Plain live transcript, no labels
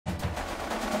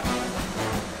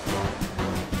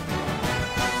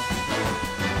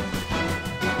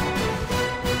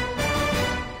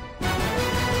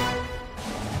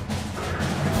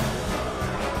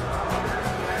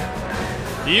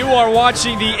You are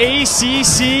watching the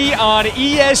ACC on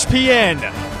ESPN.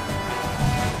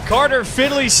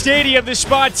 Carter-Finley Stadium, the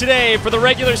spot today for the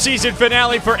regular season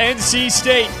finale for NC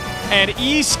State. And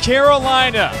East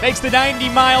Carolina makes the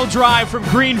 90-mile drive from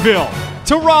Greenville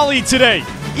to Raleigh today.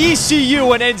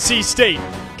 ECU and NC State.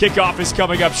 Kickoff is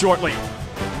coming up shortly.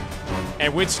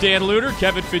 And with Stan Luter,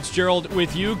 Kevin Fitzgerald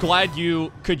with you. Glad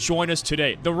you could join us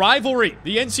today. The rivalry,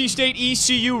 the NC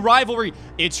State-ECU rivalry,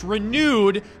 it's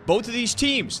renewed. Both of these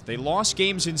teams, they lost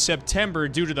games in September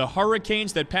due to the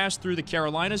hurricanes that passed through the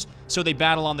Carolinas, so they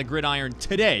battle on the gridiron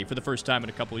today for the first time in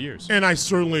a couple of years. And I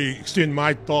certainly extend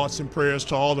my thoughts and prayers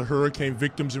to all the hurricane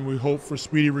victims, and we hope for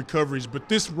speedy recoveries. But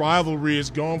this rivalry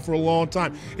is gone for a long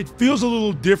time. It feels a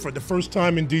little different the first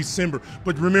time in December.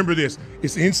 But remember this,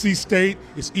 it's NC State,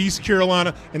 it's East Carolina,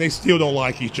 and they still don't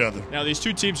like each other. Now, these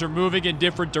two teams are moving in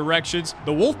different directions.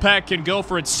 The Wolfpack can go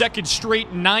for its second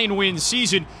straight 9-win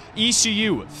season.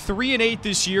 ECU, 3-8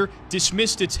 this year,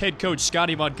 dismissed its head coach,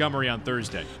 Scotty Montgomery, on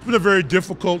Thursday. It's been a very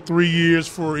difficult 3 years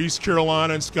for East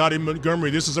Carolina and Scotty Montgomery.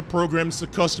 This is a program that's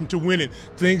accustomed to winning.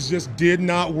 Things just did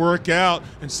not work out,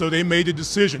 and so they made a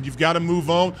decision. You've got to move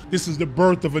on. This is the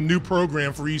birth of a new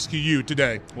program for ECU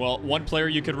today. Well, one player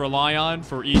you can rely on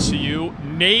for ECU,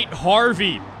 Nate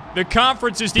Harvey. The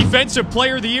conference's Defensive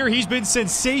Player of the Year. He's been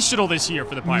sensational this year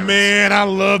for the Pirates. Man, I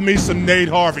love me some Nate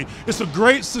Harvey. It's a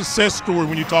great success story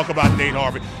when you talk about Nate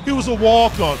Harvey. He was a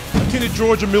walk-on, attended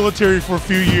Georgia military for a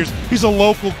few years. He's a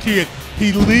local kid.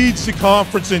 He leads the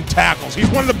conference in tackles. He's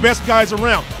one of the best guys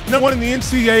around. Number one in the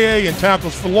NCAA in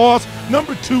tackles for loss,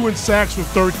 number 2 in sacks with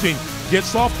 13.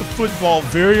 Gets off the football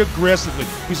very aggressively.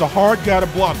 He's a hard guy to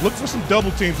block. Look for some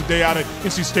double teams today out of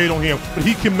NC State on him, but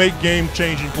he can make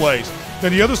game-changing plays. Now,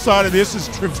 the other side of this is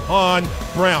Trevon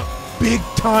Brown,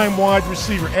 big-time wide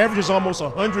receiver, averages almost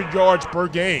 100 yards per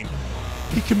game.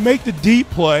 He can make the deep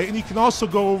play, and he can also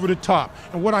go over the top.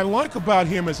 And what I like about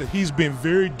him is that he's been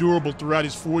very durable throughout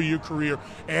his 4-year career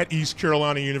at East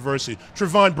Carolina University.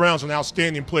 Trevon Brown's an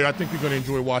outstanding player. I think you're going to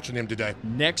enjoy watching him today.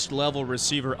 Next-level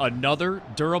receiver, another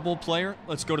durable player.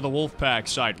 Let's go to the Wolfpack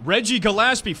side. Reggie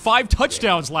Gillespie, 5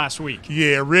 touchdowns last week.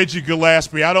 Yeah, Reggie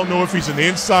Gillespie. I don't know if he's an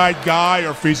inside guy or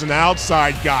if he's an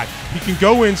outside guy. He can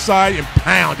go inside and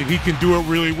pound, and he can do it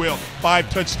really well. 5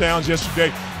 touchdowns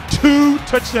yesterday. 2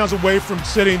 touchdowns away from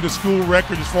setting the school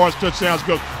record as far as touchdowns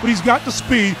go. But he's got the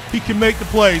speed. He can make the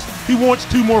plays. He wants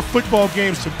 2 more football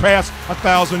games to pass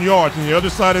 1,000 yards. And the other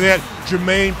side of that,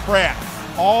 Jermaine Pratt,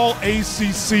 all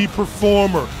ACC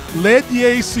performer, led the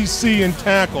ACC in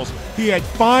tackles. He had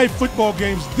 5 football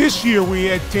games this year where he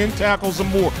had 10 tackles or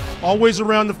more. Always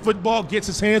around the football, gets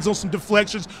his hands on some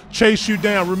deflections, chase you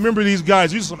down. Remember these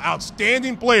guys. These are some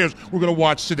outstanding players we're going to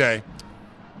watch today.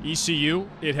 ECU,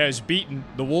 it has beaten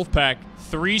the Wolfpack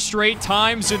 3 straight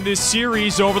times in this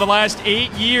series over the last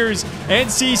 8 years.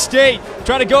 NC State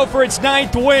trying to go for its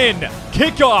 9th win.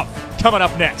 Kickoff coming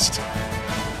up next.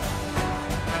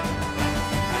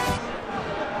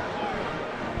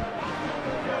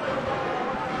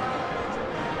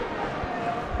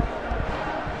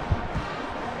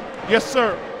 Yes,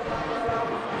 sir.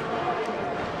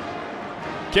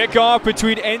 Kickoff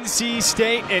between NC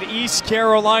State and East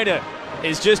Carolina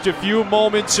is just a few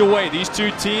moments away. These two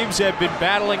teams have been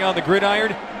battling on the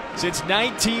gridiron since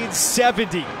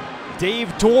 1970.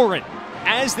 Dave Doran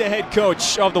as the head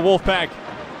coach of the Wolfpack.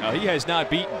 Now, he has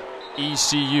not beaten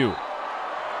ECU,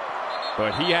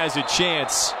 but he has a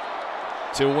chance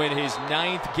to win his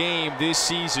 9th game this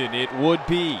season. It would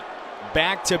be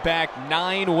back-to-back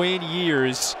 9-win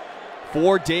years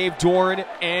for Dave Doran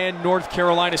and North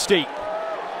Carolina State.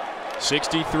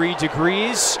 63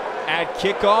 degrees at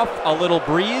kickoff, a little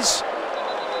breeze,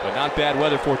 but not bad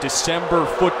weather for December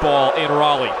football in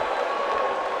Raleigh.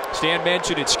 Stan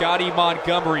mentioned it, Scotty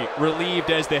Montgomery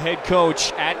relieved as the head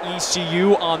coach at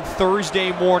ECU on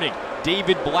Thursday morning.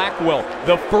 David Blackwell,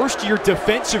 the first-year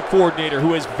defensive coordinator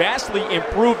who has vastly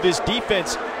improved this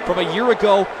defense from a year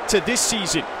ago to this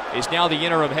season, is now the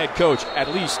interim head coach, at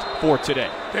least for today.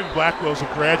 David Blackwell is a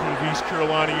graduate of East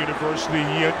Carolina University.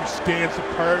 He understands the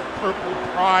purple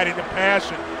pride and the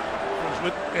passion.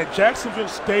 At Jacksonville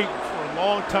State for a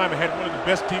long time and had one of the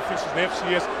best defenses in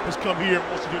FCS, has come here and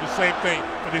wants to do the same thing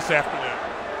for this afternoon.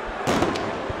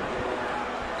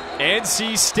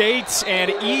 NC State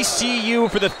and ECU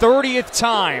for the 30th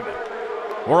time.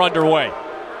 We're underway.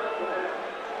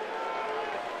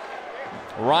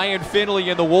 Ryan Finley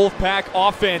and the Wolfpack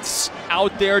offense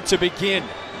out there to begin.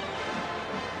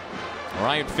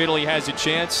 Ryan Finley has a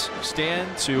chance, Stan,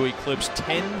 to eclipse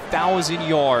 10,000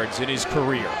 yards in his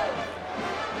career.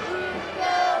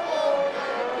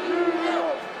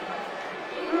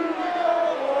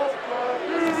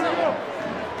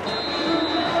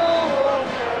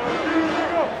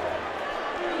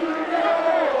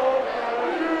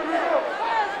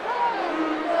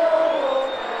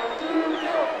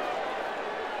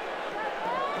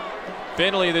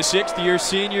 Finley, the sixth-year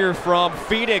senior from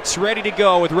Phoenix, ready to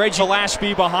go with Reggie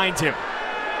Gillespie behind him.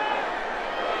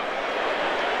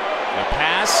 The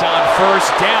pass on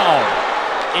first down.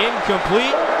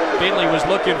 Incomplete. Finley was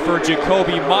looking for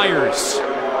Jacoby Myers.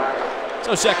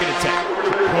 So second and 10.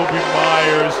 Jacoby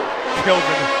Myers,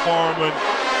 Kelvin Harmon,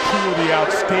 two of the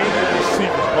outstanding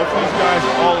receivers. Both of these guys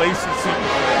are all ACC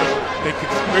players. They can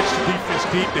stretch the defense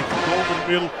deep. They can go over the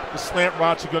middle. The slant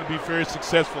routes are going to be very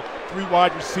successful. Three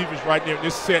wide receivers right there in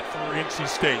this set for NC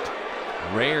State.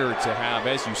 Rare to have,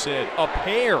 as you said, a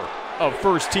pair of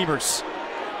first-teamers.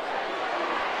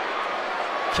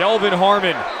 Kelvin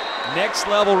Harmon,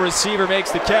 next-level receiver, makes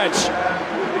the catch.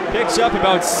 Picks up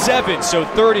about 7, so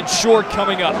third and short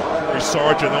coming up.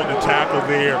 Sargent on the tackle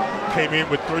there. Came in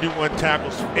with 31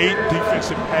 tackles, 8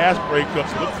 defensive pass breakups.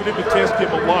 Look for them to test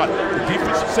him a lot. The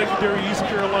defensive secondary of East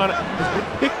Carolina has been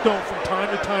picked on from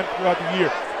time to time throughout the year.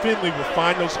 Finley will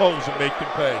find those holes and make them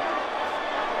pay.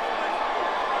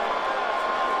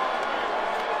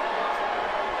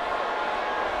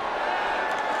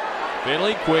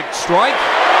 Finley, quick strike,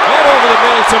 and over the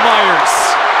middle to Myers.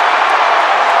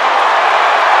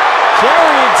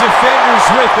 Carrying defenders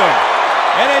with him.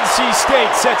 And NC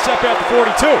State sets up at the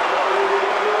 42.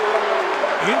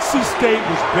 NC State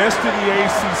was best in the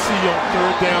ACC on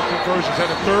third down conversions. Had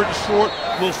a third and short,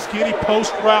 little skinny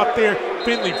post route there.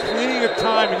 Finley, plenty of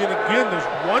time. And then again, there's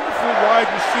wonderful wide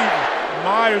receivers,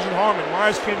 Myers and Harmon.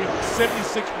 Myers came in with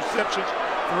 76 receptions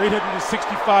for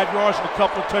 865 yards and a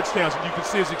couple of touchdowns. And you can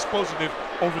see his explosiveness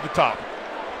over the top.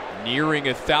 Nearing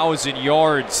 1,000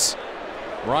 yards.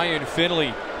 Ryan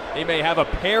Finley. They may have a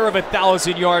pair of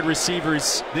 1,000-yard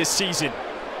receivers this season.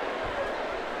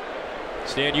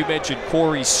 Stan, you mentioned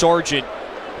Corey Sargent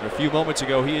a few moments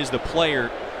ago. He is the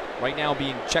player right now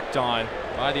being checked on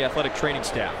by the athletic training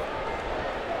staff.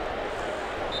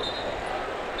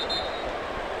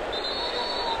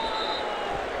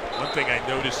 One thing I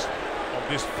noticed on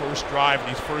this first drive,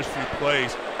 these first few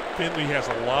plays, Finley has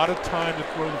a lot of time to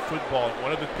throw the football. And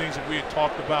one of the things that we had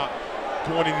talked about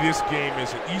going into this game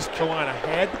is that East Carolina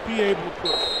had to be able to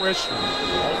put pressure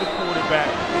on the quarterback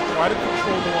and try to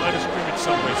control the line of scrimmage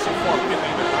some way. So far, Finley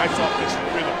in a nice offensive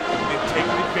rhythm and then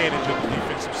taking advantage of the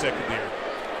defensive secondary.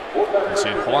 He's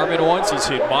hit Harmon once, he's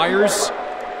hit Myers.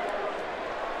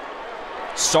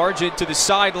 Sargent to the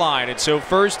sideline, and so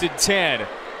first and 10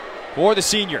 for the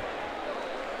senior.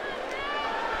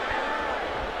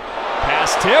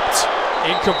 Pass tipped,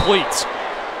 incomplete.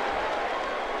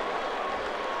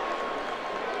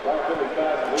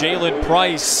 Jalen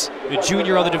Price, the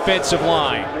junior on the defensive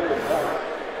line.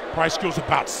 Price goes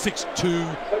about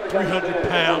 6'2", 300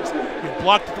 pounds. You're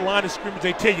blocked at the line of scrimmage.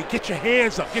 They tell you, get your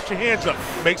hands up, get your hands up.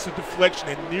 Makes a deflection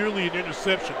and nearly an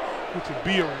interception, which would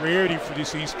be a rarity for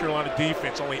this East Carolina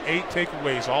defense. Only 8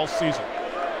 takeaways all season.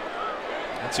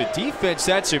 It's a defense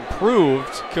that's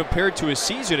improved compared to a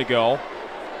season ago.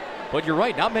 But you're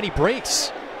right, not many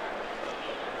breaks.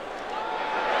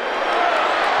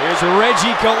 Here's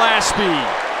Reggie Gillespie.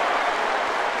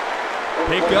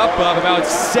 Pick up of about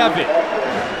 7.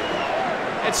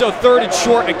 And so third and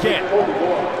short again.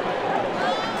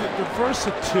 The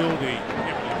versatility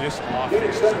in this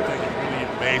offense is something that really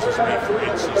amazes me for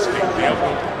NC State. They'll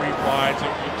go 3 wides,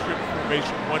 they'll go triple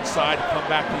formation one side and come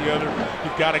back the other.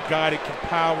 You've got a guy that can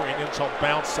power and then so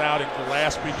bounce out in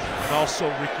Gillespie, and also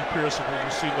Ricky Pearson, who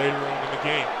we'll see later on in the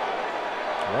game.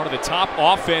 One of the top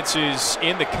offenses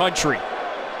in the country.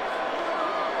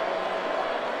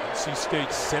 NC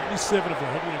State 77 of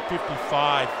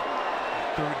 155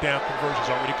 third down conversions,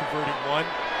 already converted 1,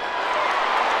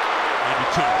 maybe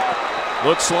 2.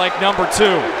 Looks like number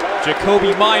 2,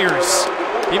 Jacoby Myers.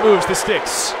 He moves the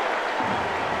sticks.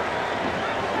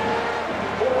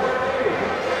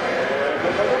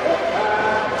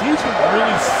 These are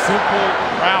really simple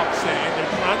routes, and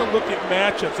they're trying to look at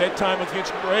matchups. That time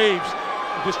against Braves,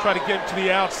 just try to get him to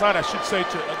the outside, I should say,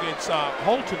 against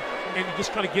Holton. And you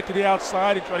just kind of get to the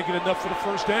outside and try to get enough for the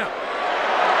first down.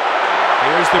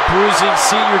 Here's the bruising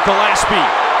senior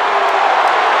Gillespie.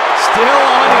 Still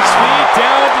on his feet,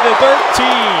 down to the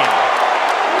 13.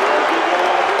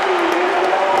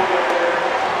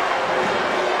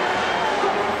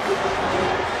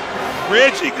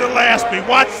 Reggie Gillespie,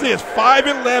 watch this,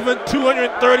 5'11",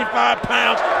 235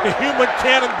 pounds, the human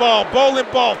cannonball,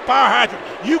 bowling ball, fire hydrant.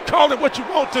 You call it what you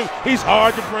want to, he's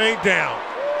hard to bring down.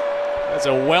 That's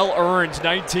a well-earned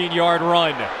 19-yard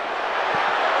run.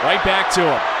 Right back to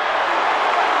him.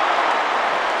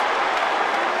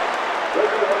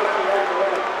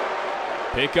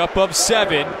 Pickup of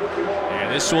 7,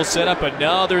 and this will set up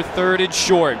another third and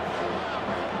short.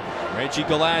 Reggie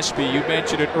Gillespie, you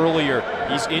mentioned it earlier.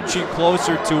 He's inching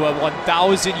closer to a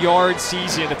 1,000-yard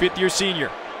season, the fifth-year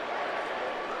senior.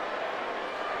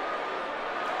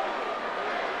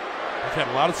 They've had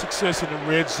a lot of success in the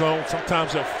red zone.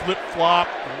 Sometimes they'll flip-flop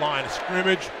the line of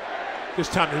scrimmage. This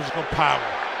time they're just going to power.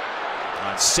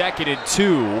 On 2nd and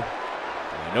 2,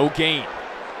 no gain.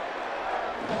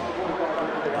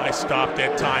 Nice stop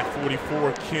that time,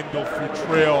 44, Kendall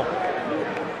Futrell.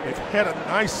 They've had a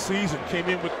nice season. Came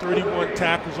in with 31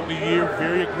 tackles on the year.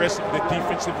 Very aggressive in the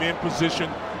defensive end position.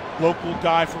 Local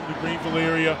guy from the Greenville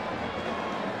area.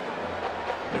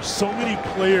 There's so many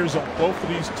players on both of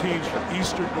these teams from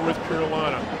Eastern North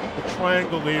Carolina, the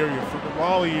Triangle area, from the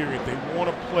Raleigh area. They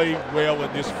want to play well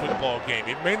in this football game.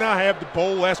 It may not have the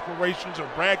bowl aspirations or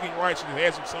bragging rights that it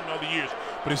has in some other years,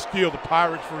 but it's still the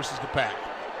Pirates versus the Pack.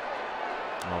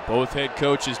 Well, both head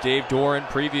coaches, Dave Doran,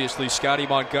 previously Scotty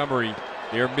Montgomery,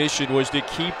 their mission was to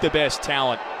keep the best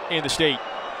talent in the state.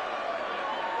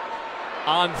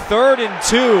 On 3rd and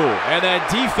 2, and that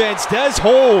defense does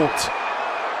hold.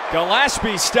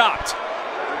 Gillespie stopped.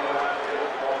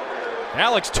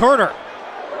 Alex Turner.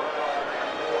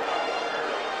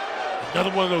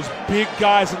 Another one of those big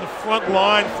guys in the front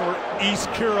line for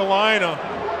East Carolina.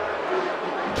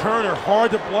 Turner,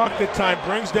 hard to block that time,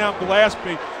 brings down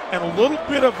Gillespie. And a little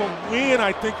bit of a win,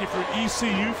 I think, if you're an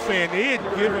ECU fan. They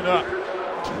had given up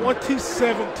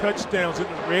 27 touchdowns in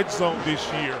the red zone this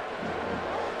year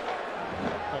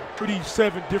on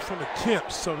 37 different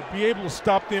attempts. So to be able to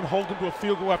stop them, hold them to a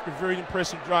field goal after a very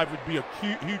impressive drive would be a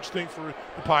huge thing for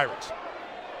the Pirates.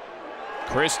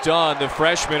 Chris Dunn, the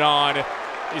freshman on,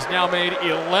 has now made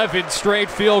 11 straight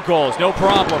field goals. No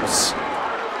problems.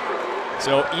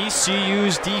 So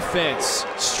ECU's defense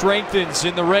strengthens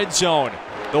in the red zone.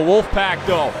 The Wolfpack,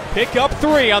 though, pick up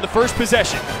 3 on the first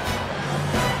possession.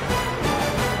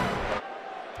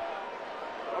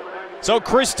 So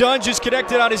Chris Dunn just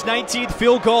connected on his 19th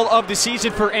field goal of the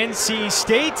season for NC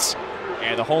State.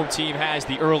 And the home team has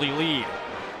the early lead.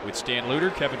 With Stan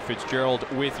Luter, Kevin Fitzgerald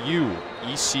with you.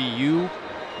 ECU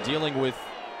dealing with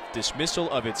dismissal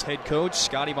of its head coach,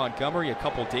 Scotty Montgomery, a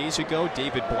couple days ago.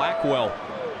 David Blackwell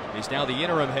is now the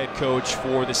interim head coach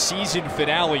for the season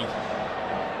finale.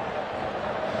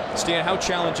 Stan, how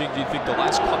challenging do you think the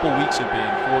last couple weeks have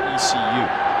been for ECU?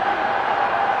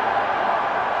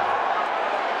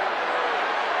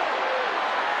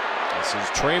 This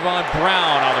is Trayvon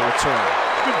Brown on the return.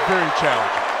 It's been very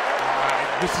challenging.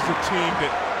 This is a team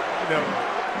that,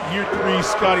 year 3,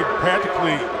 Scotty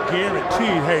practically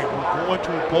guaranteed, hey, we're going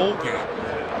to a bowl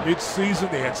game.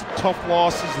 Mid-season, they had some tough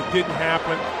losses that didn't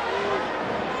happen.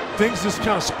 Things just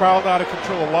kind of spiraled out of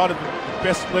control. A lot of the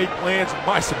best laid plans of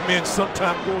mice and men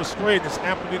sometimes go astray, and it's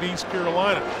happened in East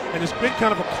Carolina. And it's been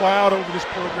kind of a cloud over this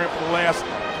program for the last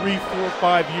 3, 4,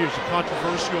 5 years. A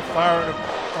controversial firing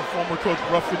of former coach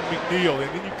Ruffin McNeil. And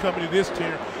then you come into this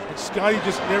team, and Scotty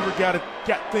just never got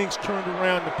things turned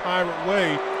around the Pirate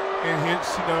way. And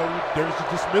hence, there was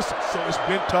a dismissal. So it's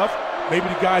been tough. Maybe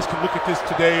the guys can look at this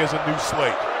today as a new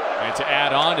slate. And to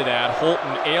add on to that,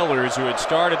 Holton Ehlers, who had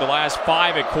started the last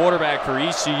 5 at quarterback for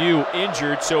ECU,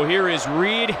 injured. So here is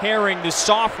Reed Herring, the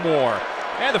sophomore.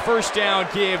 And the first down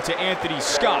give to Anthony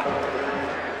Scott.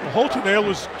 Well, Holton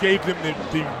Ehlers gave them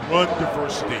the run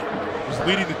diversity. He was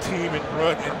leading the team in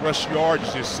run and rush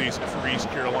yards this season for East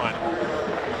Carolina.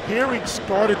 Herring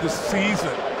started the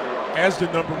season as the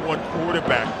 #1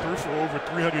 quarterback, threw for over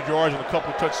 300 yards and a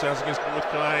couple of touchdowns against North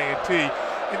Carolina A&T.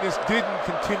 And this didn't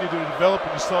continue to develop,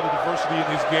 and you saw the diversity in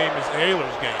his game as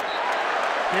Ehlers' game.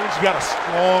 Herring's got a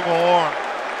strong arm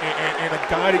and a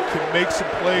guy that can make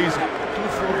some plays and threw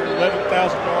for over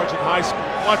 11,000 yards in high school.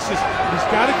 Watch this. He's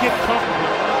got to get comfortable.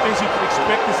 One of the things he can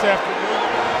expect this afternoon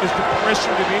is the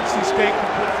pressure that NC State can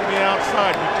put from the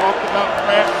outside. We talked about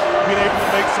Pratt being able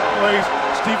to make some plays.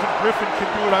 Stephen Griffin can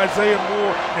do it, Isaiah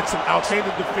Moore, and some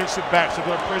outstanding defensive backs. They're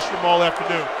going to pressure him all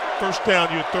afternoon. First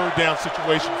down, your 3rd down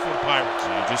situation for the Pirates.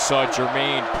 You just saw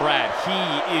Jermaine Pratt.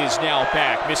 He is now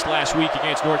back. Missed last week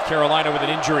against North Carolina with an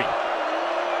injury.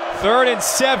 3rd and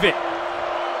 7.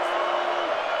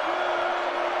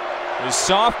 The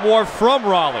sophomore from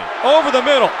Raleigh. Over the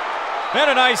middle. And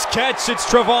a nice catch. It's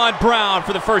Trayvon Brown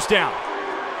for the first down.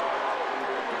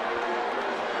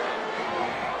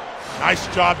 Nice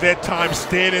job that time,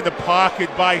 staying in the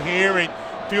pocket by Herring.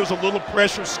 Feels a little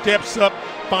pressure, steps up,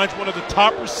 finds one of the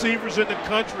top receivers in the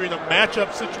country in a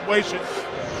matchup situation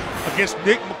against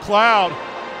Nick McLeod.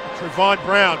 Trayvon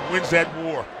Brown wins that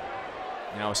war.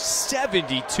 Now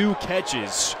 72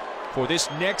 catches for this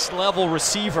next level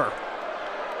receiver.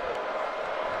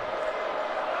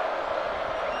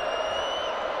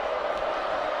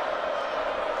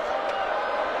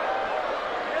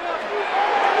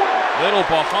 Little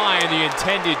behind the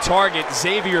intended target,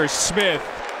 Xavier Smith.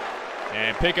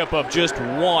 And pickup of just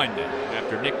one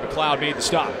after Nick McLeod made the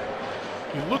stop.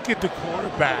 You look at the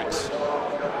cornerbacks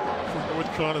for North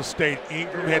Carolina State.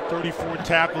 Ingram had 34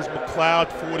 tackles, McLeod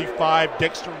 45,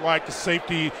 Dexter Wright, the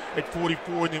safety, at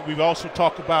 44. And then we've also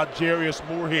talked about Jarius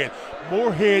Moorhead.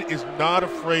 Moorhead is not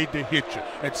afraid to hit you.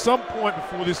 At some point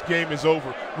before this game is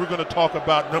over, we're going to talk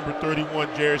about number 31,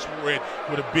 Jarius Moorhead,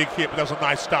 with a big hit, but that was a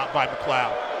nice stop by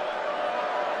McLeod.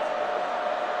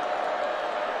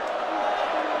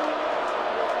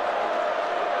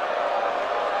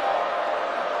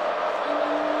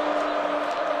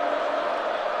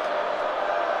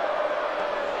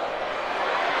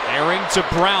 To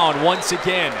Brown once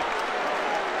again.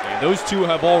 And those two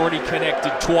have already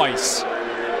connected twice.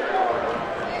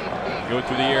 Go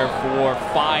through the air for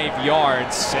 5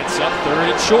 yards. Sets up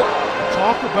 3rd and short.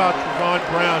 Talk about Trevon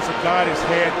Brown as a guy that's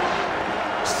had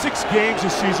 6 games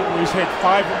this season where he's had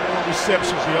 5 or more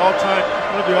receptions. One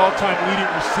of the all-time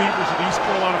leading receivers in East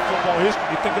Carolina football history.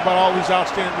 You think about all these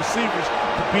outstanding receivers,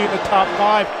 to be in the top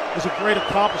 5 is a great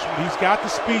accomplishment. He's got the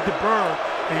speed to burn,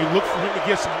 and you look for him to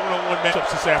get some one-on-one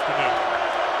matchups this afternoon.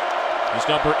 He's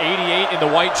number 88 in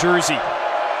the white jersey. A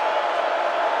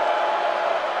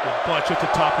bunch at the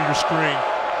top of your screen.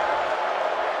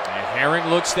 And Herring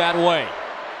looks that way.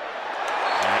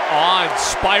 An odd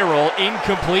spiral,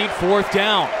 incomplete, 4th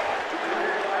down.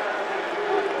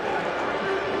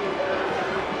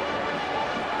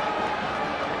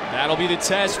 That'll be the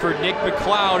test for Nick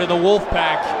McLeod and the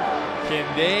Wolfpack. Can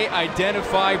they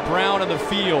identify Brown on the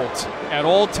field at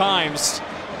all times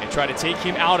and try to take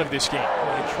him out of this game?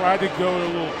 They tried to go a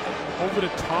little over the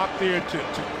top there to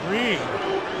Green.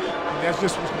 And that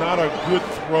just was not a good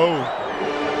throw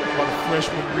by the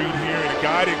freshman Reed here. And a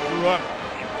guy that grew up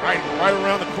right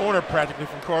around the corner practically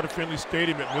from Carter-Finley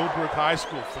Stadium at Millbrook High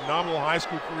School. Phenomenal high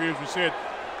school career, as we said,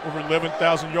 over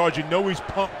 11,000 yards. You know he's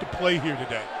pumped to play here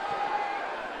today.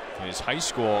 His high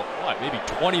school, maybe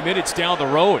 20 minutes down the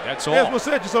road, that's all. Yeah, what's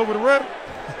that, just over the road?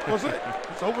 What's it?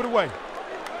 It's over the way.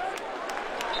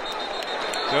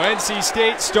 So NC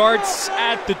State starts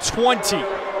at the 20.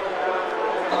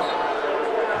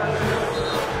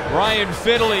 Ryan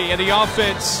Finley and the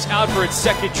offense out for its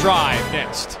 2nd drive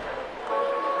next.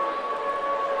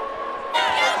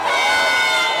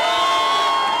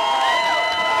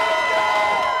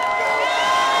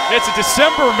 It's a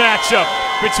December matchup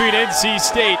between NC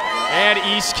State and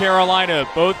East Carolina.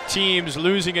 Both teams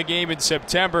losing a game in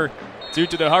September due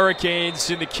to the hurricanes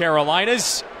in the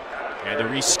Carolinas. And the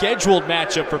rescheduled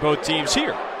matchup for both teams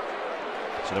here.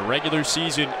 So the regular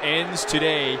season ends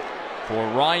today for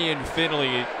Ryan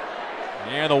Finley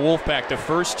and the Wolfpack, the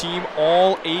first team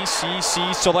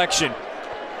All-ACC selection.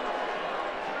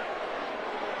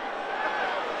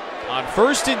 On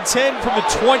 1st and 10 from the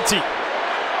 20.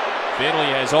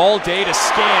 Finley has all day to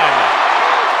scan.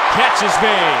 Catch is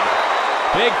made.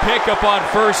 Big pickup on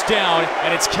 1st down,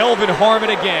 and it's Kelvin Harmon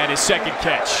again, his 2nd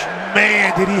catch.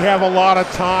 Man, did he have a lot of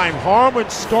time. Harmon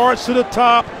starts to the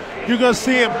top. You're going to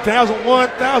see him 1,001,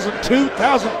 1,002,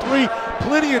 1,003.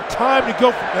 Plenty of time to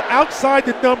go from the outside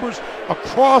the numbers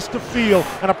across the field,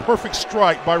 and a perfect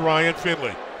strike by Ryan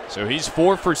Finley. So he's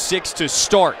 4 for 6 to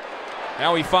start.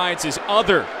 Now he finds his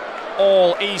other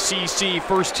All-ACC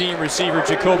first-team receiver,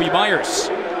 Jacoby Myers.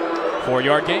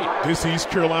 4-yard gain. This East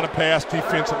Carolina pass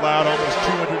defense allowed almost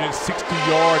 260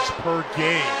 yards per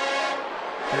game.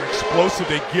 They're explosive.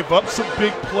 They give up some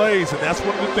big plays, and that's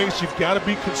one of the things you've got to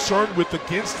be concerned with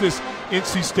against this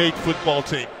NC State football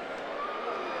team.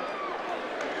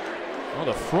 Well,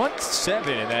 the front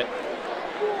 7 in that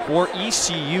for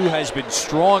ECU has been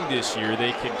strong this year.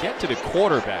 They can get to the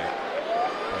quarterback.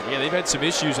 But yeah, they've had some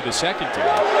issues in the secondary.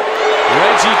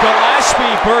 Reggie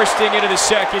Gillespie bursting into the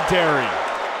secondary.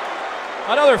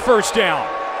 Another 1st down.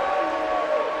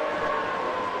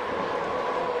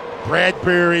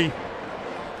 Bradbury,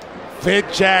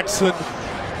 Fed Jackson.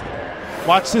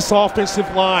 Watch this offensive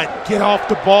line. Get off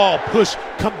the ball, push,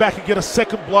 come back and get a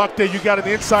 2nd block there. You got an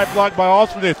inside block by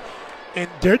alternate. And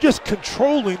they're just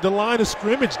controlling the line of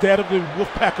scrimmage, that of the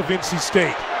Wolfpack of NC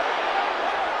State.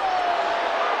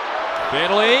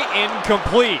 Finley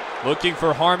incomplete. Looking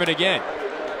for Harmon again.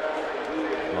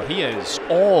 Well, he has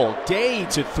all day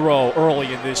to throw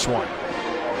early in this one.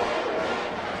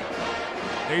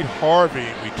 Nate Harvey,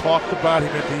 we talked about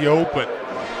him at the open.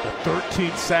 The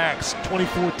 13 sacks,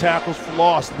 24 tackles for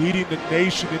loss, leading the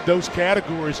nation in those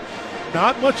categories.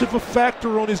 Not much of a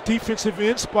factor on his defensive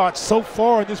end spot so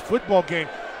far in this football game.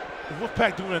 The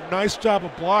Wolfpack doing a nice job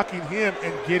of blocking him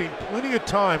and getting plenty of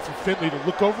time for Finley to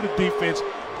look over the defense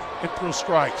and throw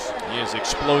strikes. He is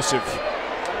explosive.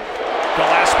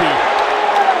 Gillespie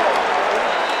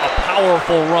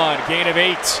powerful run, gain of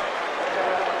 8.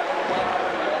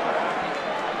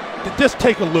 Just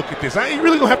take a look at this. I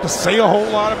really don't have to say a whole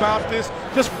lot about this.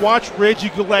 Just watch Reggie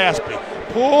Gillespie.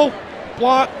 Pull,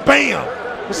 block, bam.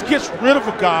 This gets rid of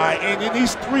a guy, and then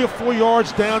he's 3 or 4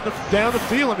 yards down the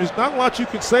field, and there's not a lot you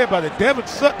can say about it. Devin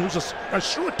Sutton, who's a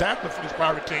sure tackler for this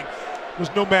Pirate team, was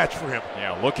no match for him.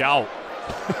 Yeah, look out.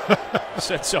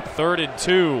 Sets up 3rd and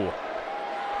 2.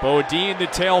 Bodine, the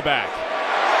tailback.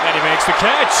 And he makes the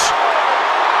catch.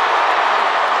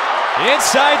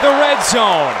 Inside the red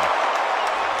zone.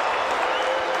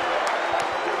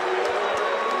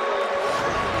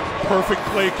 Perfect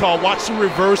play call. Watch the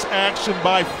reverse action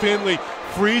by Finley.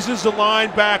 Freezes the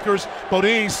linebackers.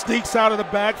 Bodine sneaks out of the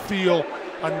backfield.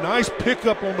 A nice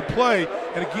pickup on the play.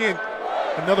 And again,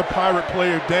 another Pirate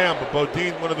player down. But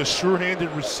Bodine, one of the sure-handed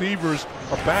receivers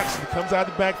or backs that comes out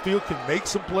of the backfield, can make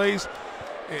some plays.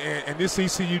 And this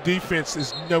ECU defense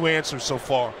is no answer so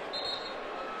far.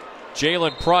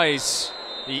 Jalen Price,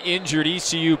 the injured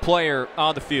ECU player,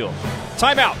 on the field.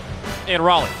 Timeout in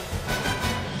Raleigh.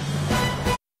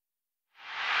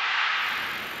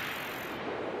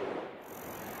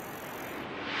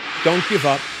 Don't give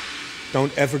up.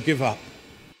 Don't ever give up.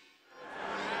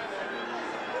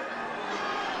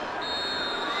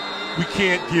 We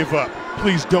can't give up.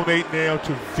 Please donate now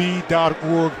to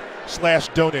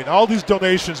v.org/donate. All these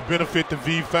donations benefit the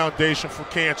V Foundation for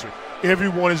Cancer.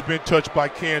 Everyone has been touched by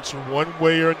cancer one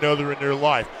way or another in their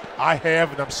life. I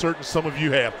have, and I'm certain some of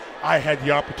you have. I had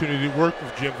the opportunity to work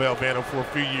with Jim Valvano for a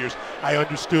few years. I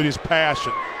understood his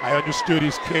passion. I understood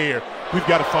his care. We've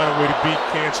got to find a way to beat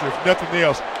cancer. If nothing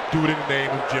else, do it in the name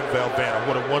of Jim Valvano.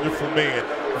 What a wonderful man.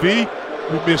 V,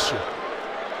 we miss you.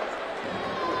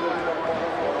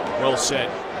 Well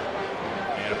said.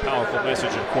 And a powerful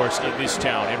message, of course, in this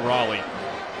town, in Raleigh.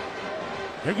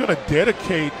 They're going to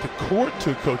dedicate the court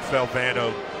to Coach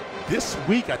Valvano this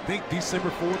week, I think December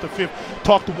 4th or 5th.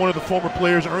 Talked to one of the former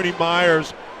players, Ernie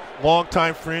Myers,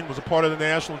 longtime friend, was a part of the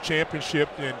national championship,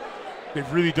 and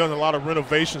they've really done a lot of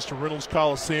renovations to Reynolds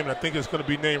Coliseum, and I think it's going to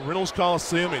be named Reynolds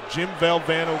Coliseum and Jim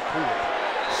Valvano Court.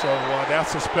 So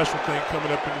that's a special thing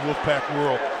coming up in the Wolfpack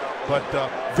world. But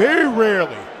very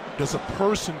rarely does a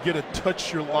person get to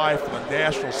touch your life on a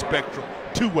national spectrum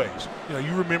 2 ways. You know,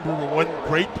 you remember one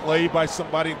great play by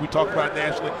somebody we talk about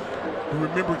nationally. You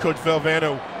remember Coach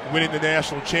Valvano winning the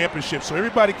national championship. So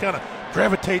everybody kind of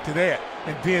gravitate to that.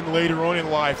 And then later on in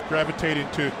life,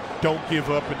 gravitated to Don't Give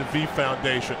Up in the V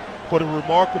Foundation. What a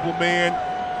remarkable man,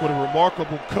 what a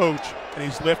remarkable coach, and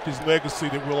he's left his legacy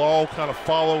that we'll all kind of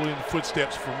follow in the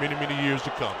footsteps for many, many years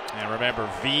to come. And remember,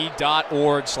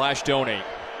 v.org/donate.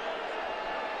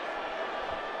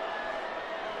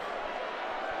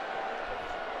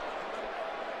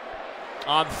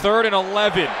 On 3rd and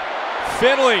 11,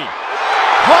 Finley,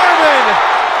 Harmon,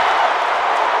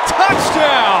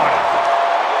 touchdown!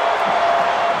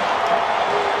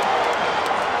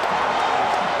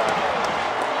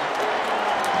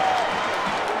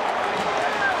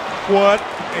 What a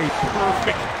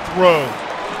perfect throw.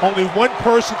 Only one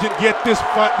person can get this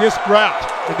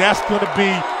route, and that's going to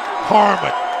be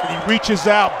Harmon. And he reaches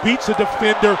out, beats a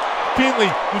defender.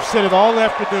 Finley, we've said it all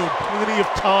afternoon, plenty of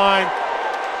time.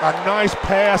 A nice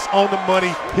pass on the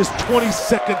money. His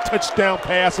 22nd touchdown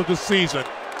pass of the season.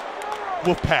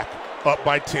 Wolfpack up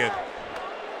by 10.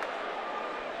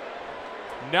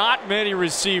 Not many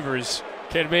receivers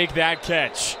can make that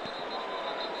catch.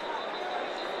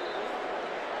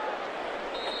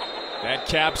 That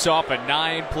caps off a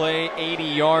 9-play,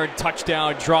 80-yard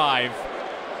touchdown drive.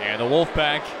 And the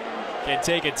Wolfpack can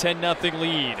take a 10-0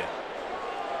 lead.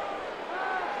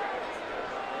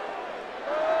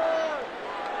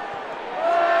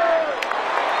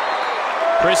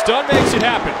 Chris Dunn makes it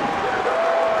happen.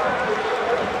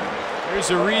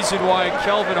 There's a reason why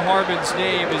Kelvin Harmon's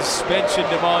name is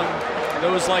mentioned among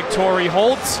those like Torrey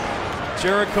Holt,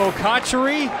 Jericho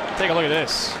Cotchery. Take a look at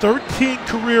this. 13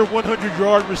 career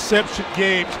 100-yard reception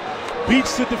games.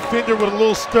 Beats the defender with a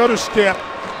little stutter step.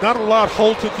 Not a lot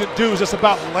Holton can do. It's just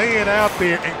about laying out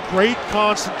there, and great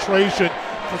concentration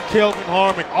for Kelvin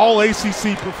Harmon. All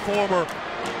ACC performer.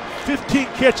 15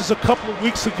 catches a couple of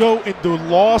weeks ago in the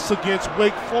loss against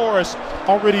Wake Forest,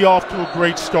 already off to a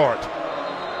great start.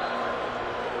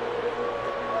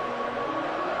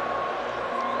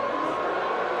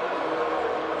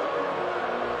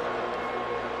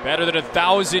 Better than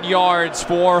 1,000 yards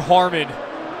for Harmon.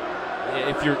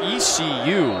 If you're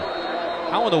ECU,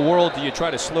 how in the world do you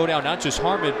try to slow down not just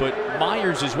Harmon, but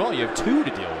Myers as well? You have 2 to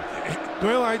deal with.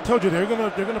 Well, I told you they're gonna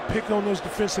pick on those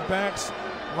defensive backs.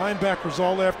 linebackers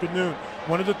all afternoon.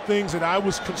 One of the things that I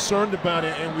was concerned about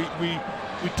it, and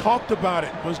we talked about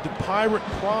it, was the Pirate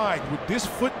pride. With this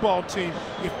football team,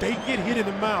 if they get hit in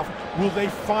the mouth, will they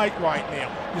fight right now?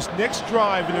 This next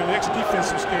drive and the next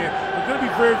defensive stand are going to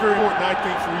be very, very important, I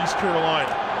think, for East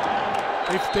Carolina.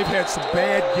 They've had some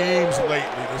bad games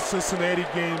lately, the Cincinnati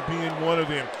game being one of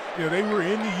them. You know, they were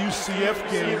in the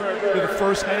UCF game for the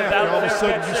first half, and all of a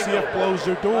sudden UCF blows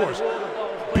their doors.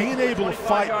 Being able to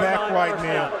fight back right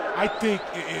now, I think,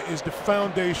 is the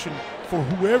foundation for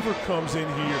whoever comes in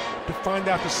here to find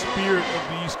out the spirit of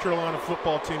the East Carolina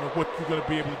football team and what you're going to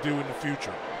be able to do in the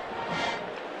future.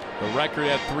 The record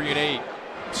at 3-8.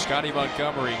 Scotty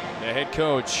Montgomery, the head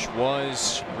coach,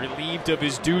 was relieved of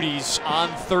his duties on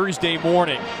Thursday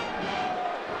morning.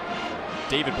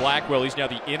 David Blackwell, he's now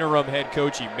the interim head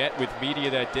coach. He met with media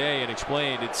that day and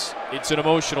explained it's an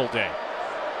emotional day.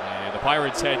 And the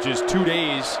Pirates had just 2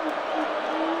 days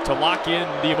to lock in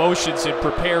the emotions and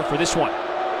prepare for this one.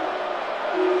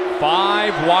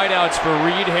 5 wideouts for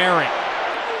Reed Herring.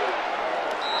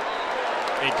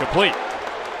 Incomplete.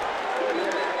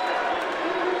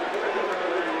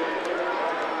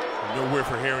 Nowhere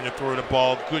for Herring to throw the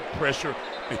ball. Good pressure.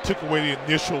 They took away the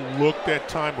initial look that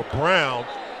time of Brown.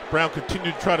 Brown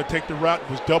continued to try to take the route and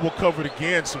was double covered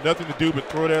again, so nothing to do but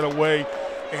throw that away.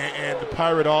 And the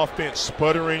Pirate offense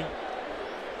sputtering.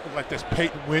 Look like that's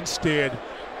Peyton Winstead,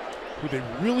 who they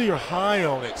really are high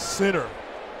on at center,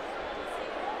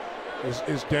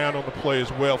 is down on the play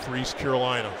as well for East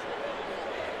Carolina.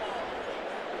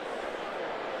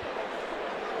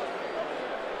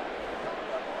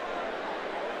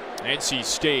 NC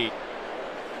State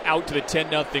out to the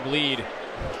 10-0 lead,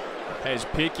 as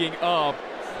picking up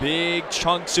big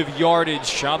chunks of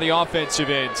yardage on the offensive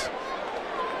end.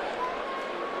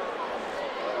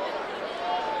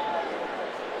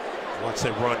 Once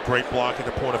they run, great block at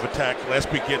the point of attack.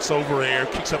 Gillespie gets over there,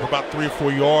 kicks up about 3 or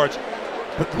 4 yards.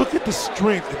 But look at the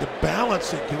strength and the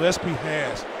balance that Gillespie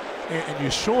has. And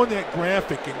you're showing that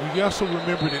graphic, and you also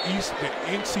remember that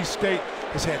NC State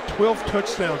has had 12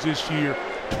 touchdowns this year,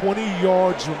 20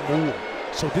 yards or more.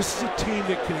 So this is a team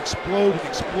that can explode and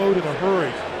explode in a hurry.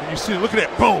 And you see, look at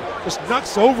that, boom, just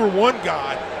knocks over one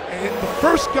guy. And the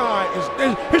first guy is,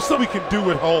 here's something we can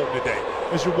do at home today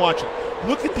as you're watching.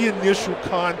 Look at the initial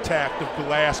contact of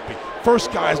Gillespie.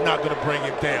 First guy is not going to bring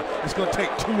him down. It's going to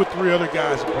take 2 or 3 other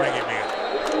guys to bring him in.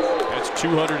 That's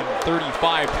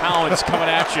 235 pounds coming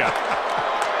at you.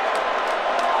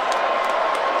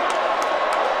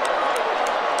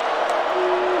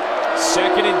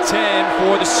 Second and 10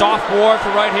 for the sophomore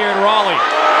from right here in Raleigh.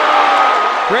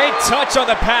 Great touch on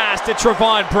the pass to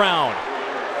Trevon Brown.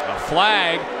 A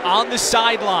flag on the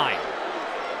sideline.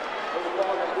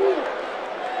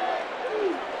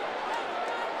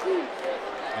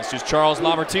 This is Charles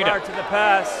LaMartina. Prior to the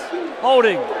pass,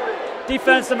 holding,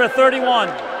 defense number 31.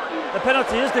 The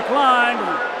penalty is declined.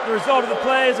 The result of the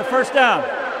play is a first down.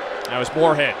 That was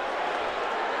Moorhead.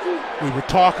 We were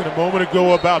talking a moment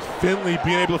ago about Finley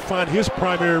being able to find his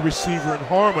primary receiver in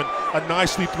Harmon. A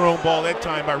nicely thrown ball that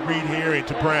time by Reed Herring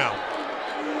to Brown.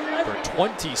 For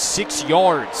 26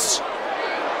 yards.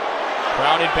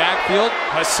 Crowded backfield,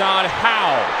 Hassan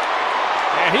Howe.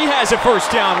 And he has a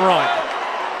first down run.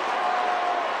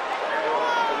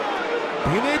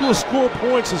 Being able to score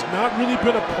points has not really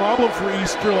been a problem for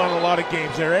East Carolina in a lot of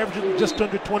games. They're averaging just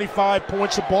under 25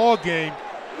 points a ball game,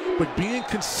 but being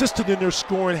consistent in their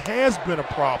scoring has been a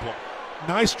problem.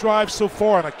 Nice drive so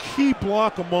far, and a key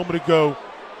block a moment ago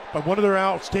by one of their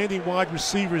outstanding wide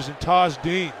receivers in Taj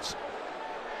Deans.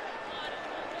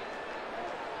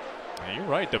 Yeah, you're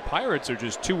right. The Pirates are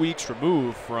just 2 weeks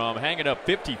removed from hanging up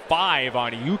 55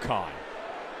 on UConn.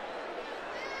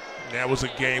 That was a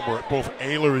game where both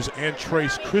Ehlers and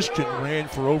Trace Christian ran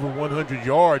for over 100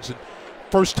 yards. And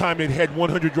first time they'd had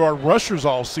 100-yard rushers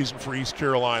all season for East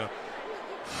Carolina.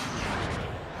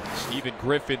 Stephen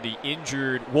Griffin, the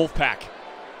injured Wolfpack,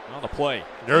 on the play.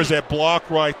 There's that block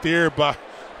right there by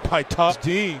Taj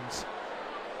Deans.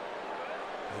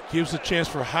 It gives a chance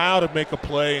for Howe to make a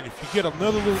play. And if you get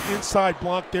another little inside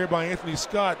block there by Anthony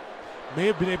Scott, may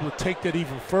have been able to take that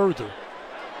even further.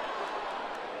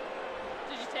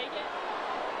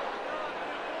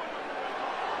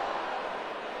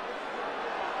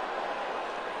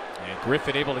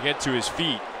 Griffin able to get to his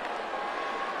feet.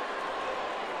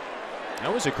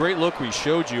 That was a great look we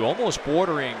showed you, almost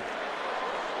bordering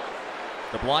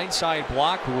the blindside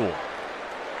block rule.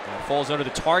 It falls under the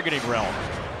targeting realm.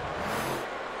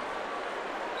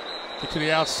 Get to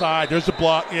the outside. There's a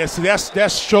block. Yeah, see,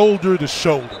 that's shoulder to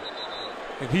shoulder.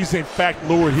 And he's in fact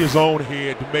lowered his own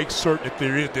head to make certain that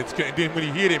there is. And then when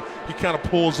he hit him, he kind of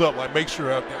pulls up, like, make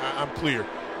sure I'm clear.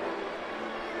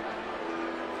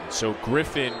 So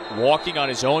Griffin walking on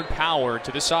his own power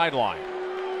to the sideline.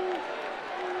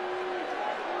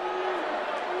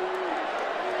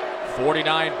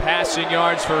 49 passing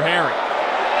yards for Herring.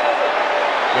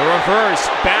 The reverse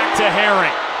back to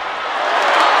Herring.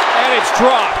 And it's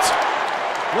dropped.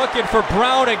 Looking for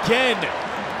Brown again.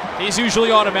 He's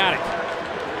usually automatic.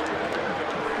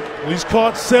 Well, he's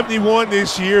caught 71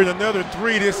 this year and another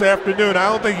 3 this afternoon. I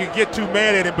don't think you can get too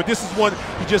mad at him, but this is one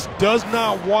he just does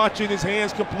not watch in his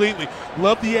hands completely.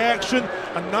 Love the action.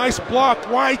 A nice block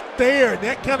right there. And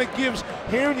that kind of gives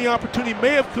Herring the opportunity.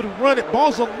 Could have run it.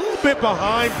 Ball's a little bit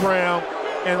behind Brown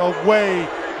and away.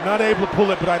 Not able to pull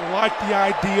it, but I like the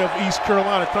idea of East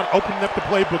Carolina kind of opening up the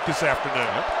playbook this afternoon.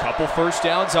 Yep, couple first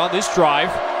downs on this drive.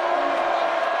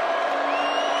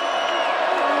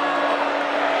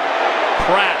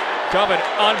 Pratt coming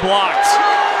unblocked.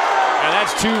 And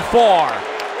that's too far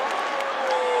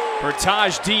for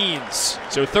Taj Deans.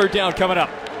 So third down coming up.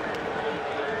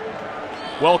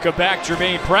 Welcome back,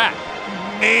 Jermaine Pratt.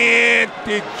 Man,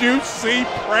 did you see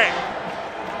Pratt?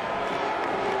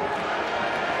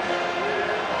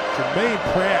 Jermaine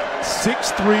Pratt,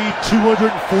 6'3",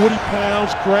 240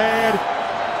 pounds, grad.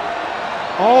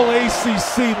 All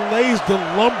ACC, lays the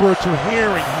lumber to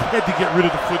Herring. He had to get rid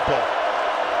of the football.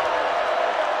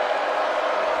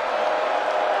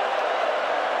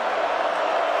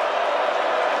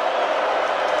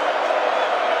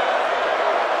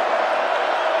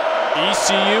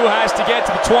 ECU has to get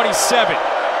to the 27.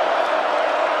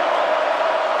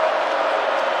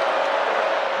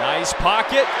 Nice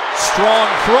pocket, strong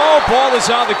throw, ball is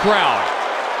on the ground.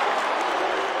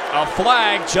 A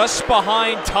flag just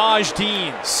behind Taj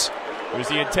Deans, who's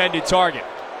the intended target.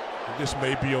 And this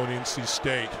may be on NC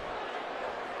State.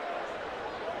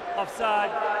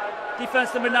 Offside.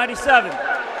 Defense number 97.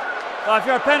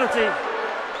 5-yard penalty.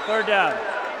 Third down.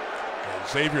 And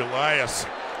Xavier Elias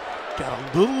got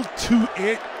a little too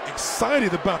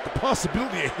excited about the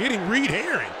possibility of hitting Reed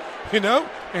Herring, you know?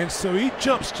 And so he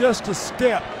jumps just a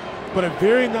step, but a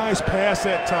very nice pass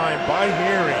that time by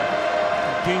Herring.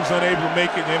 And Dean's unable to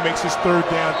make it, and then makes his third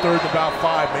down, third and about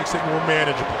 5, makes it more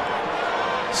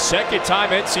manageable. Second time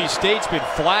NC State's been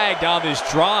flagged on this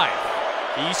drive.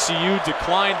 ECU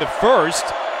declined the first,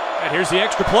 and here's the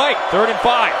extra play, 3rd and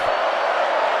 5.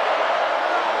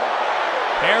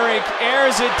 Herring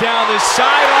airs it down the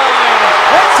sideline.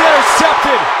 It's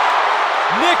intercepted.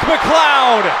 Nick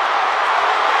McLeod.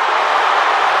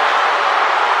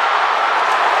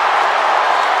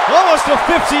 Almost a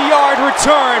 50-yard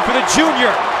return for the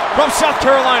junior from South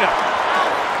Carolina.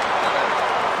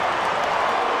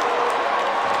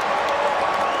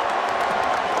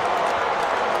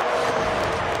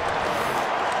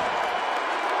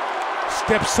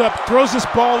 Steps up, throws this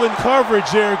ball in coverage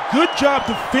there. Good job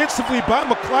defensively by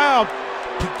McLeod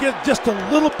to get just a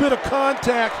little bit of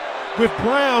contact with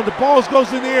Brown. The ball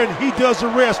goes in there and he does the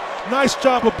rest. Nice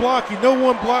job of blocking. No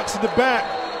one blocks in the back.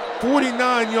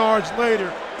 49 yards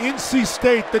later, NC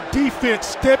State, the defense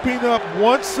stepping up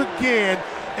once again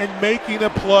and making a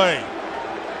play.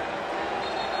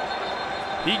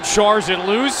 He jars it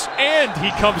loose and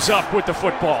he comes up with the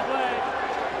football.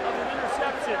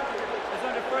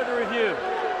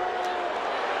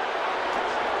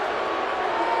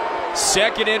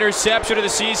 Second interception of the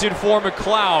season for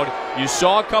McLeod. You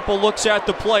saw a couple looks at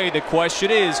the play. The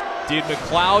question is, did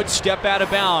McLeod step out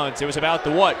of bounds? It was about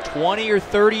the, 20 or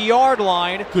 30-yard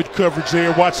line. Good coverage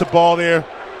there. Watch the ball there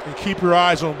and keep your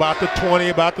eyes on about the 20,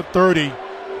 about the 30.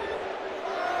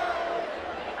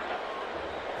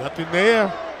 Nothing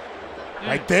there.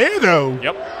 Right there, though.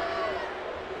 Yep.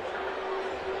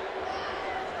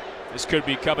 This could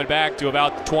be coming back to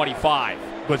about the 25.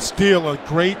 But still a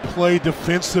great play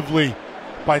defensively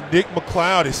by Nick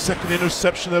McLeod, his second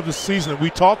interception of the season. We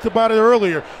talked about it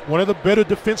earlier, one of the better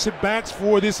defensive backs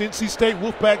for this NC State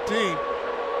Wolfpack team.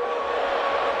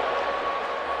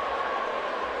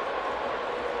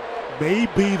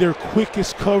 Maybe their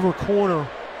quickest cover corner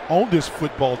on this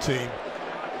football team.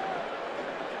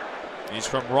 He's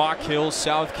from Rock Hill,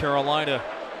 South Carolina.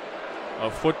 A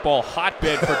football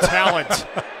hotbed for talent,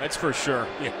 that's for sure.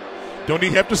 Yeah. Don't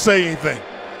even have to say anything.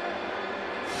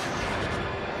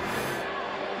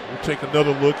 We'll take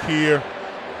another look here.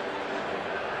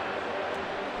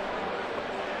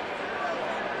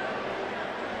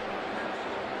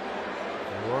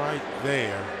 Right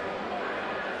there.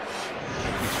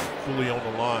 He's fully on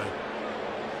the line.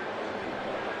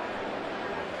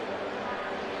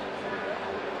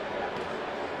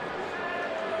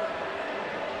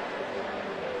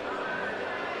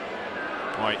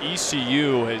 Well,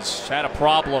 ECU has had a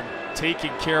problem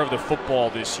taking care of the football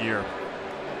this year.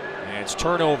 And its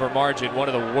turnover margin, one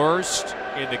of the worst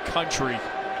in the country.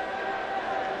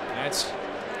 That's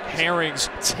Herring's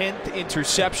 10th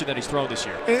interception that he's thrown this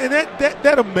year. And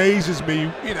that amazes me,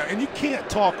 you know, and you can't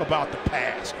talk about the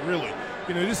past, really.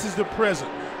 You know, this is the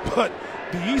present. But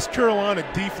the East Carolina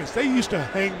defense, they used to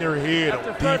hang their head on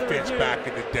defense back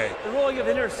in the day. The ruling of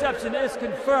interception is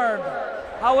confirmed.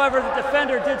 However, the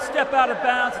defender did step out of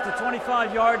bounds at the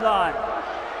 25-yard line.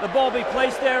 The ball will be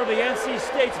placed there. It will be NC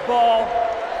State's ball.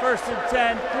 1st and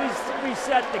 10. Please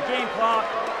reset the game clock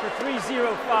to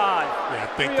 3:05. Yeah, I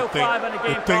think 3:05 on the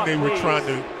game the clock, thing they were please. trying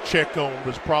to check on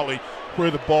was probably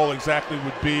where the ball exactly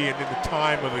would be and then the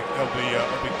time of the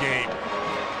game.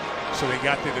 So they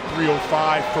got there to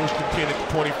 3:05, 1st and 10 at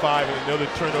the 25, and another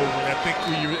turnover. And I think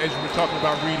as you were talking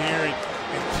about Reed Herring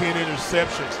and 10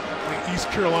 interceptions, I think East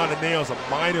Carolina now is a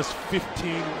minus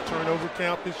 15 turnover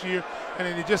count this year, and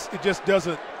it just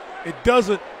doesn't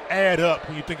add up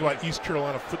when you think about East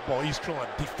Carolina football, East Carolina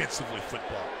defensively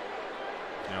football.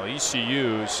 Now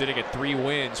ECU sitting at 3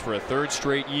 wins for a 3rd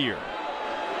straight year.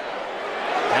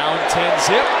 Down 10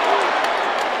 zip.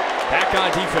 Back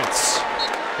on defense.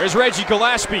 There's Reggie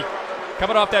Gillespie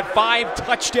coming off that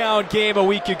 5-touchdown game a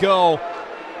week ago.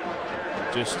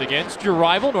 Just against your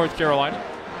rival, North Carolina.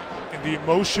 And the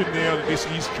emotion now that this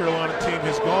East Carolina team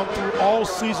has gone through all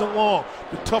season long.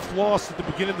 The tough loss at the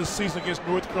beginning of the season against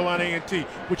North Carolina A&T,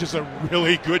 which is a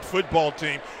really good football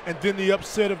team. And then the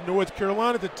upset of North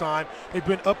Carolina at the time. They've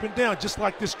been up and down, just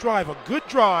like this drive. A good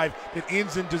drive that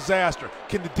ends in disaster.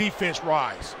 Can the defense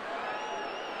rise?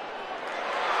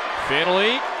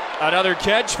 Finley, another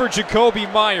catch for Jacoby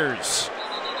Myers.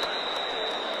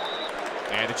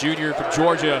 And the junior from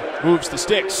Georgia moves the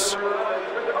sticks.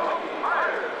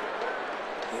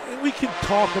 We can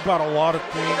talk about a lot of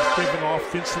things, Kevin,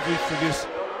 offensively for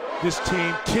this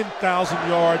team. 10,000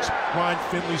 yards Ryan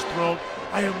Finley's thrown.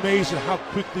 I am amazed at how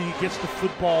quickly he gets the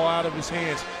football out of his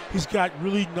hands. He's got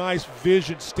really nice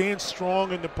vision, stands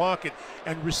strong in the pocket,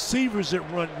 and receivers that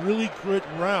run really good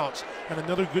routes. And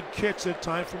another good catch that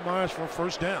time for Myers for a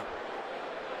 1st down.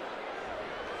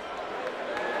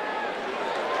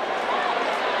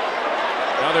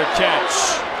 Another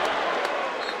catch.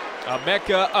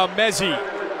 Emeka Emezi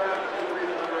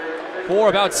for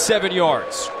about 7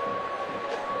 yards.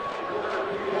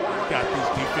 Got these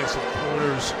defensive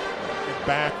corners and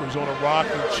backers on a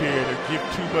rocking chair. They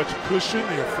give too much cushion.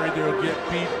 They're afraid they'll get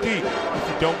beat deep. If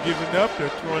you don't give enough, they're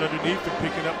throwing underneath and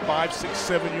picking up 5, 6,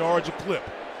 7 yards a clip.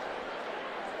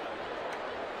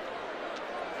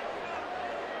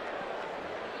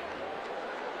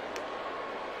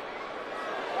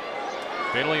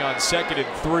 Finley on 2nd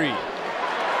and 3.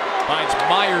 Finds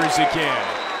Myers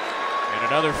again. And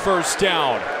another 1st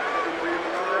down.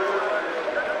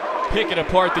 Picking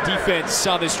apart the defense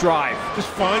on this drive. Just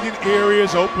finding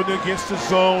areas open against the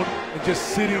zone and just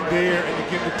sitting there, and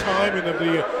again the timing of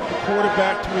the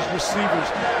quarterback to his receivers.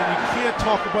 And you can't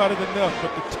talk about it enough,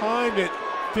 but the time that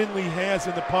Finley has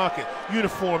in the pocket,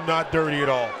 uniform not dirty at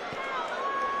all.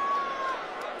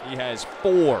 He has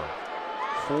 4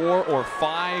 or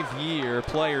 5-year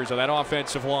players on that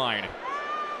offensive line.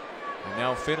 And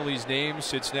now Finley's name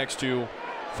sits next to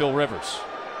Phil Rivers.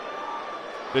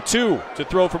 The 2 to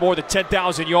throw for more than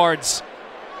 10,000 yards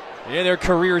in their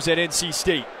careers at NC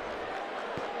State.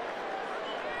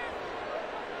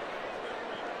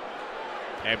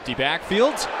 Empty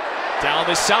backfield, down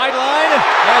the sideline,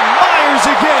 and Myers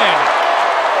again.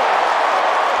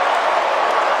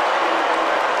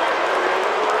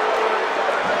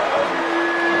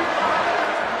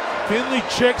 Finley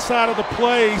checks out of the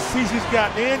play, sees he's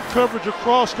got man coverage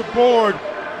across the board.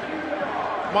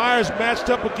 Myers matched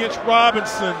up against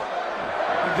Robinson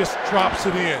and just drops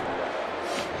it in.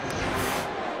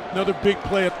 Another big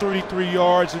play at 33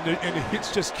 yards, and the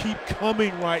hits just keep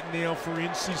coming right now for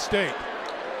NC State.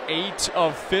 8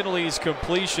 of Finley's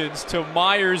completions to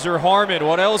Myers or Harmon.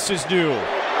 What else is new?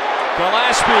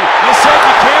 Gillespie, you said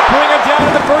you can't bring him down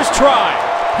in the first try.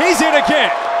 He's in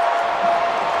again.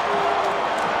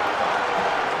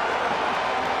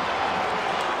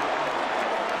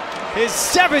 His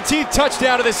 17th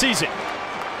touchdown of the season.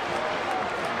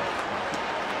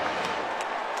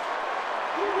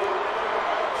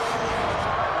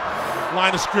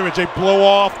 Line of scrimmage, they blow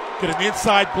off, get an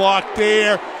inside block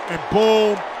there, and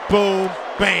boom, boom,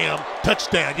 bam,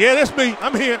 touchdown. Yeah, that's me.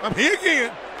 I'm here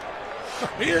again.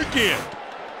 I'm here again.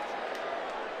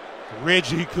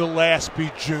 Reggie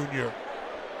Gillespie Jr.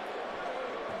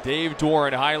 Dave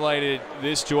Doran highlighted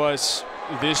this to us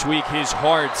this week. His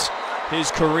heart, his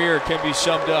career can be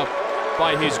summed up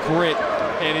by his grit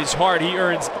in his heart. He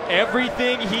earns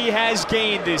everything he has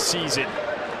gained this season.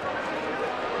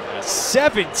 A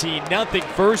 17-0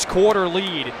 first quarter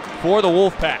lead for the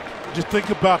Wolfpack. Just think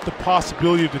about the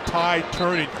possibility of the tide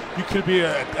turning. You could be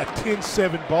a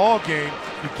 10-7 ball game.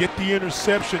 You get the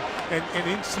interception, and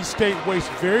NC State wastes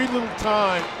very little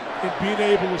time in being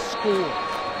able to score.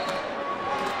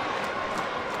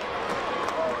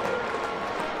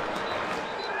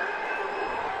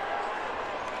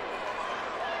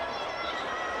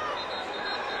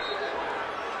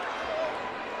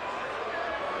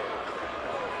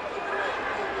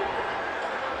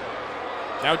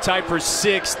 Now tied for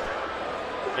 6th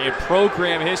in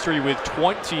program history with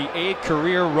 28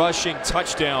 career rushing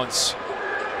touchdowns.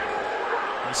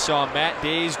 We saw Matt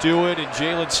Days do it and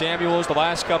Jalen Samuels the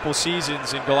last couple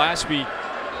seasons, and Gillespie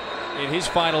in his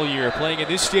final year playing in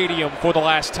this stadium for the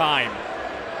last time.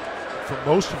 For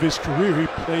most of his career, he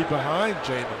played behind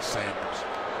Jalen Samuels.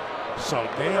 So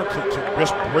now to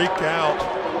just break out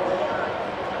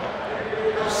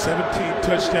 17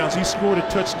 touchdowns. He scored a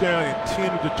touchdown in 10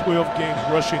 of the 12 games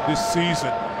rushing this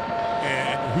season.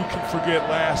 And who can forget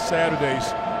last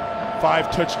Saturday's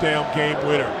 5-touchdown game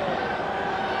winner?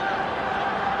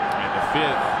 And the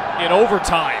 5th in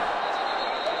overtime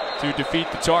to defeat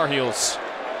the Tar Heels.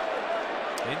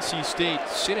 NC State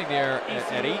sitting there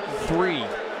at 8-3.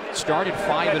 Started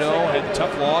 5-0, had a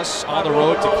tough loss on the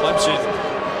road to Clemson.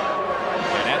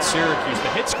 And at Syracuse, the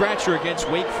head scratcher against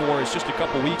Wake Forest just a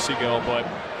couple weeks ago, but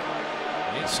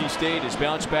NC State has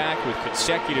bounced back with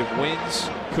consecutive wins.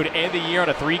 Could end the year on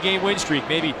a 3-game win streak,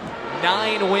 maybe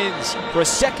 9 wins for a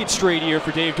second straight year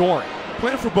for Dave Doeren.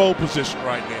 Playing for bowl position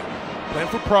right now. Playing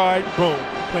for pride, boom,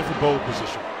 playing for bowl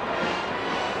position.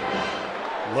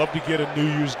 Love to get a New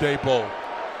Year's Day bowl.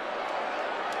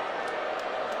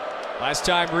 Last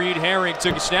time Reed Herring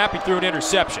took a snap, he threw an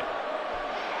interception.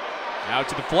 Now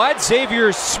to the flat,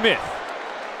 Xavier Smith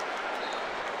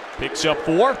picks up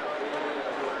 4.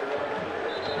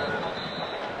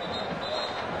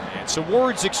 And some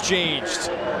words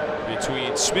exchanged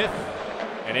between Smith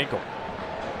and Engel.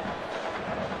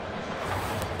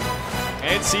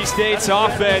 NC State's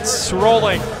offense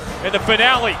rolling in the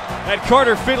finale at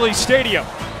Carter-Finley Stadium,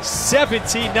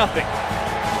 17-0.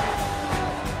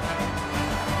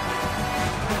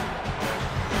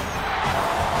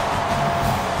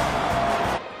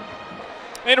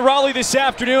 In Raleigh this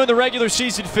afternoon, the regular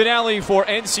season finale for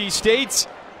NC State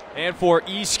and for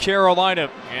East Carolina.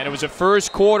 And it was a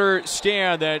first quarter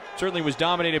stand that certainly was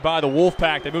dominated by the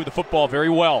Wolfpack. They moved the football very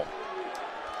well.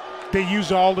 They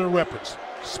used all their weapons.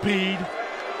 Speed,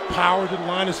 power to the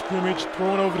line of scrimmage,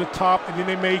 throwing over the top, and then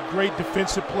they made great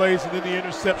defensive plays, and then the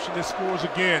interception that scores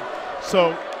again.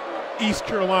 So East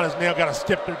Carolina's now got to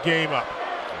step their game up.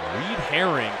 Reed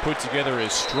Herring put together a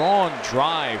strong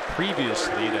drive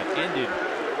previously that ended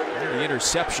in the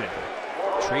interception.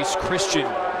 Trace Christian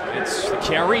gets the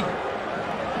carry.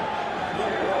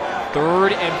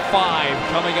 3rd and 5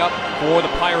 coming up for the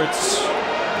Pirates.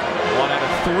 1 out of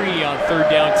 3 on 3rd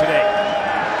down today.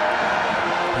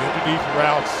 The underneath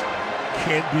routes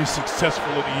can be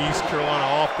successful in the East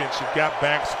Carolina offense. You've got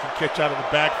backs who can catch out of the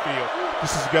backfield.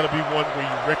 This has got to be one where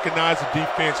you recognize the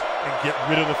defense and get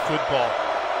rid of the football.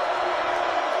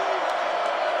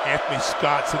 Anthony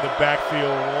Scott's in the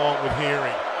backfield along with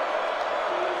Herring.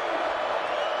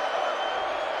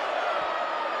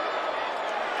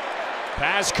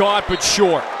 Pass caught but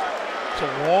short. It's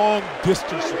a long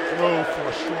distance to throw for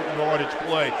a short yardage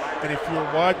play. And if you're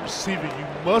a wide receiver, you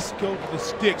must go to the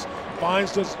sticks.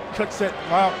 Cuts that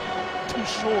route too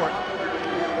short.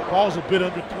 The ball's a bit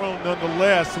underthrown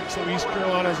nonetheless, and so East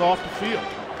Carolina is off the field.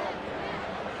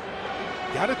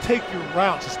 You got to take your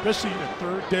routes, especially in a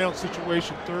 3rd down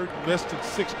situation, 3rd and less than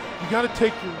 6. You got to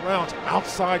take your routes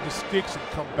outside the sticks and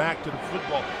come back to the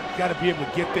football. You got to be able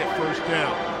to get that 1st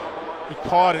down. He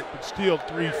caught it, but still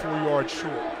 3-4 yards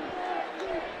short.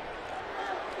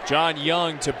 John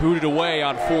Young to boot it away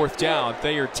on 4th down.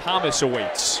 Thayer Thomas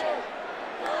awaits.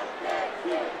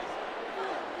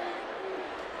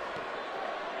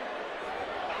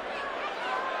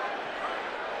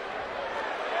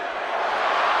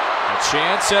 A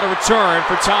chance at a return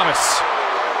for Thomas.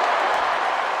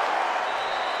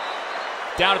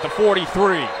 Down at the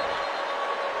 43.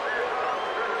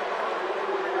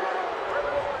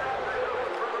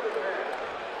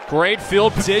 Great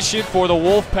field position for the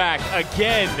Wolfpack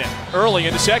again early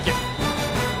in the 2nd.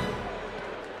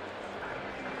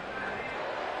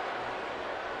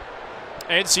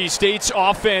 NC State's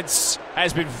offense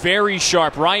has been very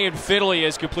sharp. Ryan Finley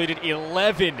has completed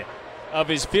 11 of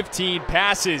his 15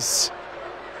 passes.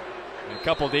 And a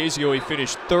couple days ago, he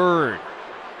finished 3rd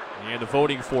And the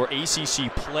voting for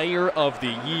ACC Player of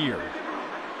the Year.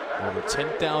 Over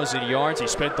 10,000 yards. He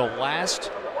spent the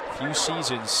last few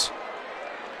seasons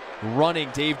running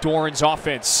Dave Doran's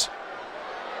offense.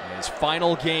 In his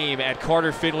final game at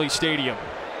Carter-Finley Stadium.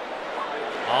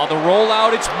 On the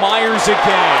rollout, it's Myers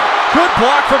again. Good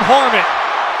block from Harmon.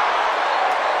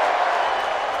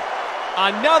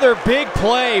 Another big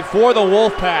play for the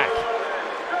Wolfpack.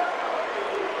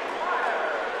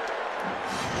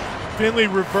 Finley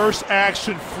reverse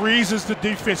action freezes the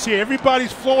defense here.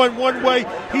 Everybody's flowing one way.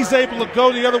 He's able to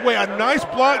go the other way. A nice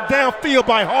block downfield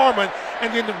by Harmon,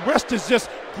 and then the rest is just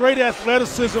great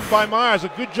athleticism by Myers. A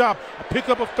good job. A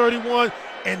pickup of 31,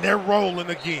 and they're rolling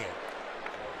again.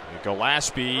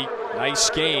 Gillespie, nice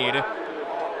gain.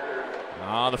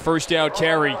 The first down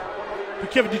carry.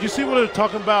 But Kevin, did you see what they were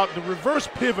talking about? The reverse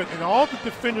pivot, and all the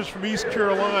defenders from East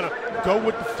Carolina go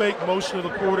with the fake motion of the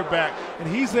quarterback, and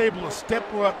he's able to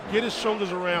step up, get his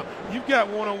shoulders around. You've got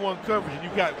one-on-one coverage, and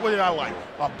you've got, what did I like?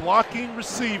 A blocking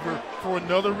receiver for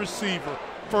another receiver.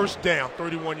 First down,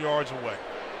 31 yards away.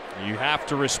 You have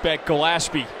to respect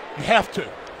Gillespie. You have to.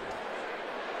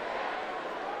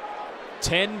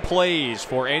 10 plays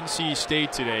for NC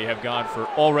State today have gone for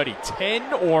already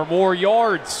 10 or more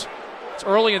yards. It's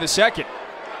early in the second.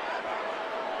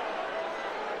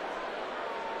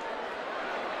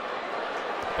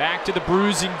 Back to the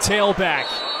bruising tailback.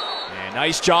 And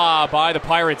nice job by the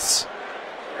Pirates.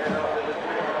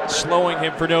 Slowing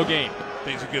him for no gain.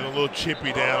 Things are getting a little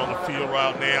chippy down on the field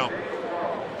right now.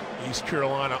 East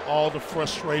Carolina, all the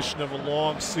frustration of a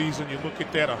long season. You look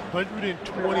at that,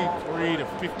 123 to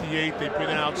 58. They've been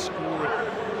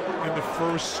outscored in the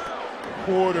first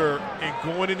quarter, and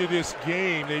going into this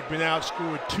game, they've been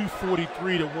outscored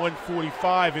 243 to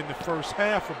 145 in the first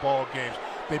half of ball games.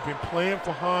 They've been playing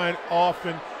behind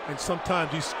often, and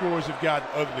sometimes these scores have gotten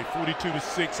ugly. 42 to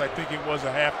 6, I think it was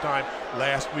a halftime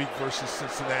last week versus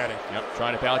Cincinnati. Yep,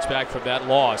 trying to bounce back from that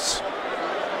loss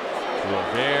to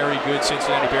a very good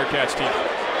Cincinnati Bearcats team.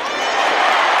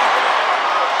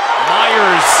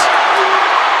 Myers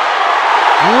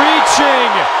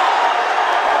reaching.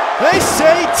 They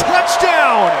say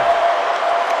touchdown.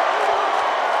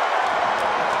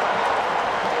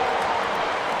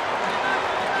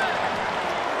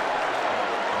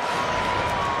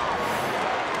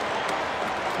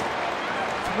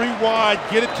 Three wide,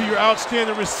 get it to your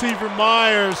outstanding receiver,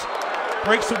 Myers.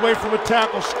 Breaks away from a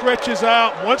tackle, stretches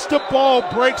out. Once the ball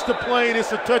breaks the plane,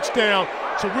 it's a touchdown.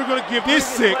 So we're going to give this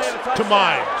 6 to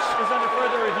Myers. Is under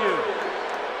further review.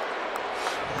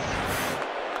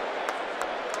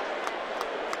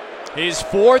 His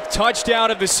 4th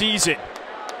touchdown of the season.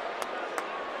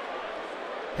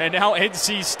 And now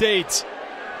NC State.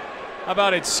 How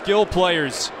about its skill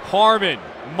players? Harmon,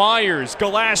 Myers,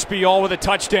 Gillespie all with a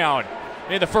touchdown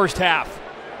in the first half.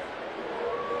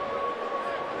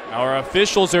 Our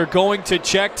officials are going to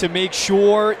check to make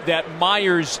sure that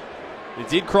Myers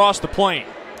did cross the plane.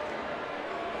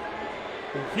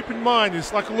 Well, keep in mind,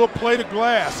 it's like a little plate of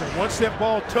glass, and once that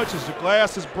ball touches, the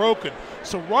glass is broken.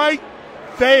 So right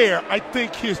there, I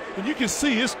think and you can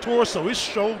see his torso, his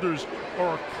shoulders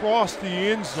are across the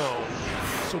end zone.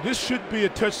 So this should be a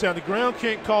touchdown. The ground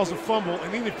can't cause a fumble,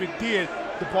 and even if it did,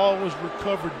 the ball was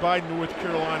recovered by North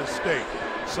Carolina State.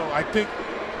 So I think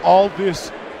all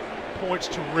this points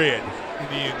to red in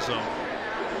the end zone.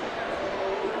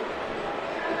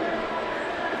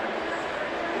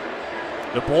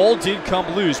 The ball did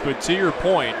come loose, but to your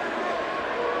point,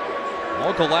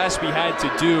 all Gillespie had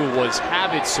to do was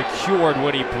have it secured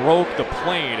when he broke the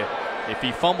plane. If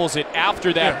he fumbles it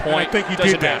after that point, I think he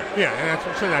doesn't did that. matter. Yeah, and that's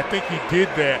what I'm saying. I think he did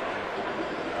that.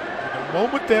 The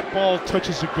moment that ball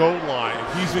touches the goal line,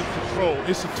 if he's in control,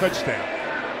 it's a touchdown.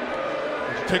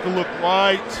 Take a look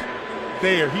right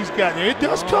there. He's got it. It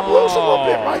does come loose a little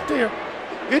bit right there.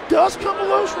 It does come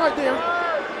loose right there.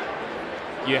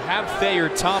 You have Thayer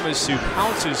Thomas who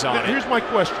pounces on it. Here's my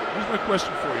question. Here's my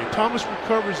question for you. Thomas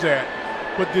recovers that,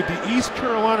 but did the East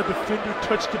Carolina defender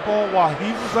touch the ball while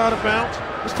he was out of bounds?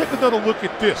 Let's take another look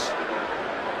at this.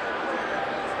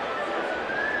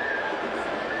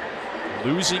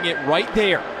 Losing it right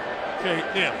there. Okay,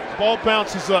 now, ball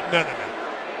bounces up. No,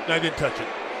 I didn't touch it.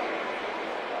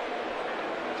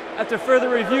 After further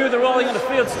review, the rolling on the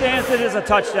field stance, it is a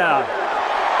touchdown.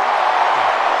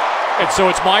 And so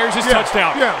it's Myers'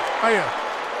 touchdown. Yeah, I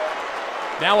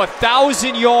am. Now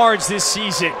 1,000 yards this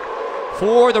season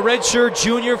for the redshirt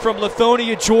junior from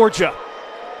Lithonia, Georgia.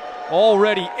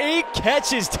 Already 8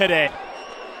 catches today.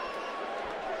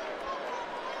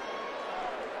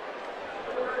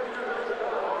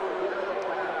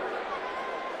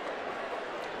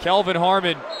 Kelvin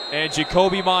Harmon and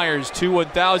Jacoby Myers, two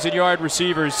 1,000-yard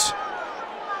receivers.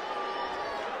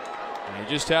 You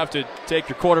just have to take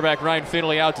your quarterback Ryan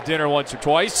Finley out to dinner once or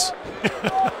twice.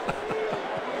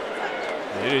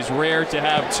 It is rare to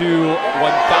have two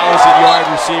 1,000-yard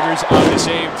receivers on the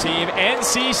same team.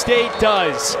 NC State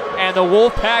does, and the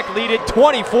Wolfpack lead it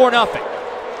 24-0.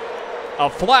 A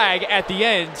flag at the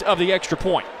end of the extra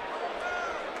point.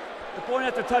 The point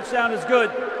after touchdown is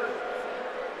good.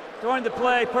 During the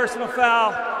play, personal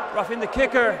foul, roughing the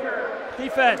kicker,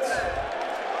 defense.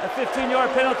 A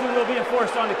 15-yard penalty will be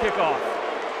enforced on the kickoff.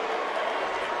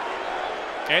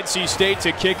 NC State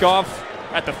to kick off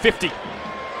at the 50.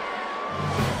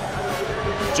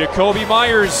 Jacoby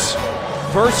Myers,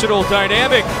 versatile,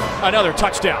 dynamic, another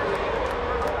touchdown.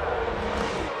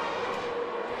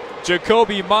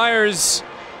 Jacoby Myers,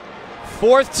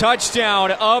 fourth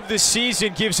touchdown of the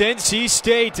season, gives NC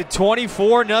State a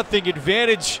 24-0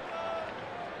 advantage.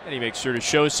 And he makes sure to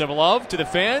show some love to the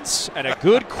fans and a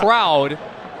good crowd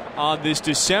on this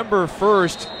December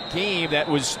 1st game that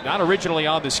was not originally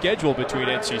on the schedule between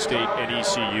NC State and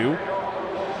ECU.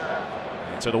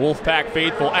 And so the Wolfpack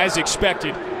faithful, as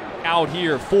expected, out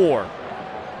here for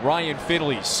Ryan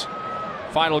Finley's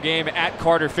final game at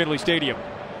Carter-Finley Stadium.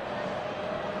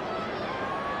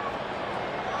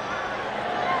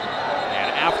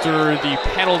 And after the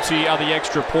penalty on the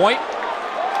extra point,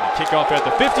 kickoff at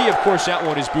the 50. Of course, that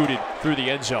one is booted through the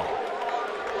end zone.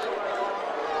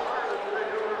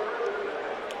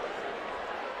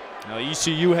 Now,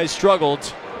 ECU has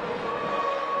struggled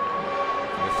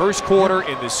in the first quarter,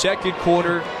 in the second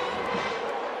quarter,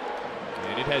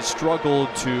 and it has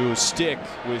struggled to stick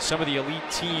with some of the elite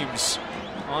teams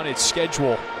on its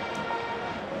schedule.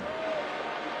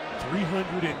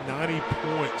 390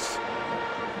 points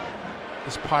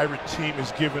this Pirate team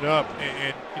has given up,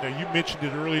 and you know, you mentioned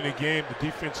it early in the game, the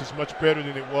defense is much better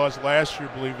than it was last year,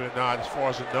 believe it or not, as far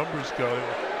as the numbers go. They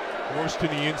were worse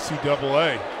than the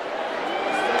NCAA.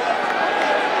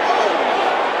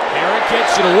 Aaron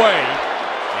gets it away,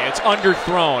 and it's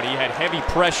underthrown. He had heavy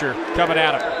pressure coming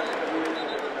at him.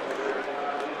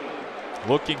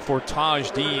 Looking for Taj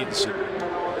Deans.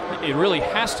 It really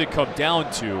has to come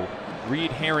down to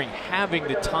Reed Herring having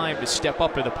the time to step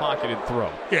up in the pocket and throw.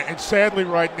 Yeah, and sadly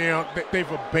right now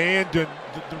they've abandoned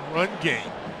the run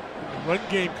game. The run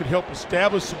game could help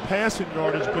establish some passing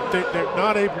yardage, but they're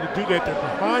not able to do that. They're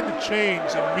behind the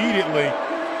chains immediately,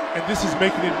 and this is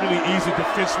making it really easy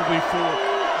defensively for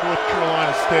North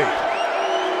Carolina State.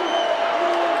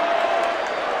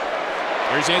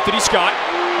 Here's Anthony Scott.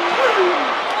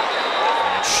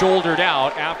 And shouldered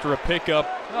out after a pickup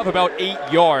of about 8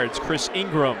 yards. Chris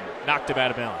Ingram knocked him out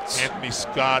of bounds. Anthony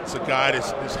Scott's a guy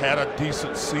that's had a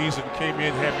decent season, came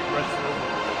in having rushed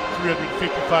for over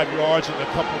 355 yards and a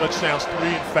couple of touchdowns, 3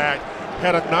 in fact.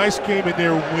 Had a nice game in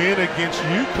their win against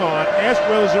UConn as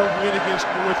well as their win against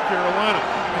North Carolina.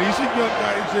 And he's a young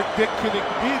guy that can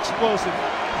be explosive,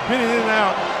 been in and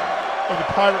out of the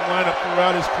Pirate lineup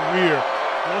throughout his career.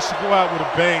 Wants to go out with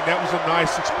a bang. That was a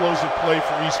nice explosive play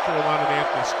for East Carolina and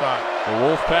Anthony Scott. The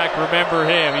Wolfpack remember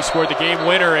him. He scored the game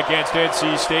winner against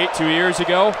NC State 2 years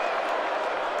ago.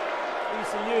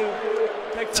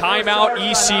 Timeout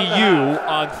ECU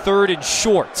on 3rd and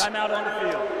short. Timeout on the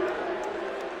field.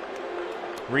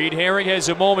 Reed Herring has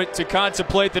a moment to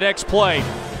contemplate the next play.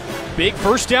 Big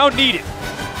first down needed.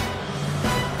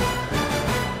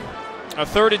 A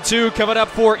 3rd and 2 coming up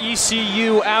for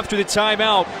ECU after the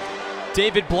timeout.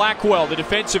 David Blackwell, the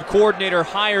defensive coordinator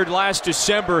hired last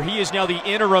December. He is now the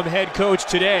interim head coach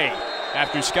today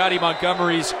after Scotty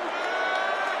Montgomery's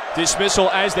dismissal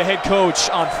as the head coach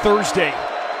on Thursday.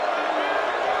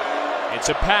 It's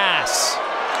a pass.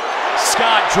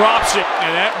 Scott drops it,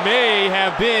 and that may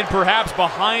have been perhaps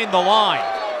behind the line.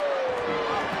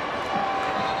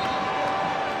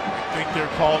 I think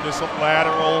they're calling this a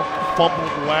lateral,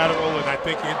 fumbled lateral, and I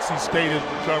think NC State is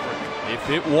recovering. If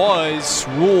it was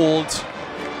ruled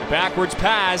a backwards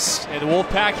pass, and the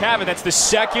Wolfpack have it, that's the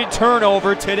second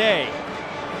turnover today.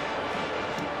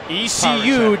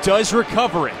 ECU does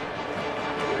recover it.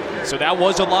 So that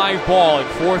was a live ball and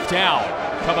 4th down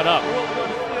coming up.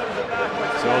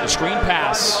 So the screen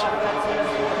pass.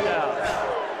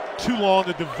 Too long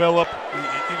to develop,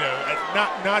 you know,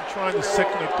 not trying to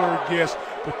second or third guess,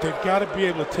 but they've got to be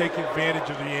able to take advantage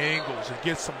of the angles and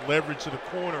get some leverage to the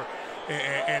corner.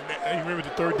 And you remember the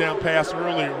 3rd down pass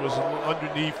earlier was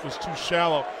underneath, was too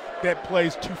shallow. That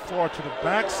plays too far to the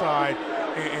backside,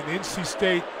 and NC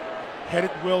State had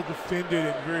it well defended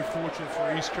and very fortunate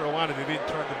for East Carolina. They didn't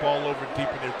turn the ball over deep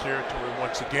in their territory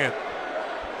once again.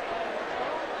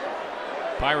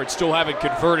 Pirates still haven't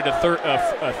converted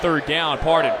a third down,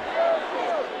 pardon.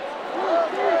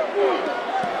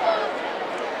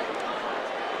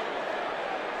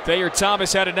 Thayer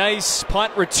Thomas had a nice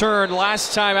punt return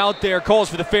last time out there. Calls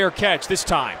for the fair catch this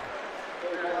time.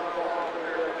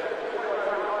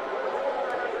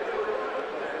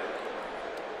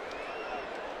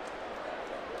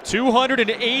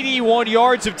 .281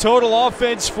 yards of total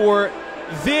offense for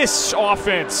this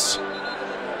offense.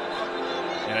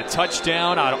 And a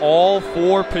touchdown on all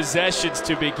 4 possessions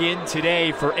to begin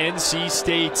today for NC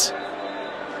State.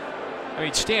 I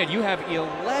mean, Stan, you have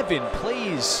 11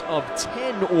 plays of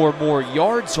 10 or more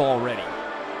yards already.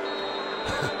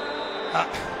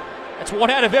 That's 1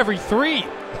 out of every 3.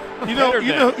 You know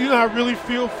who I really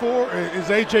feel for is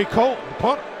A.J. Cole, the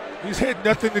punter. He's had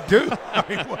nothing to do. I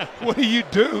mean, what do you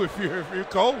do if you're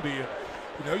Cole?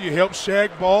 Do you help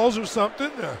shag balls or something?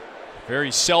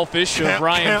 Very selfish of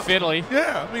Ryan Finley.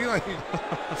 Yeah, I mean,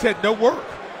 he's had no work.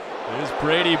 This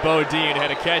Brady Bodine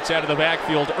had a catch out of the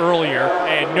backfield earlier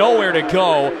and nowhere to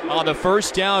go on the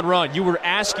first down run. You were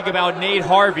asking about Nate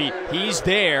Harvey. He's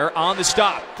there on the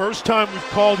stop. First time we've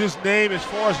called his name as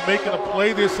far as making a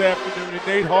play this afternoon, and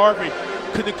Nate Harvey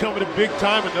couldn't come at a big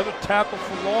time. Another tackle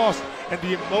for loss, and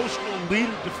the emotional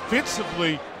leader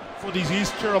defensively for these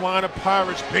East Carolina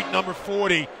Pirates, big number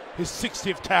 40, his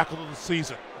 60th tackle of the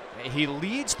season. He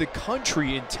leads the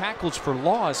country in tackles for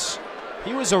loss.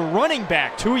 He was a running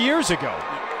back 2 years ago.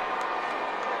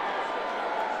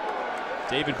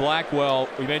 David Blackwell,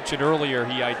 we mentioned earlier,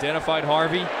 he identified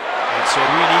Harvey and said,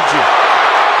 "We need you."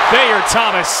 Thayer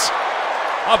Thomas,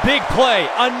 a big play,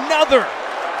 another.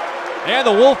 And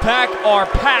the Wolfpack are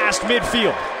past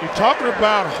midfield. You're talking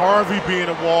about Harvey being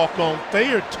a walk-on.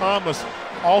 Thayer Thomas,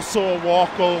 also a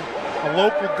walk-on, a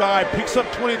local guy, picks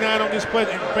up 29 on this play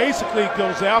and basically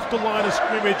goes after the line of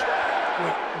scrimmage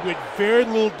with very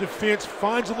little defense,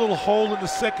 finds a little hole in the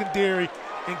secondary,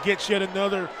 and gets yet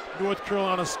another North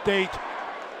Carolina State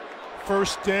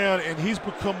first down, and he's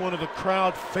become one of the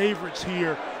crowd favorites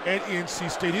here at NC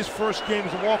State. His first game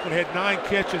as a walk-on had 9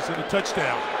 catches and a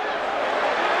touchdown.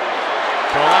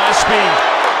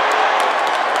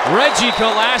 Reggie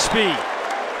Gillespie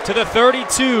to the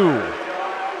 32.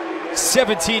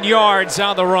 17 yards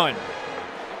on the run.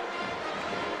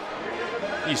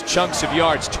 These chunks of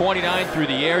yards, 29 through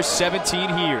the air,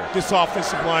 17 here. This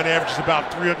offensive line averages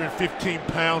about 315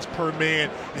 pounds per man,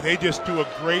 and they just do a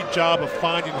great job of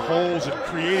finding holes and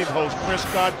creating holes.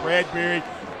 Prescott, Bradbury,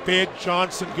 Fed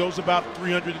Johnson goes about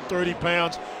 330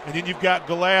 pounds, and then you've got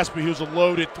Gillespie, who's a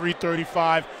loaded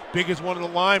 335, big as one of the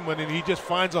linemen, and he just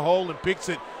finds a hole and picks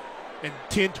it, and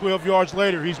 10, 12 yards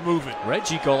later, he's moving.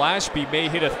 Reggie Gillespie may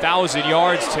hit 1,000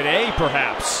 yards today,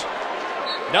 perhaps.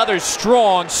 Another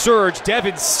strong surge.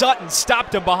 Devin Sutton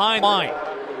stopped him behind line.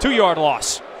 2-yard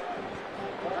loss.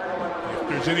 If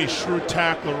there's any shrewd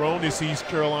tackler on this East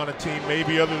Carolina team,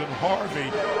 maybe other than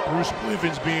Harvey, Bruce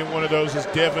Blivens being one of those, is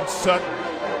Devin Sutton.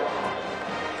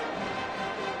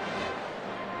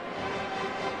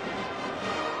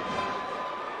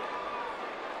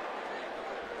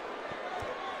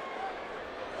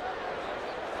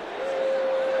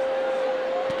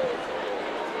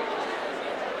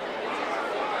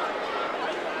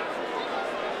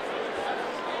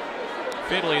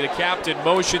 Finley, the captain,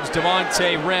 motions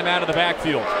Devontae Rem out of the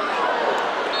backfield.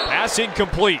 Pass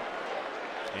incomplete.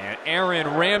 And Aaron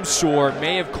Ramsor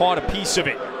may have caught a piece of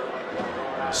it.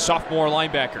 Sophomore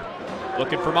linebacker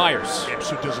looking for Myers.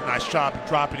 Ramsor does a nice job of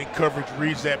dropping in coverage,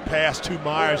 reads that pass to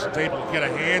Myers, and is able to get a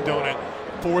hand on it,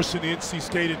 forcing NC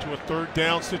State into a 3rd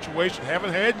down situation.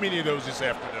 Haven't had many of those this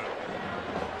afternoon.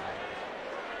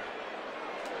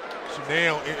 So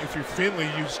now, if you're Finley,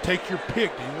 you just take your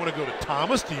pick. Do you want to go to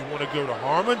Thomas? Do you want to go to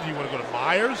Harmon? Do you want to go to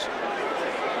Myers?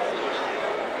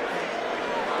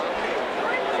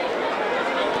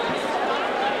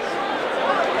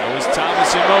 That was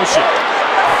Thomas in motion.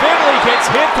 Finley gets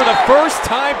hit for the first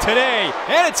time today,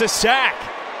 and it's a sack.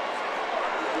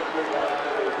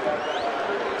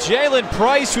 Jalen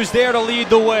Price was there to lead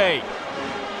the way.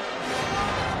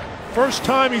 First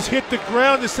time he's hit the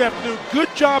ground this afternoon.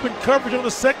 Good job in coverage on the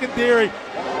secondary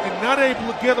and not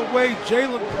able to get away.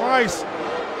 Jalen Price,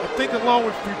 I think along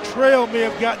with Futrell, may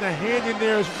have gotten a hand in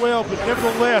there as well, but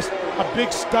nevertheless, a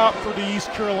big stop for the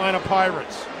East Carolina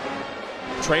Pirates.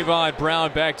 Trayvon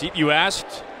Brown back deep. You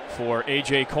asked for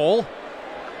A.J. Cole,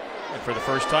 and for the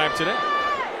first time today.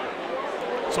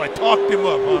 So I talked him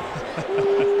up, huh?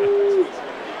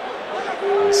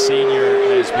 The senior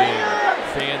has been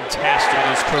fantastic in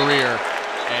his career,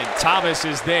 and Thomas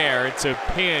is there to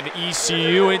pin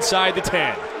ECU inside the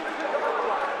 10.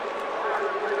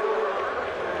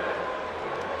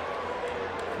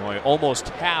 Boy, almost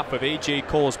half of A.J.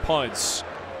 Cole's punts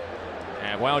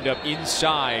and wound up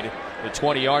inside the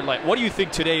 20-yard line. What do you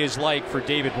think today is like for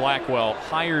David Blackwell,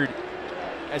 hired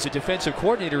as a defensive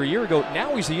coordinator a year ago.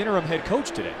 Now he's the interim head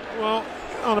coach today. Well,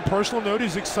 on a personal note,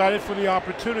 he's excited for the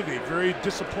opportunity. Very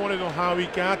disappointed on how he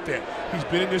got there. He's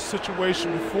been in this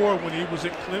situation before when he was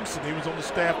at Clemson. He was on the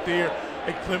staff there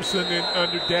at Clemson and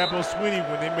under Dabo Swinney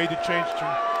when they made the change to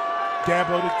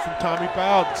Dabo from Tommy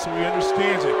Bowden. So he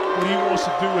understands it. What he wants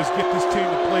to do is get this team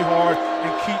to play hard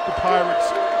and keep the Pirates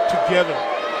together.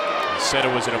 He said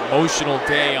it was an emotional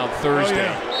day on Thursday.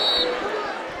 Oh, yeah.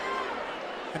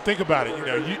 And think about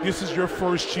it, this is your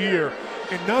first year,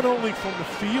 and not only from the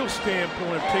field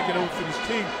standpoint of taking over for this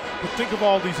team, but think of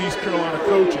all these East Carolina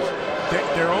coaches.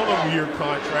 They're on a year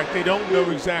contract. They don't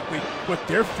know exactly what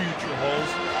their future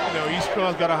holds. East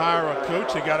Carolina's got to hire a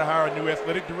coach. They got to hire a new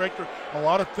athletic director. A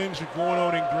lot of things are going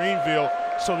on in Greenville,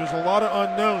 so there's a lot of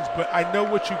unknowns. But I know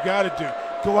what you got to do.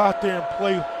 Go out there and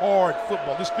play hard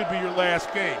football. This could be your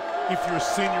last game, if you're a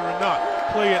senior or not.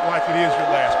 Play it like it is your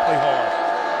last. Play hard.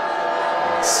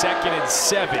 2nd and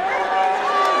 7.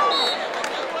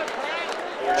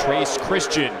 Trace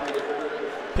Christian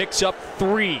picks up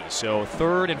 3, so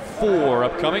 3rd and 4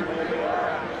 upcoming.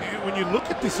 And when you look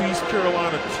at this East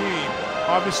Carolina team,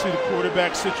 obviously the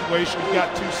quarterback situation, you've got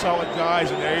 2 solid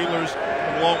guys in Ehlers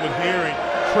along with Herring.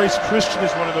 Trace Christian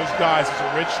is one of those guys. He's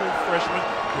a redshirt freshman.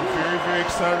 We're very, very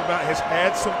excited about. Has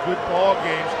had some good ball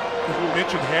games. As we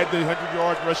mentioned, had the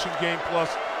 100-yard rushing game plus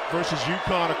versus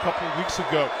UConn a couple of weeks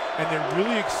ago. And they're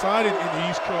really excited in the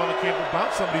East Carolina camp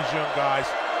about some of these young guys.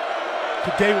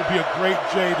 Today will be a great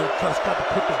day to start to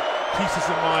put the pieces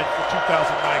in mind for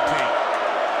 2019.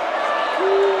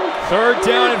 3rd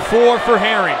down and 4 for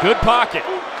Herring. Good pocket.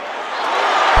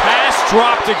 Pass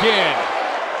dropped again.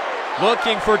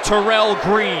 Looking for Terrell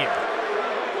Green.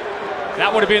 That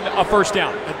would have been a 1st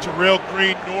down. And Terrell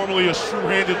Green, normally a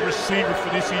sure-handed receiver for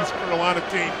this East Carolina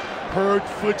team, heard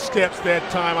footsteps that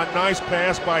time. A nice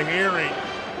pass by Herring.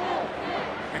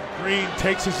 And Green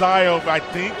takes his eye over. I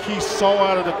think he saw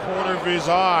out of the corner of his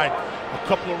eye a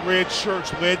couple of red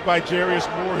shirts led by Jarius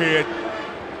Moorhead.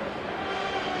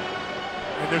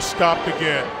 And they're stopped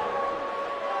again.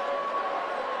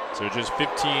 So just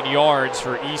 15 yards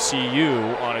for ECU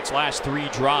on its last 3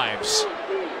 drives.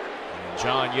 And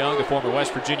John Young, the former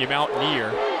West Virginia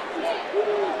Mountaineer,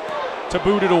 to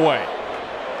boot it away.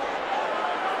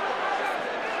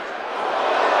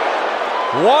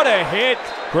 What a hit.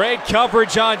 Great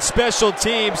coverage on special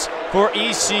teams for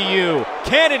ECU.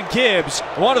 Cannon Gibbs,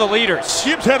 one of the leaders.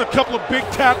 Gibbs had a couple of big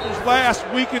tackles last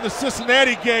week in the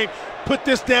Cincinnati game. Put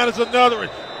this down as another one.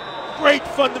 Great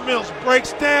fundamentals.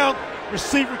 Breaks down.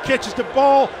 Receiver catches the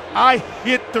ball. I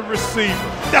hit the receiver.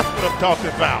 That's what I'm talking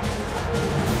about.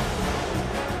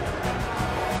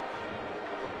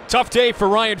 Tough day for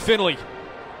Ryan Finley.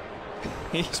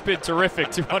 He's been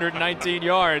terrific, 219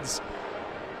 yards.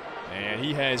 And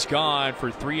he has gone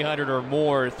for 300 or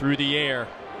more through the air.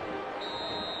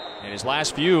 In his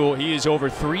last few, he is over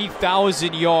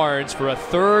 3,000 yards for a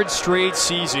 3rd straight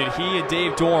season. He and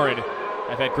Dave Doran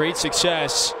have had great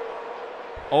success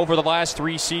over the last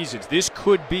 3 seasons. This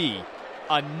could be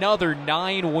another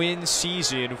 9-win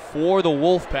season for the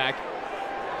Wolfpack.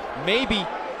 Maybe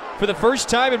for the first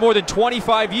time in more than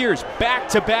 25 years,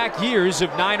 back-to-back years of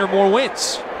 9 or more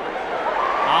wins.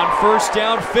 On 1st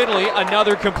down, Finley,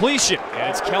 another completion. And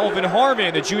it's Kelvin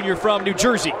Harmon, the junior from New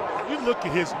Jersey. You look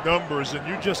at his numbers and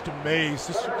you're just amazed.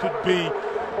 This could be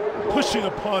pushing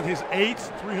upon his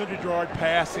 8th 300-yard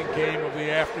passing game of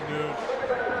the afternoon.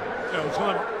 He's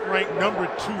ranked number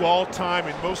 2 all-time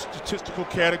in most statistical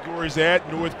categories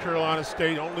at North Carolina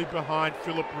State, only behind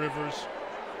Phillip Rivers.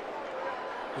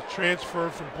 The transfer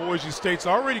from Boise State's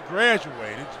already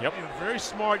graduated. Yep. Very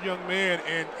smart young man,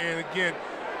 and again,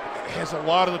 has a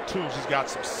lot of the tools. He's got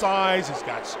some size, he's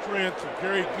got strength, a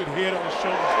very good head on his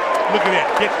shoulders. Look at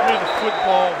that, gets rid of the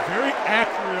football, very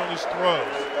accurate on his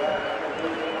throws.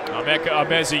 Emeka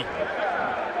Abezi.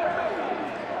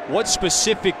 What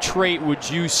specific trait would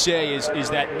you say is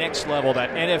that next level, that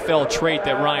NFL trait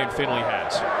that Ryan Finley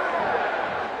has?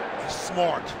 He's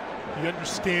smart. He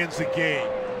understands the game.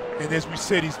 And as we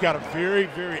said, he's got a very,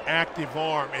 very active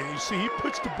arm. And you see, he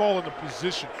puts the ball in a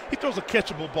position. He throws a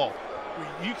catchable ball.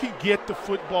 You can get the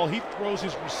football. He throws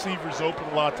his receivers open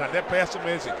a lot of time. That pass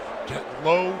amazing. Get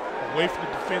low, away from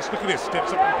the defense. Look at this.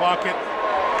 Steps up in the pocket.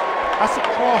 That's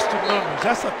across the numbers.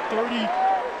 That's a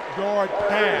 30-yard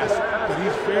pass that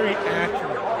he's very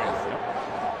accurate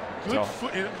with. Good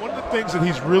foot. And one of the things that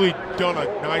he's really done a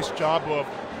nice job of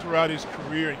throughout his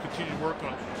career and continue to work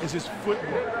on is his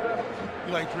footwork.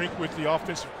 Eli Drinkwitz, the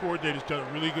offensive coordinator, has done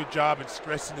a really good job in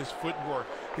stressing his footwork,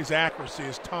 his accuracy,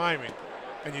 his timing.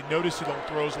 And you notice it on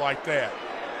throws like that.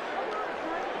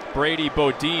 Brady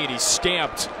Bodine, he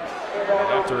stamped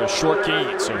after a short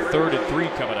gain, so 3rd and 3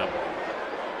 coming up.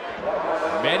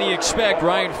 Many expect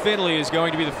Ryan Finley is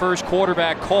going to be the first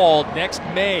quarterback called next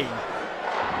May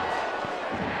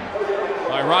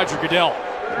by Roger Goodell.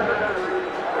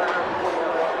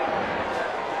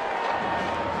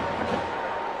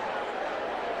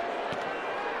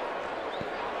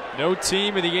 No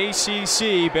team in the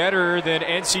ACC better than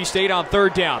NC State on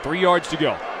 3rd down. 3 yards to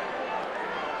go.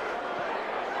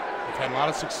 They've had a lot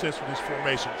of success with this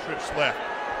formation. Trips left.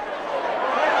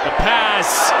 The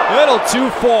pass, a little too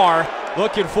far.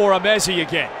 Looking for Amezi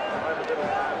again.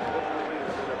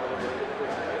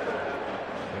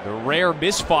 The rare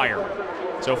misfire.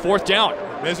 So 4th down.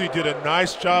 Amezi did a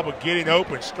nice job of getting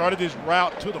open. Started his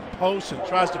route to the post and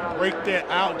tries to break that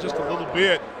out just a little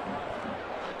bit.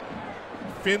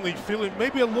 Finley feeling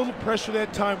maybe a little pressure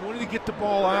that time. Wanted to get the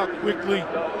ball out quickly.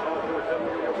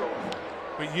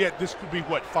 But yet this could be,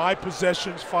 what, 5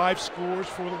 possessions, 5 scores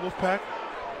for the Wolfpack?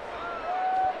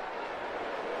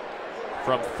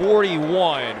 From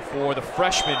 41 for the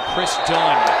freshman, Chris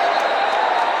Dunn.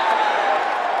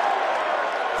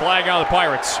 Flag on the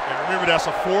Pirates. And remember, that's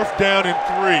a 4th down and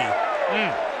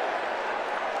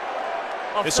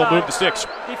 3. This will move the sticks.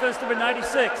 Defense number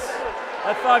 96.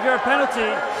 That 5-yard penalty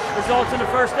results in a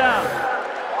 1st down.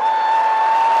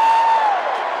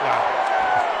 Wow.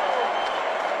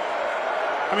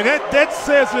 I mean, that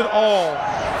says it all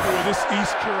for this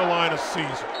East Carolina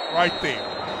season, right there.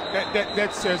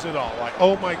 That says it all. Like,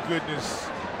 oh my goodness,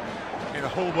 and a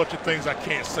whole bunch of things I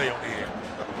can't say on the air.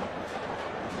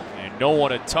 And no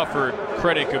one a tougher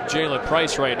critic of Jalen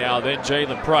Price right now than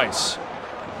Jalen Price.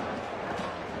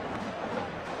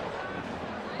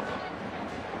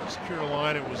 East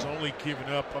Carolina was only giving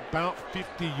up about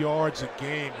 50 yards a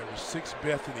game. There was 6th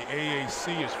best in the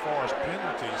AAC as far as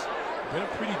penalties. Been a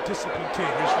pretty disciplined team.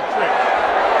 Here's the trick.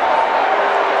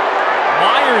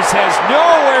 Myers has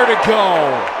nowhere to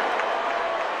go.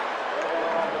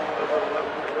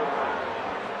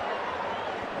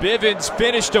 Bivens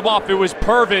finished him off. It was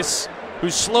Purvis who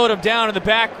slowed him down in the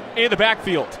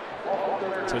backfield.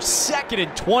 So 2nd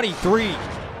and 23.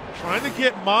 Trying to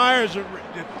get Myers to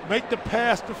make the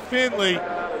pass to Finley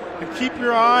and keep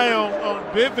your eye on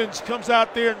Bivens. Comes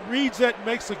out there and reads that and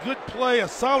makes a good play, a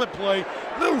solid play.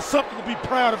 Little something to be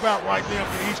proud about right now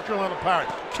for the East Carolina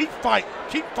Pirates. Keep fighting,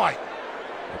 keep fighting.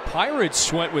 The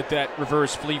Pirates went with that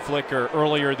reverse flea flicker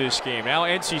earlier this game. Now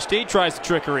NC State tries the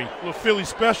trickery. A little Philly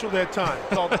special that time,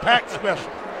 called the Pack special.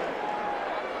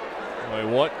 Boy,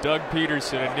 what Doug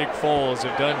Peterson and Nick Foles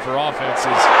have done for offenses.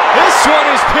 This one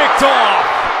is picked off.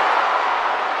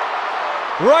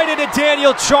 Right into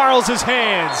Daniel Charles's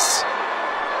hands.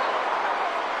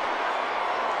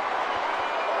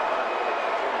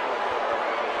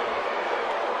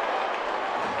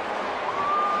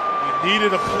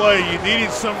 Needed a play. You needed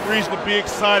some reason to be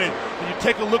excited. And you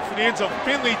take a look for the end zone.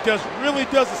 Finley really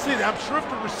doesn't see it. I'm sure if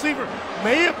the receiver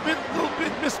may have been a little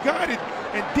bit misguided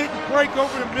and didn't break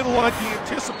over the middle like he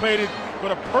anticipated,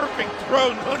 but a perfect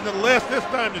throw nonetheless. This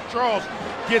time to Charles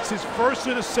gets his first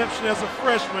interception as a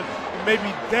freshman, and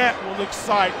maybe that will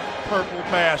excite Purple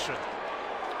Passion.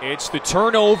 It's the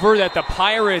turnover that the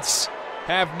Pirates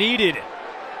have needed.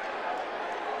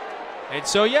 And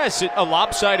so, yes, a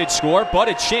lopsided score, but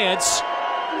a chance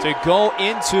to go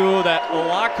into that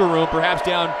locker room, perhaps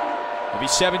down maybe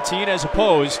 17 as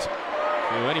opposed to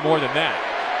any more than that.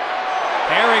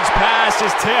 Herring's pass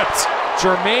is tipped.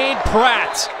 Jermaine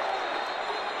Pratt.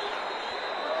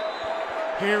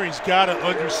 Herring's got to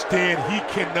understand he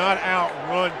cannot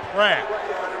outrun Pratt.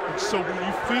 And so when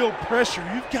you feel pressure,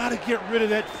 you've got to get rid of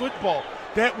that football.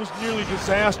 That was nearly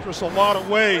disastrous a lot of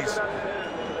ways.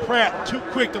 Pratt, too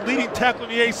quick. The leading tackle in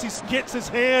the ACC gets his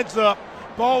hands up.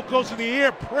 Ball goes in the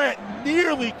air. Pratt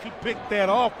nearly could pick that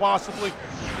off, possibly.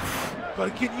 But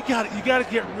again, you got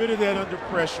to get rid of that under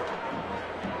pressure.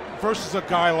 Versus a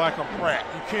guy like a Pratt,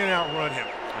 you can't outrun him.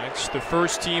 That's the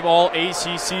first team All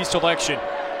ACC selection.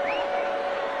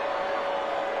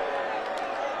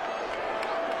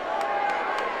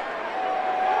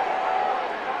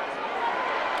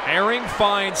 Herring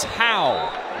finds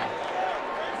Howe.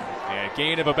 And a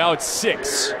gain of about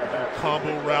 6. A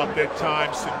combo route that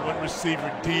time, send one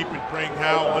receiver deep and bring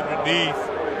Howe underneath.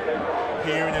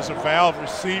 Herring is a valve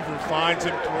receiver, finds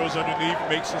him, throws underneath,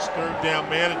 makes his 3rd down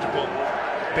manageable.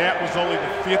 That was only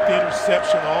the 5th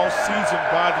interception all season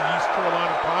by the East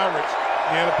Carolina Pirates.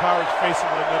 Now the Pirates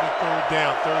facing with another 3rd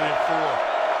down, 3rd and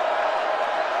 4.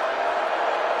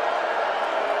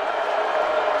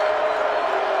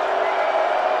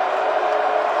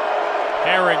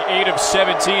 Herring 8 of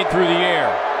 17 through the air.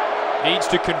 Needs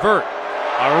to convert.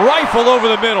 A rifle over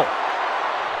the middle.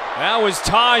 That was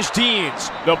Taj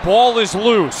Deans. The ball is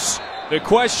loose. The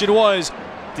question was,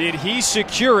 did he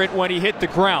secure it when he hit the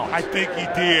ground? I think he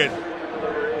did.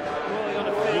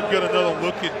 We'll get another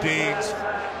look at Deans.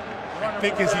 I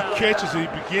think as he catches it, he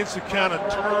begins to kind of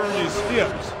turn his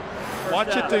hips. Watch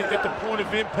at the point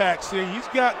of impact. See, he's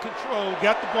got control,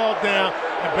 got the ball down,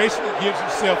 and basically gives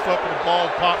himself up, and the ball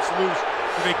pops loose.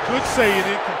 And they could say an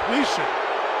incompletion,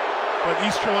 but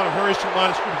East Carolina hurries to the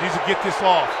line of scrimmage. Needs to get this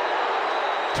off.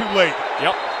 Too late.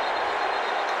 Yep.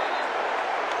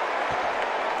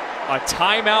 A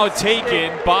timeout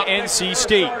taken by NC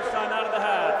State. Timeout of the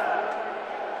half.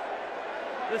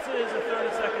 This is a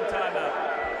 30-second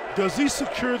timeout. Does he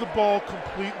secure the ball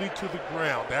completely to the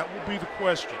ground? That will be the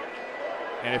question.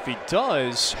 And if he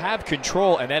does have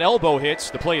control and that elbow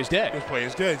hits, the play is dead. The play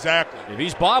is dead, exactly. If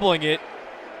he's bobbling it,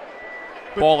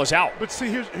 ball is out. But see,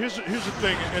 here's the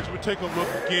thing, as we take a look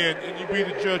again, and you be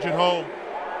the judge at home.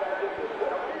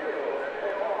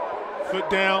 Foot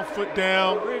down, foot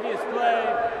down. Previous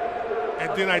play.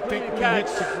 And then I think when he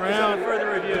hits the ground,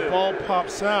 the ball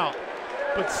pops out.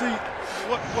 But see,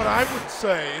 what I would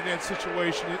say in that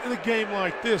situation, in a game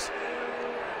like this,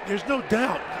 there's no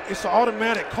doubt. It's an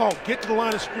automatic call. Get to the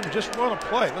line of scrimmage. Just run a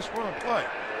play. Let's run a play.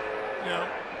 You know?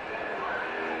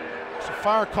 It's a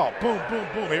fire call. Boom, boom,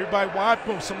 boom. Everybody wide,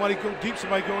 boom. Somebody go deep,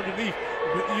 somebody go underneath.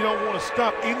 But you don't want to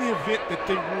stop in the event that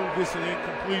they rule this an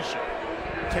incompletion.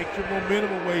 Take your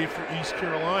momentum away from East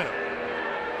Carolina.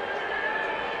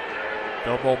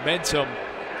 The momentum,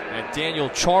 and Daniel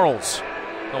Charles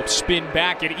helped spin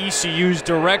back in ECU's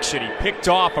direction. He picked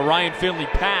off a Ryan Finley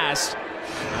pass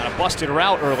on a busted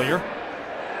route earlier.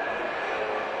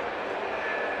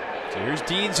 So here's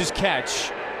Deans'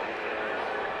 catch.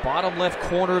 Bottom left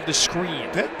corner of the screen.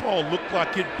 That ball looked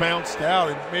like it bounced out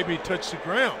and maybe touched the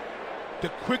ground. The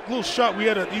quick little shot, we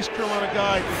had an East Carolina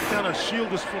guy that kind of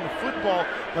shielded us from the football,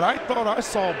 but I thought I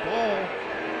saw a ball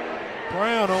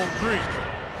brown on green.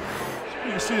 So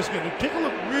you can see this again. Take a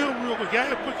look real quick. I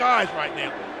have quick eyes right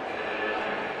now.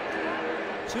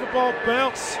 See the ball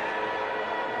bounce?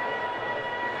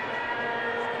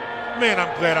 Man,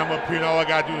 I'm glad I'm up here and all I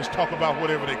got to do is talk about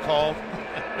whatever they call.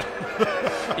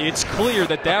 It's clear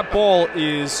that ball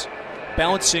is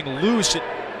bouncing loose.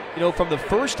 You know, from the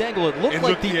first angle, it looked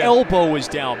like the elbow was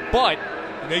down, but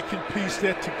they can piece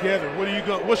that together.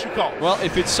 What's your call? Well,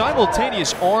 if it's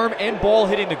simultaneous arm and ball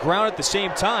hitting the ground at the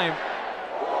same time,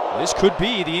 this could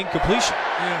be the incompletion.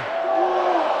 Yeah.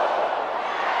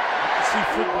 I can see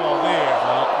football there.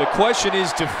 Well, the question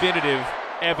is definitive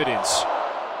evidence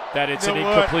that it's an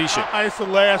incompletion. It's the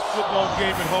last football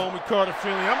game at home with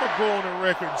Carter-Finley. I'm going to go on the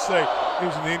record and say it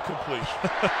was an incompletion.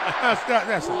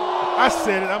 That's it. I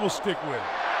said it. I'm going to stick with it.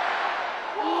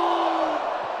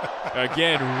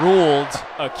 Again, ruled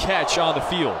a catch on the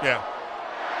field. Yeah.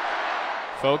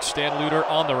 Folks, Stan Luter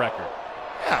on the record.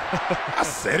 Yeah, I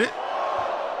said it.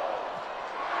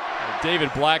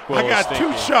 David Blackwell I got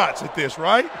two shots at this,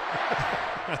 right?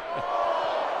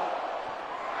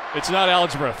 It's not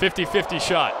algebra, 50-50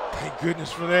 shot. Thank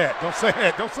goodness for that. Don't say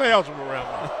that. Don't say algebra around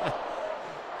me.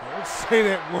 Don't say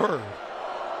that word.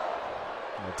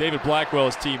 David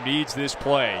Blackwell's team needs this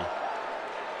play.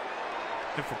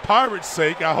 And for Pirates'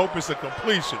 sake, I hope it's a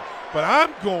completion. But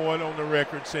I'm going on the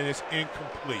record saying it's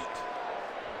incomplete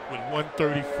with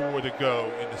 1:34 to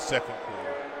go in the second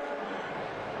quarter.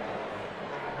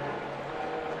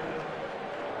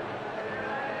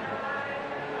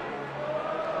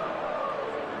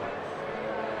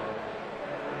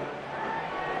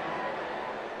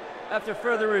 After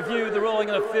further review, the ruling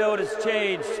of the field has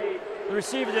changed. The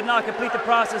receiver did not complete the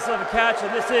process of a catch,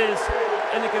 and this is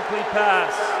an incomplete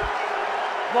pass.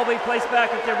 Ball will be placed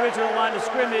back at the original line of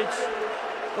scrimmage.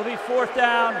 It'll be 4th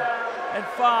down and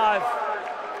 5.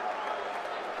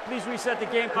 Please reset the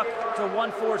game clock to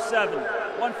 1:47.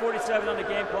 1:47 on the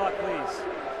game clock, please.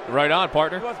 Right on,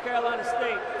 partner. North Carolina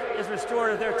State is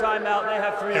restored of their timeout. They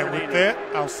have 3 remaining. And with that,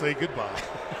 I'll say goodbye.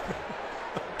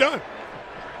 Done.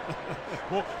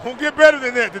 Won't get better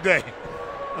than that today.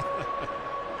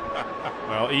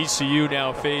 Well, ECU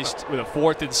now faced with a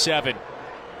 4th and 7.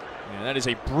 And that is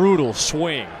a brutal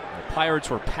swing. The Pirates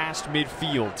were past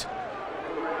midfield.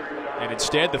 And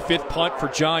instead, the 5th punt for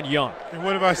John Young. And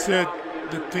what have I said?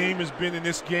 The theme has been in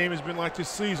this game has been like this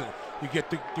season. You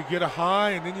get a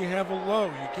high and then you have a low.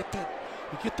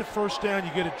 You get the first down,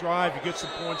 you get a drive, you get some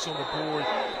points on the board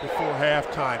before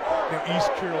halftime. Now East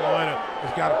Carolina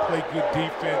has got to play good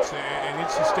defense, and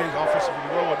NC State's offensively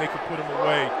roll, and they could put them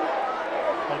away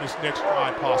on this next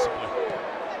drive possibly.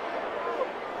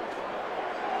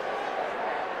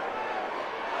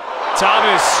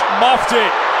 Thomas muffed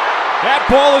it. That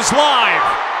ball is live.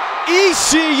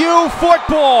 ECU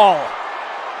football.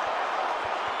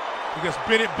 Because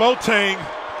Bennett Boateng,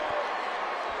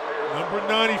 number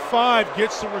 95,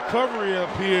 gets the recovery, it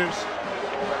appears.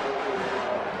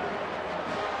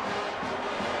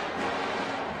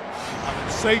 I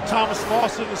would say Thomas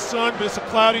Lawson, the son, but it's a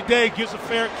cloudy day. Gives a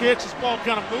fair catch. His ball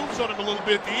kind of moves on him a little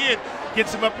bit at the end.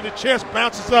 Gets him up in the chest,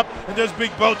 bounces up, and there's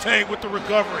Big Boateng with the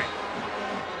recovery.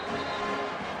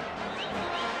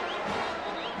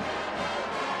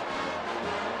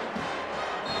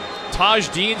 Taj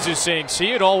Deans is saying,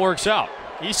 see, it all works out.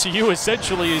 ECU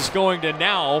essentially is going to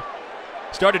now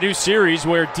start a new series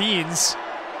where Deans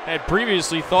had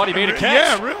previously thought he made a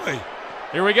catch. Yeah, really.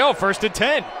 Here we go, 1st and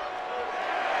 10.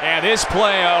 And this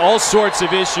play, all sorts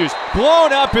of issues.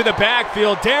 Blown up in the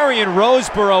backfield. Darian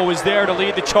Roseborough was there to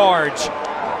lead the charge.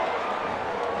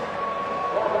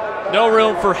 No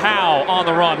room for Howe on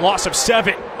the run. Loss of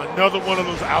 7. Another one of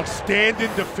those outstanding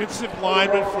defensive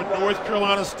linemen for North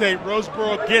Carolina State.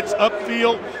 Roseborough gets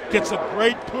upfield, gets a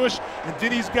great push, and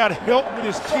then he's got help with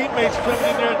his teammates coming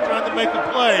in there and trying to make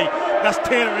a play. That's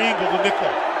Tanner Ingle, the nickel.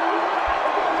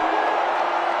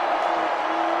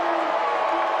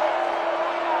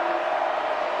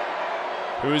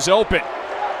 Who's open.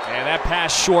 And that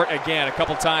pass short again a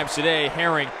couple times today.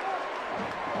 Herring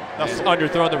has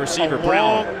underthrown the receiver. A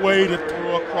long way to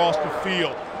throw across the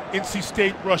field. NC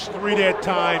State rushed 3 that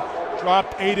time,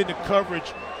 dropped 8 into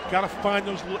coverage. Got to find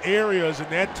those little areas, and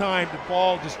that time the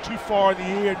ball just too far in the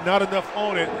air, not enough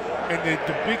on it. And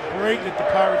the big break that the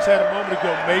Pirates had a moment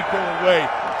ago may go away.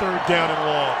 3rd down and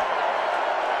long.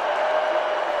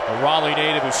 A Raleigh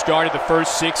native who started the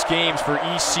first 6 games for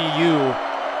ECU.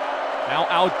 Now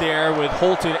out there with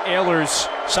Holton Ehlers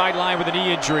sidelined with a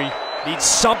knee injury. Needs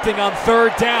something on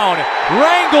 3rd down.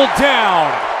 Wrangled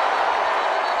down.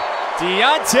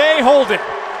 Deontay Holden.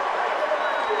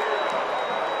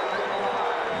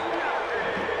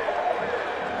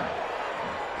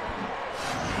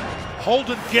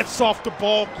 Holden gets off the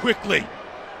ball quickly.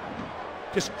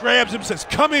 Just grabs him, says,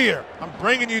 come here. I'm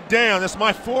bringing you down. That's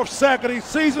my 4th sack of the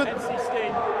season.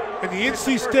 And the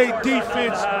NC State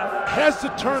defense has the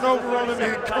turnover on them,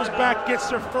 and it comes back, gets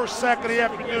their 1st sack of the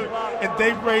afternoon, and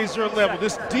they raise their level.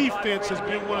 This defense has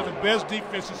been one of the best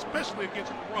defenses, especially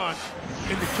against the run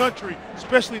in the country,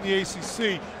 especially in the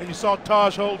ACC. And you saw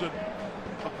Taj Holden,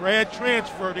 a grad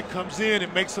transfer that comes in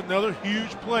and makes another huge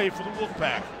play for the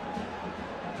Wolfpack.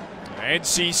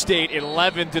 NC State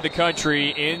 11th in the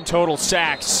country in total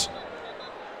sacks.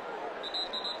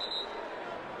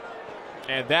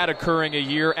 And that occurring a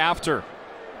year after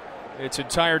its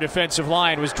entire defensive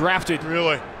line was drafted.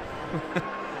 Really?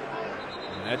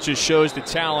 And that just shows the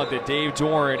talent that Dave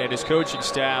Doran and his coaching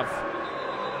staff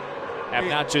have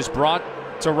not just brought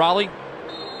to Raleigh,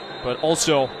 but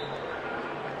also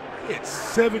it's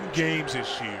 7 games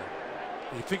this year.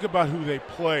 You think about who they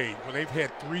played when they've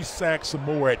had 3 sacks or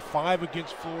more. Had 5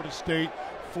 against Florida State,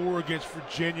 4 against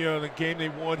Virginia in the game they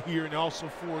won here, and also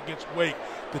 4 against Wake.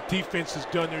 The defense has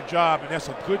done their job, and that's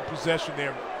a good possession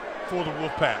there for the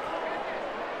Wolfpack.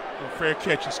 A fair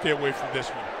catch and stay away from this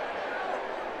one.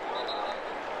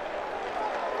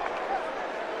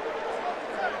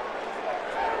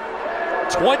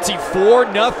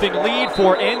 $24-0 lead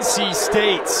for NC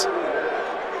State.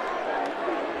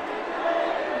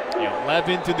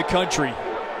 11th in the country.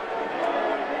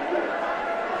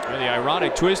 And the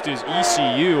ironic twist is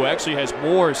ECU actually has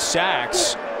more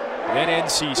sacks than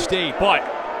NC State, but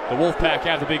the Wolfpack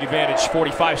have the big advantage.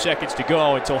 45 seconds to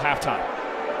go until halftime.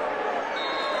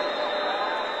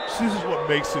 This is what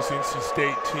makes this NC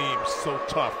State team so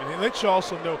tough. And it lets you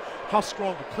also know how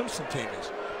strong the Clemson team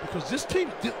is. Because this team,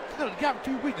 got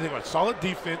 2 weeks. They've got a solid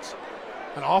defense,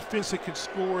 an offense that can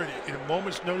score in a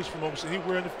moment's notice from almost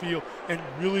anywhere in the field, and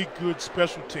really good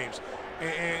special teams.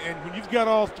 And when you've got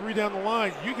all 3 down the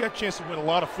line, you got a chance to win a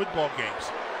lot of football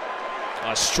games.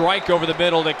 A strike over the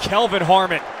middle to Kelvin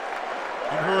Harmon.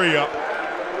 And hurry up.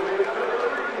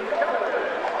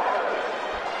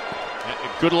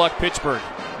 Good luck, Pittsburgh,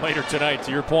 later tonight,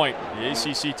 to your point. The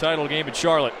ACC title game in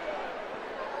Charlotte.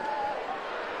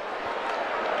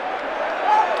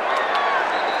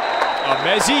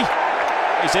 Amezi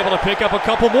is able to pick up a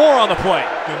couple more on the play.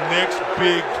 The next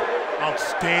big,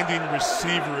 outstanding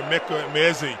receiver, Emeka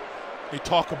Amezi. They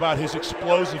talk about his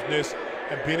explosiveness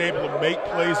and being able to make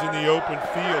plays in the open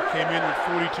field. Came in with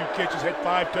 42 catches, had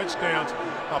 5 touchdowns.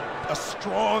 A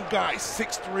strong guy,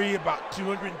 6'3", about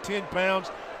 210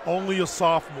 pounds, only a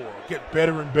sophomore. Get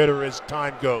better and better as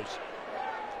time goes.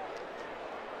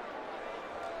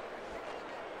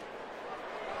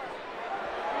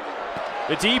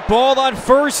 The deep ball on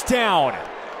 1st down.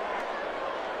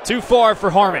 Too far for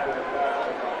Harmon.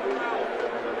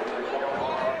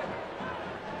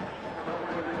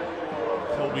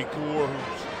 Shelby Gore,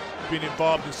 who's been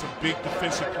involved in some big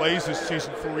defensive plays this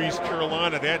season for East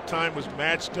Carolina. That time was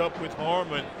matched up with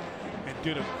Harmon and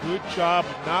did a good job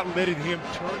of not letting him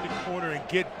turn the corner and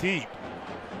get deep.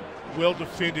 Well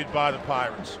defended by the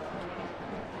Pirates.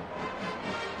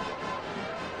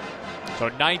 So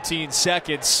 19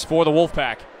 seconds for the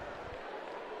Wolfpack.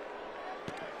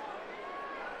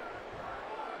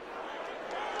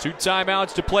 Two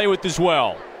timeouts to play with as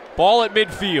well. Ball at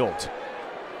midfield.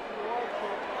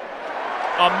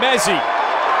 Amezi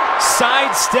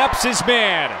sidesteps his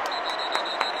man.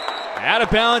 Out of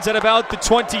bounds at about the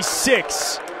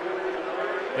 26.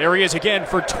 There he is again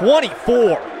for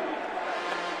 24.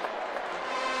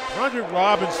 Roderick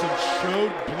Robinson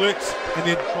showed blitz and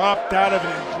then dropped out of it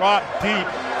and dropped deep.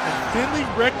 And Finley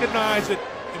recognized that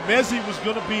Amezi was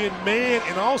going to be in man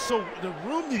and also the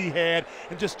room that he had,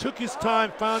 and just took his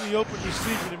time, found the open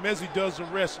receiver, and Amezi does the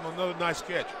rest on another nice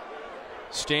catch.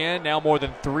 Stan, now more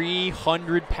than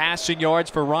 300 passing yards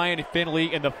for Ryan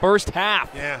Finley in the first half.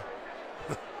 Yeah.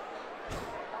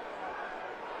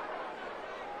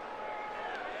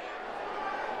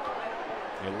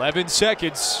 11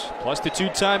 seconds plus the two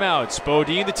timeouts.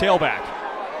 Bodine, the tailback.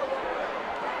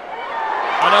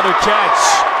 Another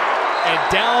catch.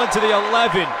 And down to the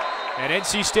 11. And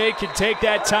NC State can take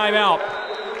that timeout.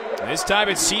 This time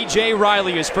it's C.J.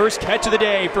 Riley, his first catch of the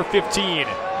day for 15. And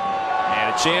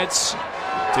a chance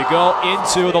to go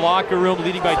into the locker room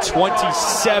leading by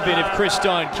 27 if Chris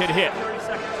Dunn can hit.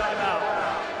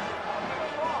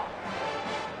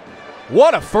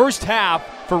 What a first half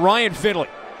for Ryan Finley.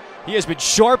 He has been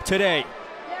sharp today.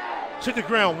 It's hit the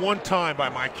ground one time by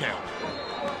my count.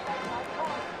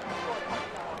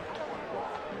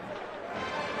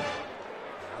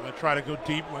 I'm going to try to go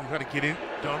deep. We're going to get in.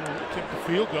 Dunn will kick the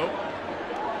field goal.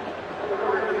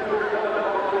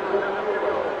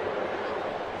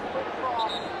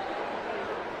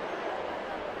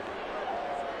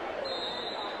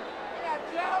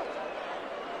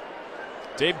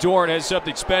 Dave Dorn has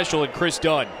something special in Chris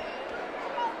Dunn.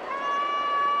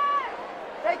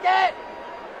 Take it!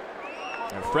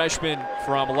 A freshman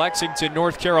from Lexington,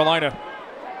 North Carolina. He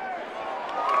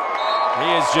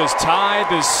has just tied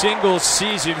the single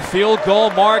season field goal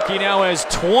mark. He now has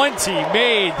 20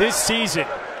 made this season.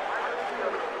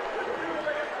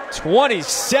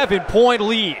 27-point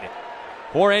lead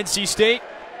for NC State.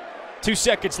 2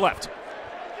 seconds left.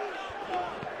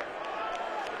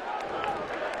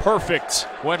 Perfect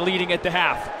when leading at the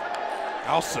half.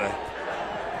 I'll say.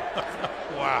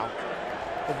 Wow.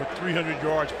 Over 300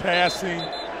 yards passing,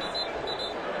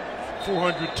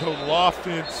 400 total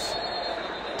offense.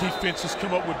 Defense has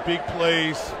come up with big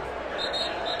plays.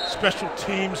 Special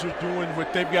teams are doing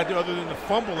what they've got to, other than the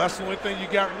fumble. That's the only thing you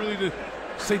got really to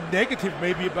say negative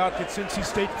maybe about the NC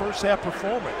State first half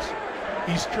performance.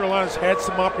 East Carolina's had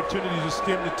some opportunities to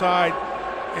stem the tide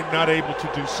and not able to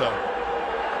do so.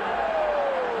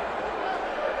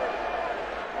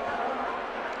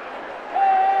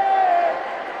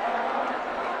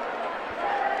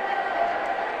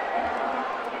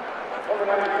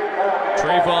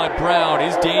 Trayvon Brown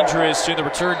is dangerous in the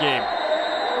return game.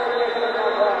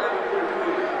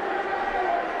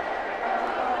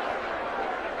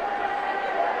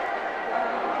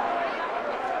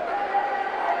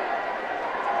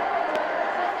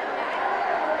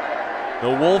 The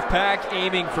Wolfpack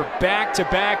aiming for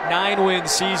back-to-back 9-win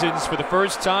seasons for the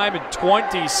first time in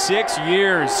 26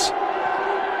 years.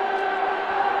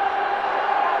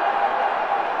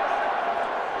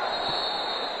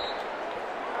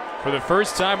 For the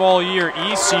first time all year,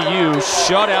 ECU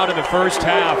shut out in the first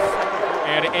half.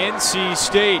 And NC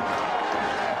State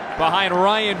behind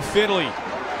Ryan Finley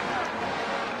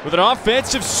with an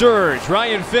offensive surge.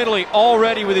 Ryan Finley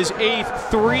already with his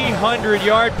 8th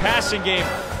 300-yard passing game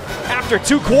after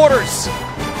 2 quarters.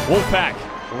 Wolfpack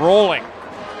rolling.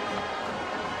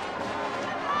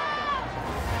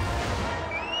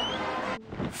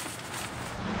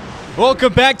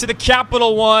 Welcome back to the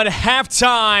Capital One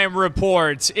halftime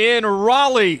report in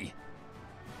Raleigh.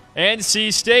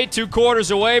 NC State 2 quarters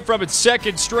away from its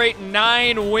second straight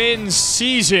 9-win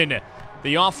season.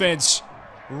 The offense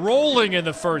rolling in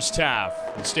the first half.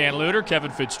 Stan Luter, Kevin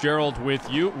Fitzgerald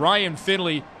with you. Ryan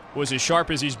Finley was as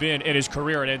sharp as he's been in his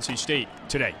career at NC State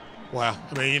today. Wow.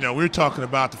 I mean, you know, we're talking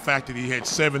about the fact that he had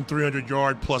 7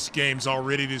 300-yard plus games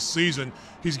already this season.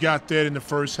 He's got that in the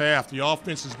first half. The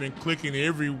offense has been clicking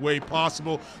every way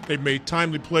possible. They've made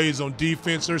timely plays on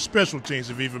defense. Their special teams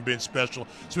have even been special.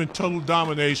 It's been total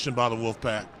domination by the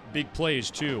Wolfpack. Big plays,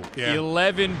 too. Yeah.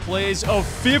 11 plays of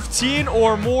 15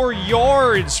 or more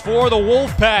yards for the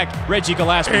Wolfpack. Reggie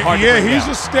Gillespie, hard to bring he's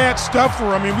down. a stat stuffer.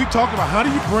 I mean, we talk about how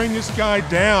do you bring this guy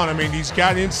down? I mean, he's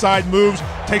got inside moves,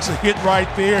 takes a hit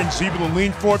right there, and is able to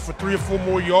lean forward for 3 or 4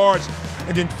 more yards.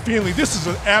 And then Finley, this is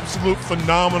an absolute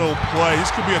phenomenal play.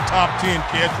 This could be a top 10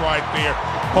 catch right there.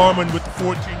 Harmon with the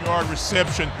 14-yard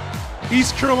reception.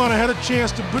 East Carolina had a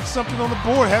chance to put something on the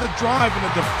board, had a drive and a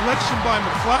deflection by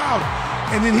McLeod.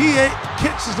 And then he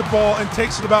catches the ball and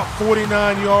takes it about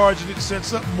 49 yards, and it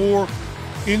sets up more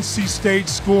NC State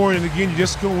scoring. And again, you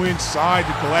just go inside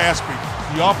to Gillespie.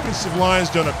 The offensive line has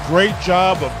done a great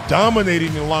job of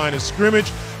dominating the line of scrimmage,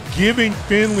 giving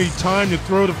Finley time to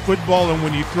throw the football. And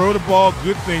when you throw the ball,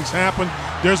 good things happen.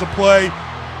 There's a play,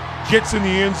 gets in the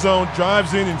end zone,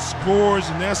 drives in and scores,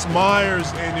 and that's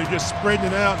Myers, and they're just spreading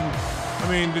it out. And I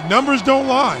mean, the numbers don't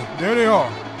lie. There they are.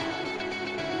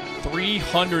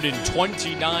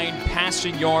 329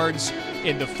 passing yards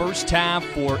in the first half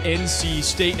for NC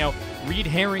State. Now, Reed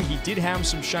Herring, he did have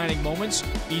some shining moments.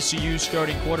 ECU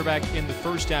starting quarterback in the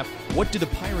first half. What do the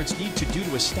Pirates need to do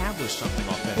to establish something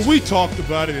offensively? We talked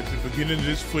about it at the beginning of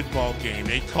this football game.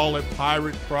 They call it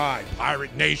Pirate Pride,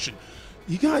 Pirate Nation.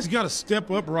 You guys got to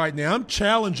step up right now. I'm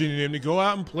challenging them to go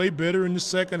out and play better in the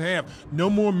second half.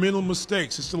 No more mental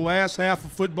mistakes. It's the last half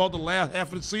of football, the last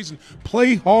half of the season.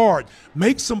 Play hard.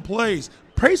 Make some plays.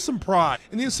 Pay some pride.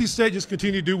 And NC State just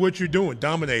continue to do what you're doing,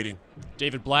 dominating.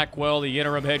 David Blackwell, the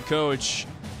interim head coach,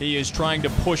 he is trying to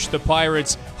push the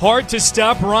Pirates. Hard to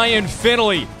stop Ryan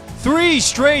Finley. 3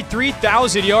 straight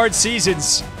 3,000-yard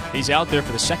seasons. He's out there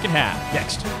for the second half.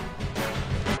 Next.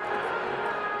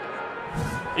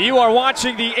 You are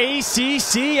watching the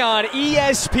ACC on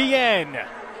ESPN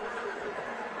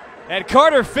at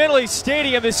Carter-Finley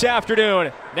Stadium this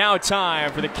afternoon. Now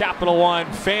time for the Capital One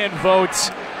fan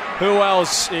votes. Who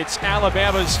else? It's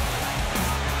Alabama's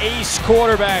ace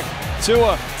quarterback,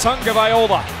 Tua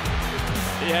Tagovailoa.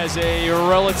 He has a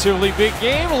relatively big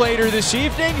game later this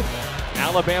evening.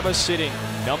 Alabama sitting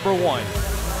number 1,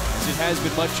 as it has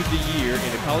been much of the year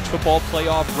in the college football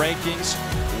playoff rankings.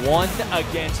 1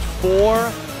 against 4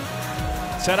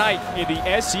 tonight in the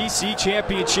SEC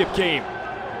championship game.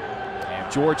 And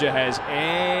if Georgia has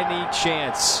any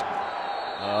chance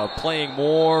of playing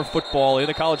more football in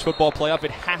the college football playoff,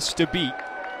 it has to beat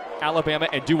Alabama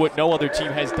and do what no other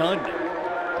team has done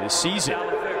this season.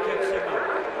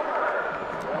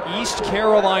 East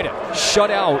Carolina shut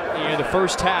out in the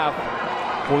first half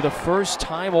for the first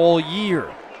time all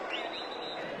year.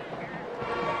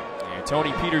 And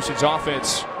Tony Peterson's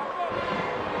offense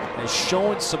has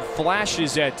shown some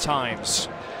flashes at times.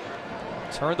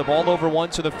 Turned the ball over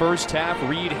once in the first half.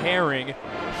 Reed Herring,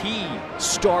 he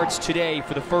starts today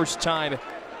for the first time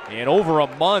in over a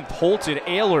month. Holton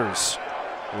Ahlers,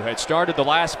 who had started the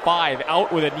last 5,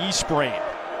 out with a knee sprain.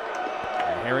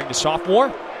 And Herring, the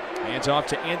sophomore, hands off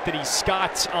to Anthony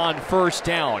Scott on first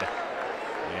down.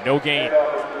 And no gain.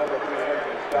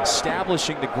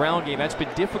 Establishing the ground game, that's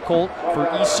been difficult for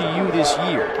ECU this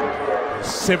year.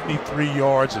 73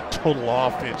 yards of total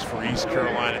offense for East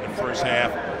Carolina in the first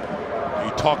half.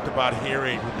 You talked about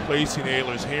Herring replacing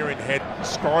Ahlers. Herring had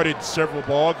started several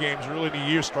ball games early in the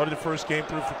year, started the first game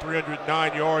through for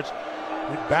 309 yards,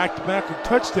 went back-to-back with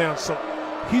touchdowns. So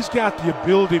he's got the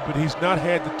ability, but he's not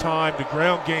had the time. The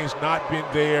ground game's not been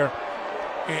there.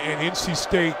 And NC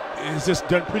State has just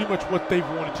done pretty much what they've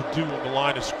wanted to do on the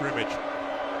line of scrimmage.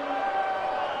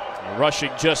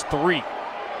 Rushing just 3.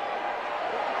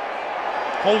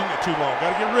 Holding it too long.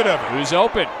 Got to get rid of it. Who's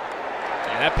open?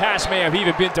 And that pass may have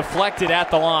even been deflected at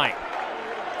the line.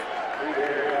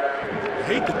 I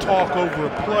hate to talk over a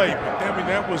play, but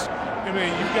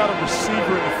you've got a receiver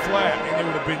in the flat, and it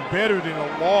would have been better than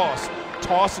a loss.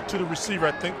 Toss it to the receiver.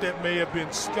 I think that may have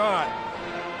been Scott.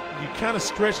 You kind of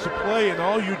stretch the play, and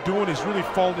all you're doing is really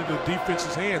falling into the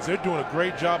defense's hands. They're doing a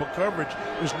great job of coverage.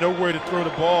 There's nowhere to throw the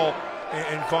ball,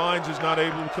 and Vines is not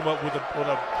able to come up with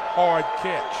a hard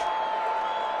catch.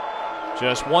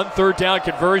 Just 1 third-down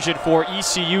conversion for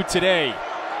ECU today.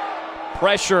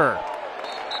 Pressure.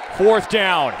 4th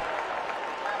down.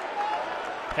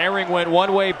 Herring went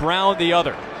one way, Brown the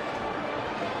other.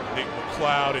 Nick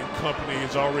McLeod and company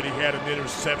has already had an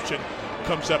interception.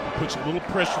 Comes up and puts a little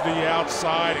pressure to the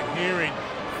outside, and Herring,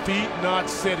 feet not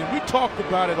set. And we talked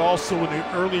about it also in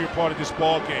the earlier part of this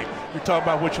ball game. We're talking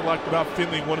about what you liked about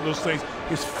Finley, one of those things,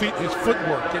 his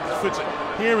footwork.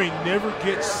 Herring never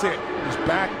gets set. He's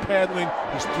back pedaling,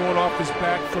 he's throwing off his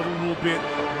back foot a little bit,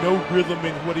 no rhythm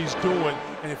in what he's doing,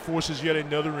 and it forces yet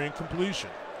another incompletion.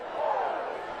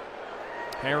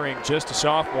 Herring, just a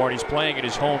sophomore, and he's playing in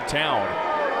his hometown.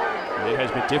 It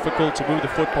has been difficult to move the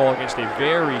football against a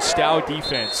very stout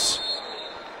defense.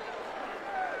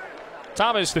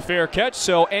 Thomas the fair catch,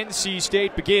 so NC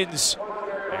State begins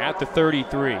at the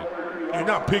 33. You're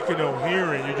not picking on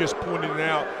hearing, you're just pointing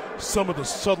out some of the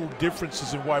subtle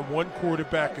differences in why one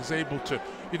quarterback is able to,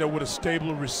 with a stable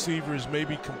of receivers,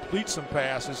 maybe complete some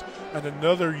passes, and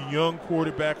another young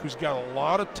quarterback who's got a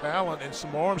lot of talent and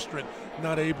some arm strength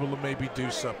not able to maybe do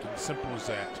something. Simple as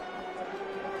that.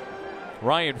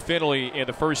 Ryan Finley in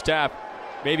the first half,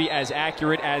 maybe as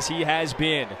accurate as he has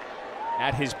been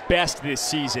at his best this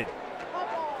season.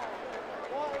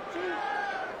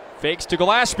 Fakes to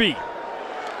Gillespie.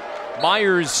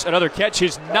 Myers, another catch,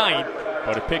 his 9th.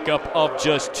 But a pickup of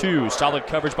just 2. Solid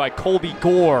coverage by Colby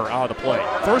Gore out of the play.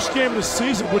 First game of the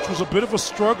season, which was a bit of a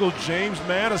struggle, James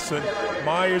Madison.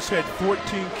 Myers had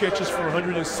 14 catches for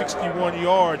 161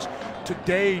 yards.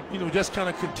 Today, just kind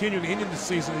of continuing into the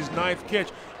season, his 9th catch.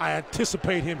 I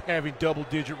anticipate him having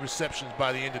double-digit receptions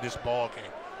by the end of this ball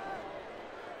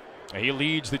game. He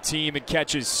leads the team in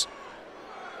catches.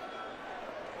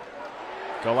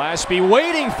 Gillespie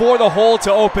waiting for the hole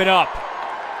to open up.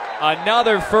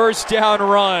 Another first down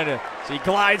run. As he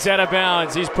glides out of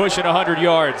bounds. He's pushing 100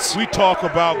 yards. We talk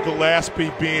about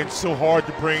Gillespie being so hard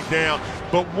to bring down,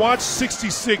 but watch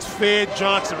 66 Fed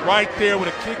Johnson right there with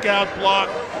a kick-out block,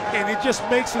 and it just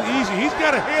makes it easy. He's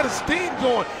got a head of steam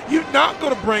going. You're not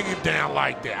going to bring him down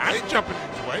like that. I ain't jumping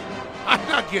his way. I'm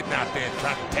not getting out there and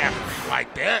trying to tackle him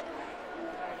like that.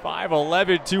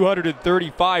 5'11",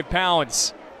 235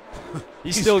 pounds.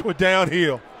 He's still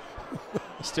downhill.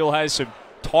 Still has some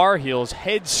Tar Heels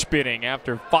head spinning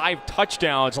after 5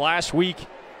 touchdowns last week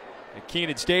at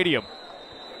Kenan Stadium.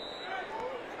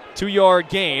 2-yard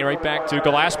gain right back to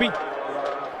Gillespie.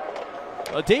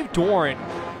 Dave Doran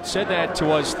said that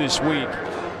to us this week.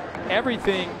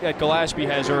 Everything that Gillespie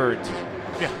has earned,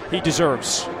 he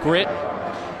deserves. Grit.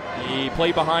 He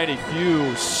played behind a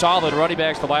few solid running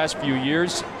backs the last few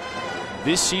years.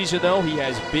 This season, though, he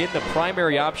has been the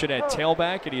primary option at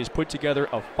tailback, and he has put together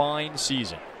a fine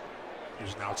season. He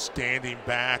was an outstanding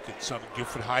back at Southern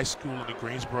Guilford High School in the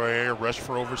Greensboro area, rushed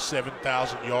for over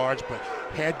 7,000 yards, but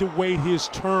had to wait his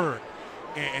turn.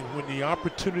 And when the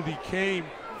opportunity came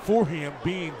for him,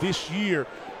 being this year,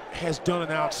 has done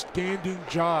an outstanding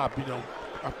job,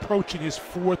 approaching his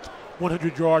 4th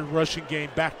 100-yard rushing game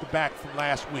back-to-back from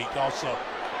last week also.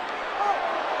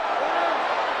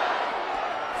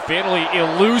 Finley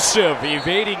elusive,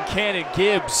 evading Cannon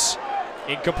Gibbs.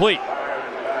 Incomplete.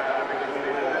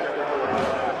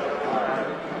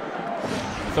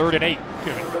 3rd and 8.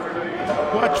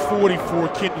 Watch 44,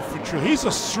 Kendall Futrell. He's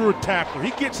a sure tackler.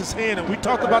 He gets his hand, and we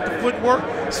talk about the footwork,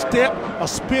 step, a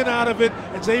spin out of it,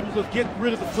 and is able to get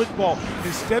rid of the football.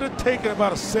 Instead of taking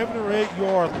about a 7 or 8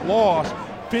 yard loss,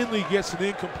 Finley gets an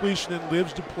incompletion and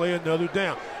lives to play another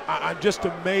down. I'm just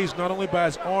amazed not only by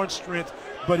his arm strength,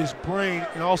 but his brain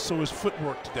and also his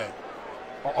footwork today.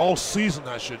 Or all season,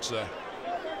 I should say.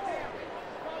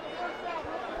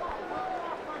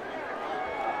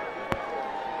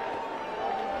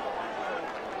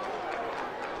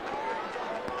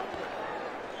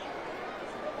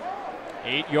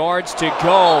 Eight yards to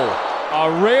go.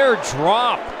 A rare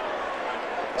drop.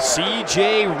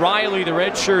 C.J. Riley, the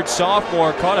redshirt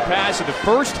sophomore, caught a pass in the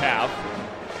first half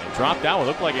and dropped down. It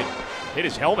looked like it hit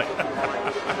his helmet.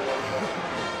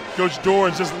 Coach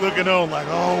Doran's just looking on like,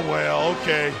 oh, well,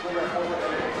 okay.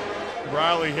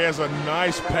 Riley has a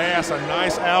nice pass, a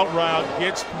nice out route,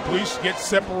 gets completion, gets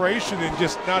separation, and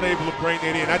just not able to bring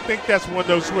that in. I think that's one of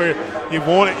those where you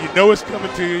want it, you know it's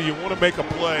coming to you, you want to make a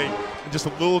play, and just a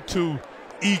little too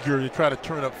eager to try to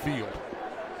turn up field.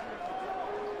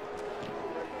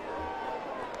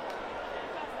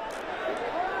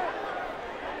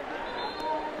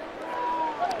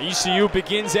 ECU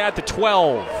begins at the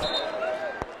 12.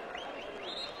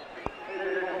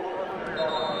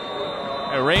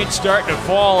 A rain starting to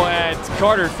fall at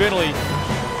Carter-Finley.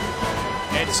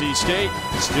 NC State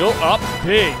still up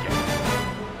big.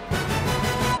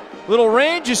 Little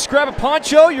rain, just grab a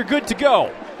poncho, you're good to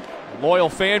go. Loyal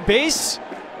fan base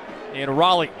in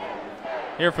Raleigh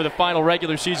here for the final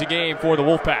regular season game for the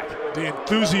Wolfpack. The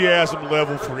enthusiasm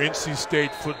level for NC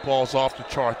State football is off the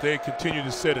chart. They continue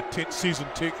to set season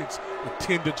tickets,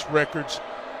 attendance records.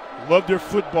 Love their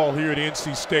football here at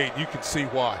NC State. You can see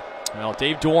why. Well,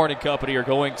 Dave Doran and company are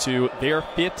going to their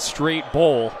 5th straight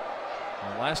bowl.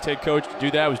 The last head coach to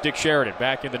do that was Dick Sheridan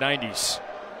back in the 90s.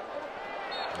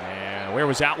 And where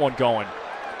was that one going?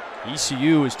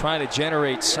 ECU is trying to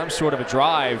generate some sort of a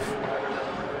drive.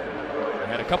 They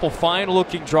had a couple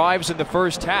fine-looking drives in the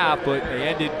first half, but they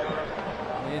ended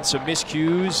in some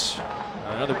miscues.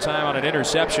 Another time on an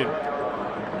interception.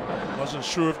 Wasn't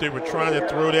sure if they were trying to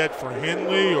throw that for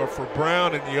Henley or for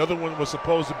Brown, and the other one was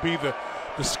supposed to be the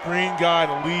screen guy,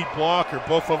 the lead blocker.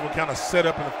 Both of them kind of set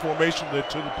up in the formation to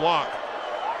the block.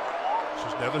 So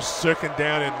it's another second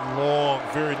down and long,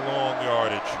 very long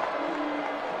yardage.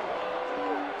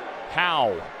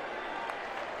 Howe.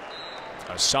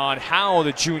 Hassan Howe,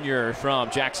 the junior from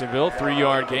Jacksonville,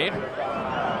 3-yard gain.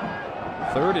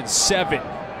 3rd and 7.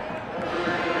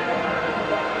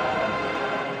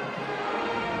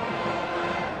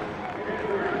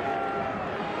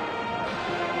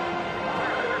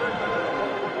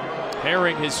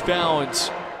 Herring has found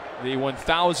the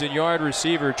 1,000-yard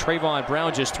receiver Trayvon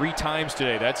Brown just 3 times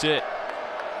today. That's it.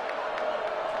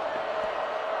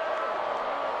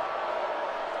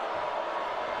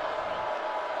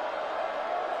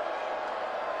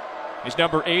 He's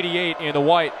number 88 in the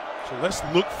white. So let's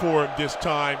look for him this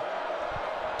time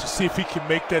to see if he can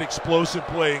make that explosive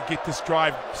play and get this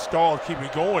drive stalled, keep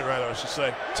it going, rather, I should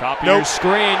say. Top of your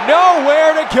screen,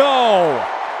 nowhere to go.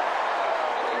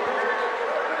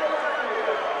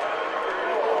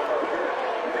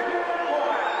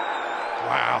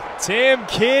 Wow. Tim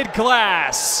Kidd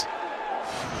Glass.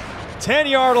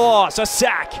 10-yard loss, a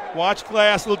sack. Watch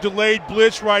Glass, a little delayed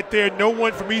blitz right there. No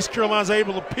one from East Carolina is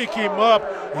able to pick him up.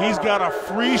 He's got a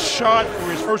free shot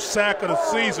for his first sack of the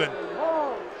season.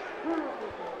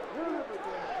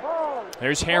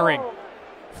 There's Herring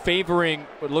favoring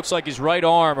what looks like his right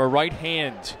arm or right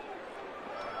hand.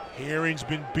 Herring's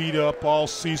been beat up all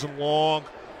season long.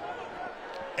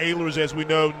 Ehlers, as we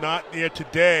know, not there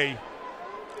today.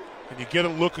 And you get a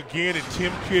look again at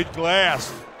Tim Kidd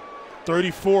Glass.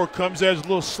 34 comes as a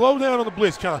little slow down on the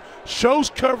blitz, kind of shows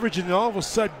coverage, and then all of a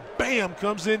sudden, bam,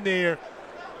 comes in there.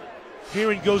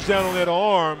 Herring goes down on that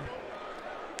arm.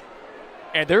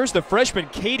 And there's the freshman,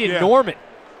 Caden Norman.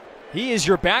 He is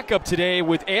your backup today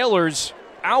with Ehlers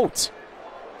out.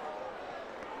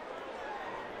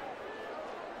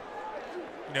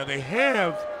 Now they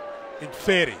have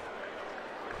Infetti,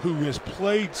 who has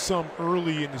played some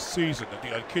early in the season.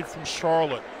 A kid from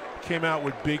Charlotte came out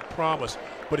with big promise,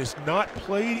 but has not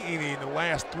played any in the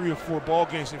last 3 or 4 ball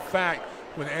games. In fact,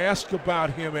 when asked about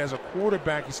him as a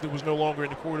quarterback, he said he was no longer in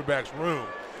the quarterback's room.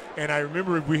 And I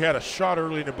remember we had a shot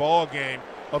early in the ball game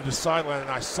of the sideline,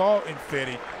 and I saw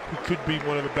Infetti, who could be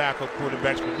one of the backup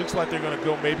quarterbacks, but it looks like they're going to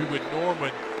go maybe with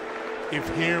Norman if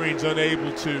Herring's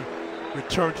unable to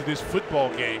return to this football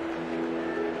game.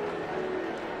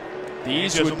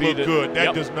 These would be good.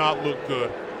 That does not look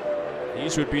good.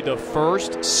 These would be the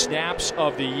first snaps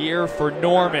of the year for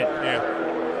Norman. Yeah.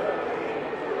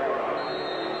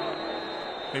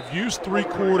 They've used 3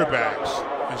 quarterbacks,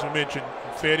 as I mentioned.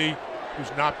 Infetti,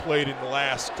 who's not played in the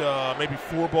last maybe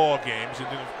 4 ball games, and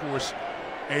then of course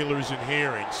Ehlers and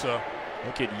Herring. So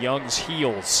look at Young's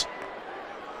heels.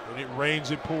 When it rains,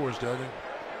 it pours, doesn't it?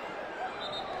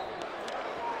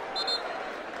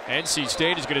 NC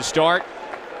State is going to start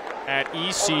at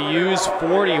ECU's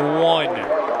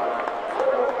 41.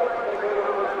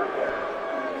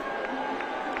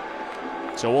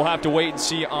 So we'll have to wait and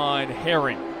see on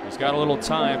Herring. He's got a little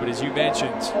time, but as you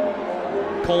mentioned,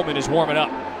 Coleman is warming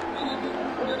up.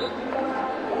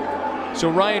 So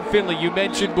Ryan Finley, you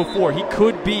mentioned before, he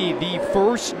could be the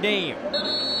first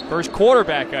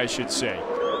quarterback, I should say,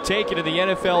 taken to the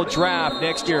NFL draft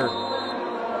next year.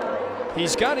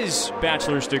 He's got his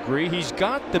bachelor's degree. He's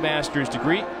got the master's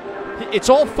degree. It's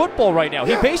all football right now.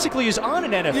 He basically is on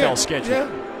an NFL schedule. Yeah.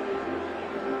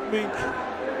 I mean,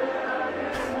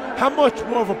 how much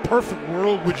more of a perfect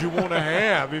world would you want to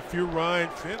have if you're Ryan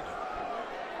Finley?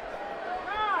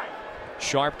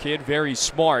 Sharp kid, very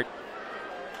smart.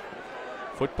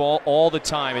 Football all the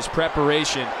time. His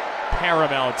preparation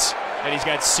paramount. And he's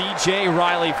got C.J.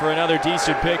 Riley for another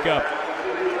decent pickup.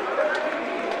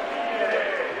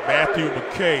 Matthew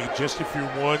McKay, just if you're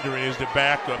wondering, is the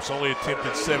backups. Only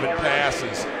attempted 7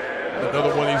 passes. Another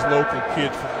one of these local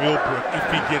kids from Millbrook. If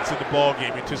he gets in the ball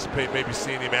game, anticipate maybe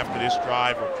seeing him after this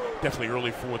drive or definitely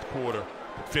early 4th quarter.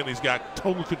 But Finley's got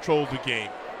total control of the game.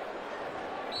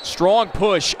 Strong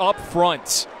push up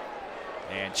front.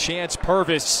 And Chance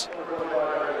Purvis.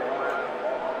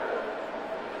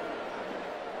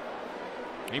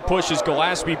 He pushes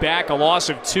Gillespie back, a loss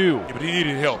of 2. Yeah, but he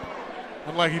needed help.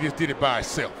 Unlike he just did it by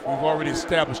himself. We've already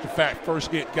established the fact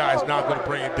first hit guy is not going to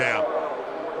bring it down.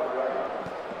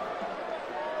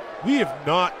 We have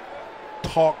not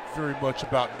talked very much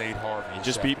about Nate Harvey. He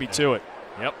just beat me to it.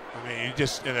 Yep. I mean, he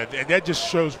just and that just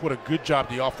shows what a good job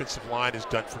the offensive line has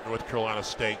done for North Carolina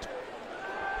State.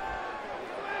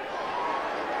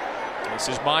 This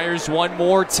is Myers one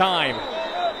more time.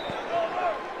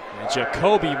 And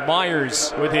Jacoby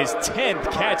Myers with his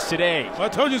 10th catch today. Well, I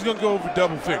told you he's going to go over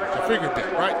double figures. I figured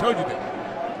that, right? Told you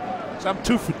that. So I'm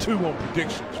 2 for 2 on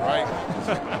predictions, right?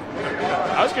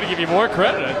 I was going to give you more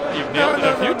credit. You've nailed it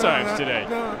a few times today.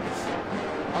 No,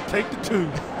 I'll take the 2.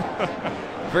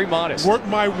 Very modest. Work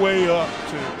my way up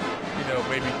to,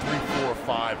 maybe 3, 4, or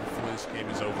 5 before this game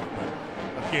is over.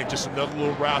 But again, just another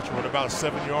little route. You run about a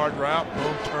 7-yard route,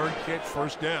 boom, turn, catch,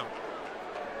 first down.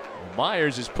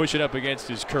 Myers is pushing up against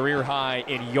his career high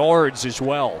in yards as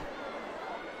well.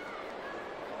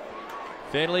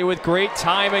 Finley with great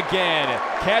time again.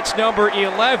 Catch number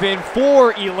 11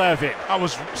 for 11. I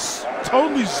was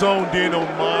totally zoned in on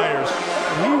Myers.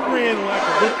 He ran like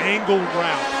a little angle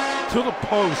route to the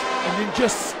post and then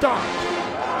just stopped.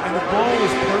 And the ball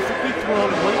is perfectly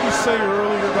thrown. And what did we say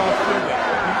earlier about Finley?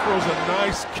 He throws a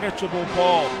nice catchable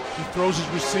ball. He throws his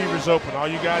receivers open. All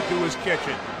you got to do is catch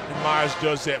it. And Myers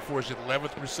does that for his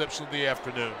 11th reception of the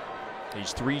afternoon.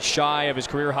 He's 3 shy of his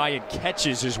career high in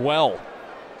catches as well.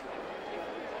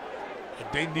 And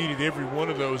they needed every one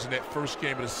of those in that first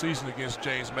game of the season against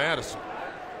James Madison.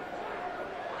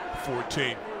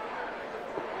 14.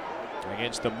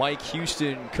 Against the Mike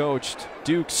Houston coached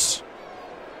Dukes.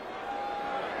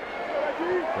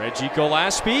 Reggie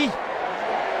Gillespie.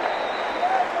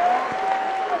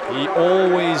 He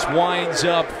always winds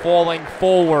up falling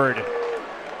forward.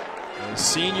 A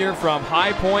senior from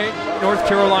High Point, North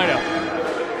Carolina.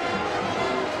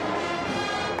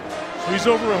 So he's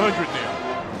over 100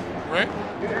 now, right?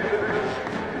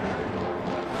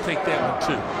 I'll take that one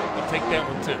too. I'll take that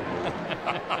one too.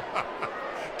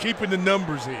 Keeping the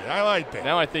numbers here. I like that.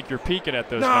 Now I think you're peeking at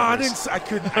those No, numbers. I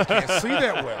can't see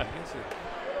that well.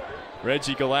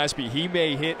 Reggie Gillespie, he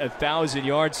may hit 1,000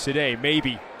 yards today,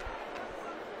 maybe.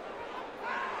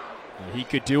 He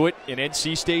could do it in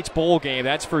NC State's bowl game,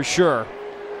 that's for sure.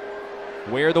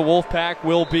 Where the Wolfpack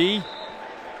will be,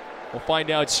 we'll find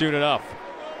out soon enough.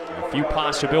 A few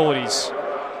possibilities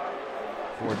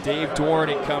for Dave Dorn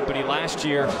and company last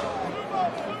year.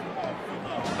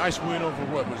 Nice win over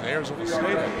what was it, Arizona State,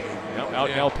 I believe. Yep, out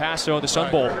in El Paso in the Sun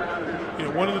Bowl.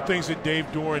 One of the things that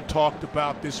Dave Dorn talked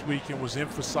about this weekend was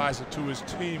emphasizing to his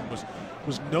team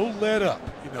was no let up.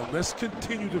 Let's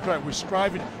continue to fight. We're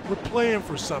striving, we're playing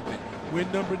for something. Win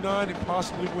number 9 and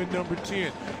possibly win number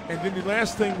 10. And then the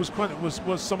last thing was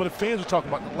some of the fans were talking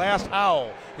about the last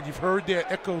howl. And you've heard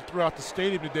that echo throughout the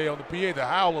stadium today on the PA, the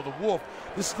howl of the wolf.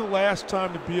 This is the last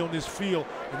time to be on this field.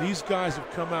 And these guys have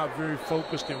come out very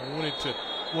focused and wanted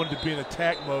to be in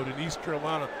attack mode. And East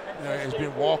Carolina has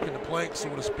been walking the plank,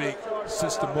 so to speak,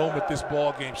 since the moment this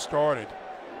ball game started.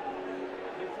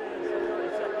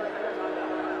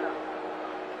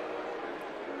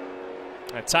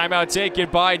 A timeout taken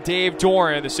by Dave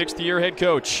Dorn, the 6th-year head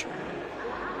coach.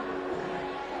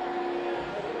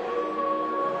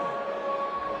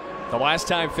 The last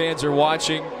time fans are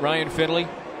watching Ryan Finley,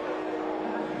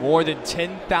 more than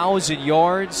 10,000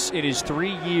 yards in his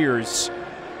 3 years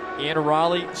in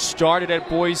Raleigh. Started at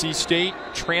Boise State,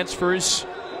 transfers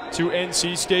to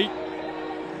NC State.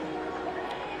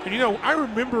 And I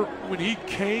remember when he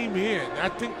came in, I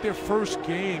think their first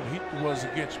game was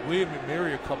against William and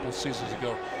Mary a couple of seasons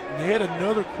ago. And they had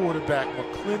another quarterback,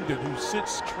 McClendon, who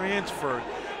since transferred.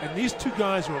 And these two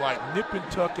guys were like nip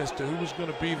and tuck as to who was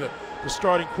going to be the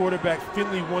starting quarterback.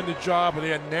 Finley won the job, and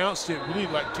they announced it really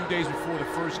like 2 days before the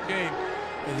first game.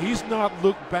 And he's not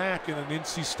looked back in an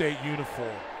NC State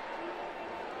uniform.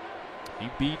 He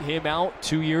beat him out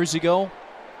 2 years ago.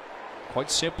 Quite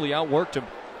simply outworked him.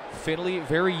 Finley,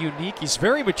 very unique. He's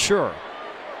very mature.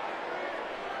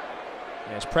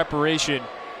 As preparation,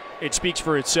 it speaks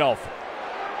for itself.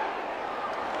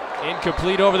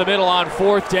 Incomplete over the middle on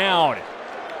 4th down.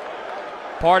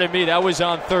 Pardon me, that was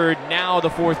on 3rd. Now the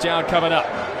 4th down coming up.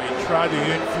 They tried to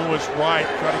influence White,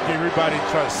 try to get everybody to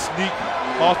try to sneak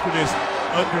off of this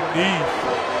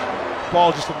underneath.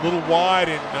 Ball just a little wide,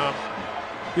 and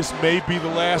this may be the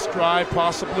last drive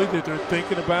possibly that they're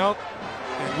thinking about.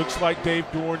 It looks like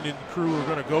Dave Dorn and the crew are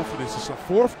going to go for this. It's a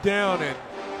 4th down and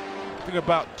I think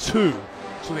about 2.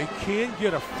 So they can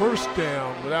get a 1st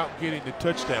down without getting the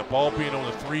touchdown. Ball being on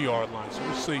the 3-yard line. So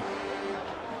we'll see.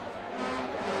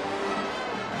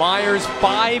 Myers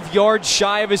 5 yards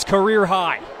shy of his career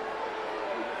high.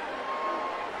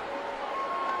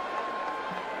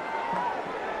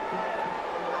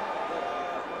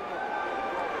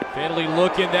 Finley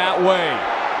looking that way.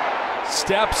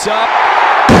 Steps up.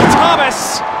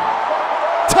 Thomas.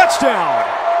 Touchdown.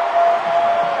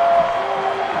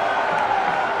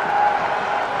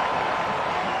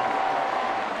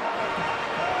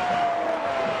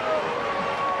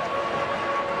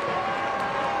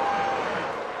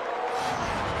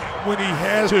 When he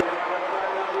has it.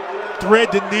 thread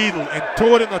the needle and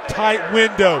throw it in a tight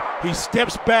window. He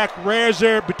steps back, rares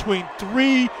there between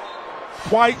three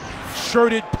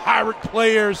white-shirted Pirate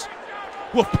players.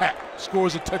 Wolfpack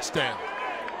scores a touchdown.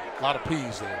 A lot of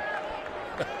P's there.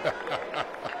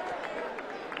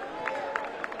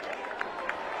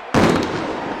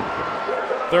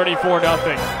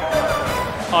 34-0.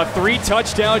 A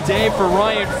 3-touchdown day for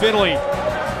Ryan Finley.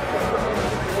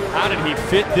 How did he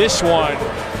fit this one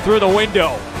through the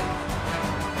window?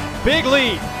 Big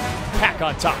lead. Pack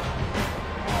on top.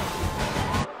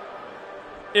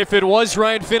 If it was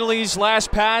Ryan Finley's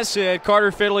last pass at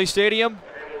Carter-Finley Stadium,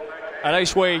 a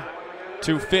nice way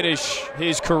to finish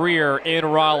his career in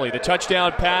Raleigh. The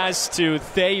touchdown pass to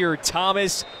Thayer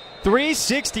Thomas.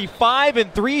 365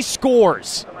 and 3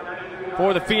 scores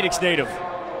for the Phoenix native.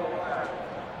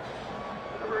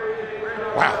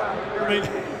 Wow. I mean,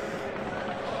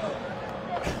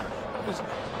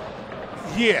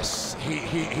 yes,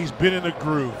 he's been in a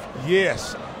groove.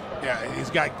 Yes. Yeah, he's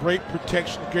got great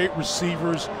protection, great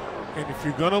receivers. And if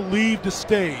you're going to leave the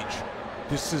stage,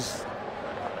 this is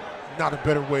not a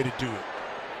better way to do it.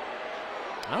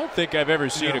 I don't think I've ever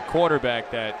seen a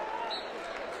quarterback that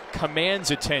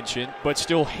commands attention but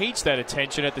still hates that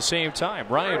attention at the same time.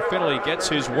 Ryan Finley gets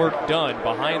his work done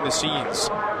behind the scenes.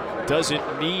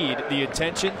 Doesn't need the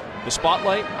attention, the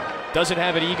spotlight, doesn't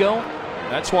have an ego.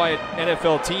 That's why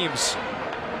NFL teams,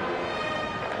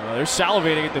 they're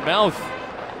salivating at the mouth.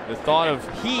 The thought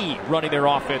of he running their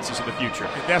offenses in the future.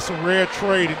 And that's a rare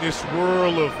trait in this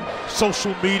world of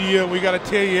social media. We got to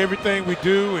tell you everything we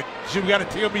do, and you got to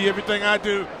tell me everything I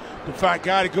do. The fact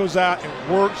guy that goes out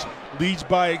and works, leads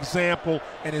by example,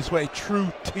 and is a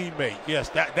true teammate. Yes,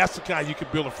 that's the guy you can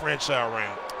build a franchise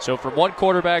around. So from one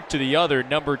quarterback to the other,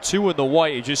 number 2 in the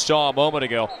white you just saw a moment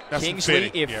ago, that's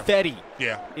Kingsley Ifedi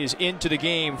is into the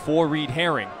game for Reed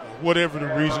Herring. Whatever the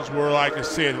reasons were, like I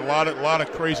said, a lot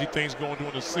of crazy things going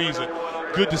during the season.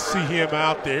 Good to see him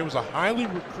out there. It was a highly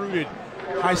recruited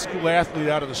high school athlete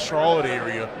out of the Charlotte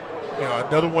area.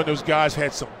 Another one of those guys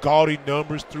had some gaudy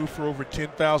numbers, threw for over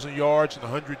 10,000 yards and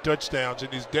 100 touchdowns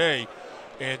in his day,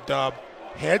 and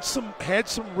had some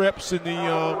reps in the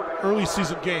early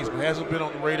season games, but hasn't been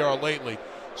on the radar lately.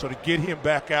 So to get him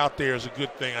back out there is a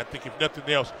good thing. I think if nothing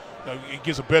else, it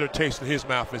gives a better taste in his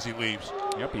mouth as he leaves.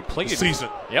 Yep, he played the season.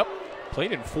 Yep,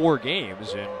 played in 4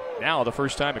 games, and now the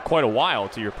first time in quite a while,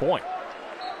 to your point.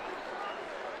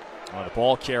 The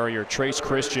ball carrier, Trace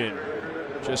Christian,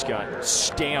 just got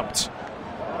stamped.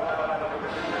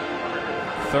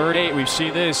 3rd 8, we've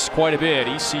seen this quite a bit.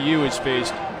 ECU has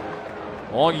faced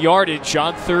long yardage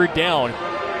on 3rd down.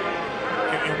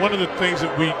 And one of the things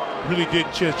that we really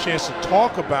didn't get a chance to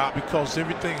talk about, because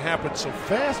everything happened so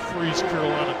fast for East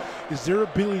Carolina, is their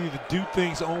ability to do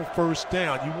things on 1st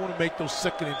down. You want to make those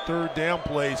 2nd and 3rd down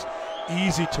plays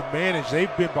easy to manage.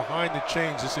 They've been behind the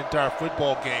chains this entire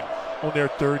football game on their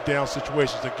 3rd down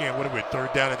situations. Again, what are we,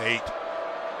 3rd down and 8?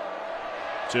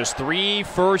 Just 3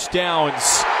 first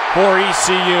downs for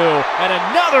ECU. And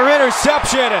another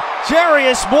interception.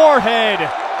 Jarius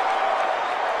Moorhead.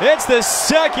 It's the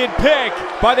 2nd pick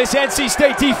by this NC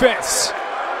State defense.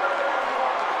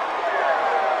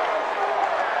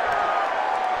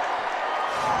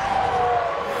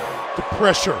 The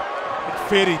pressure.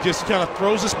 Fetty just kind of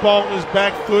throws this ball on his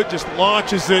back foot, just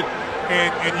launches it,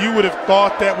 and you would have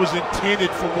thought that was intended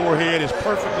for Moorhead. As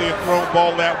perfectly a thrown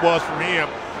ball that was for him.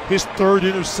 His 3rd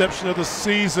interception of the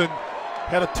season.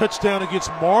 Had a touchdown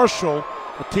against Marshall,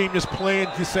 a team that's playing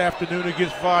this afternoon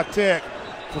against Vatech,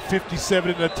 for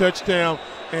 57 and a touchdown,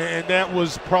 and that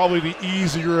was probably the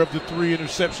easier of the 3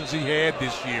 interceptions he had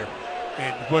this year.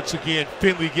 And once again,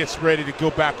 Finley gets ready to go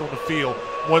back on the field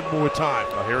one more time.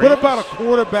 What about a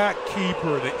quarterback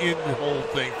keeper to end the whole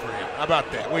thing for him? How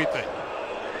about that? What do you think?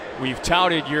 We've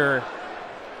touted your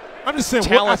I'm just saying,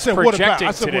 I said what about.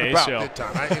 I said today, what about so. that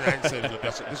time. I didn't say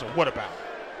this is what about.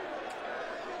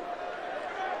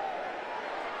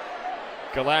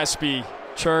 Gillespie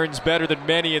churns better than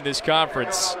many in this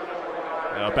conference.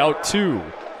 About 2.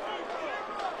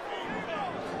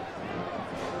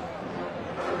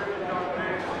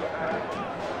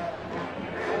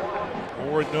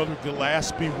 Or another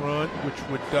Gillespie run, which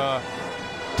would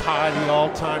tie the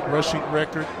all-time rushing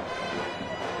record.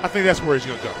 I think that's where he's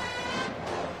going to go.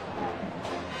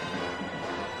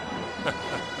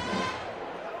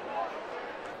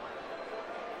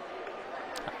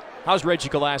 How's Reggie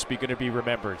Gillespie going to be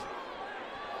remembered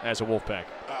as a Wolfpack?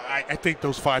 I think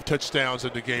those 5 touchdowns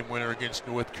in the game winner against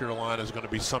North Carolina is going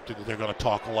to be something that they're going to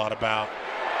talk a lot about.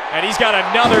 And he's got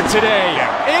another today.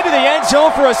 Into the end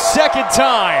zone for a 2nd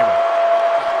time.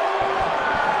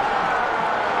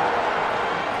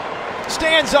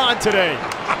 Stands on today.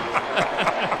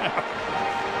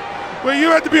 Well, you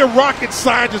have to be a rocket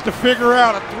scientist to figure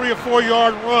out a 3 or 4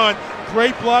 yard run.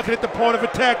 Great blocking at the point of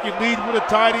attack. You lead with a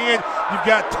tight end. You've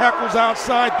got tackles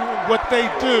outside doing what they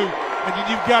do. And then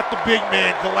you've got the big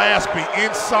man, Gillespie,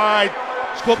 inside.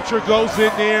 Sculpture goes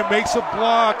in there, makes a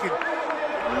block, and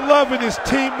loving his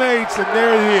teammates. And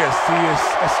there it is. He has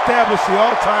established the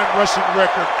all-time rushing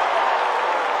record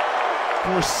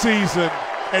for a season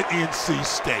at NC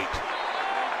State.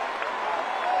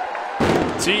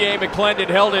 T.A. McClendon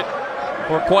held it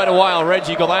for quite a while.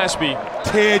 Reggie Gillespie.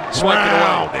 Ted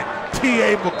Brown and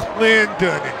T.A.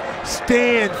 McClendon and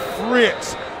Stan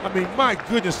Fritz. I mean, my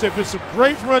goodness, if there's some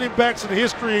great running backs in the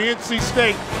history of NC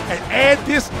State, and add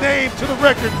this name to the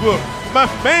record book, my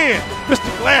man, Mr.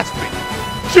 Gillespie,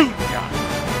 Jr.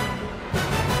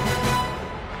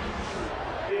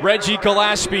 Reggie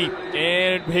Gillespie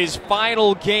in his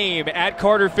final game at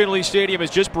Carter-Finley Stadium has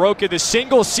just broken the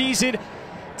single-season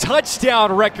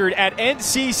touchdown record at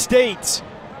NC State.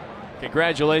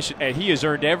 Congratulations, and he has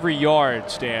earned every yard,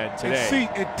 Stan, today.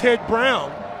 And Ted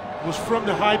Brown was from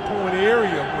the High Point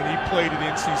area when he played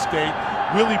at NC State.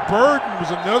 Willie Burden was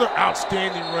another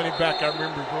outstanding running back I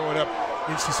remember growing up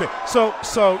at NC State.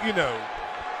 So you know,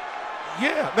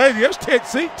 yeah, there's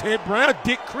Ted Brown,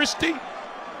 Dick Christie.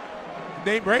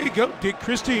 Name ready to go, Dick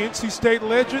Christie, NC State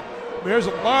legend. I mean, there's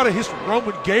a lot of history.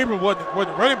 Roman Gabriel wasn't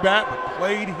running back, but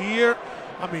played here.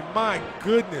 I mean, my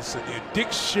goodness. And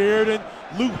Dick Sheridan,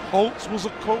 Lou Holtz was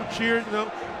a coach here, you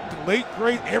know. The late,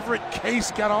 great Everett Case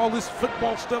got all this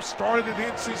football stuff started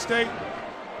at NC State.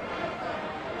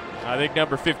 I think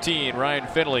number 15, Ryan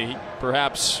Finley,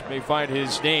 perhaps may find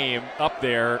his name up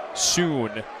there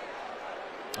soon.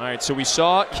 All right, so we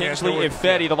saw Kingsley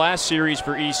Ifedi the last series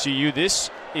for ECU. This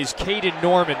is Caden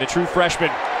Norman, the true freshman.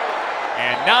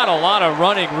 And not a lot of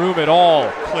running room at all.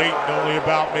 Clayton only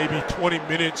about maybe 20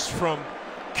 minutes from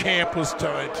campus to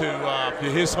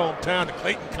his hometown, the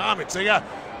Clayton Comets. They got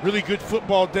really good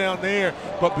football down there,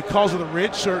 but because of the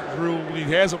redshirt rule, when he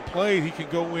hasn't played, he can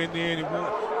go in there and it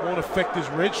won't affect his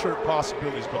redshirt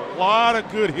possibilities. But a lot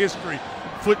of good history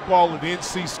football at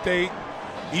NC State,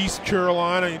 East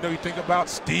Carolina. You know, you think about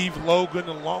Steve Logan,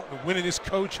 the winningest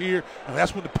coach here, and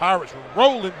that's when the Pirates were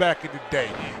rolling back in the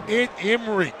day. Ed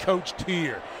Emery coached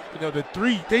here. You know, the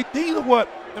three, you know what?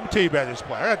 Let me tell you about this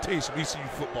player. I got to tell you some ECU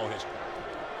football history.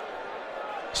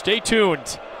 Stay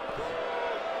tuned.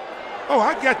 Oh,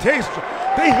 I got to tell you,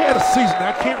 they had a season,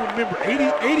 I can't remember,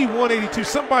 81, 82,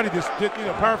 somebody just did, you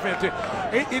know, Power fans did.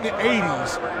 In the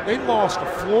 80s, they lost to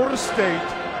Florida State,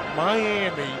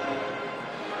 Miami,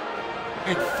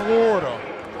 and Florida,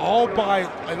 all by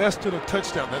less than a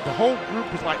touchdown. The whole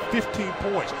group was like 15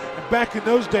 points. And back in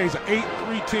those days, an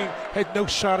 8-3 team had no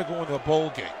shot of going to a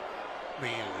bowl game. I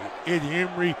mean, Ed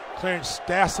Emery, Clarence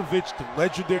Stasovich, the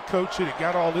legendary coach that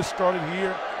got all this started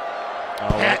here.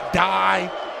 Pat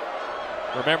Dye.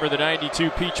 Remember the 92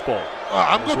 Peach Bowl.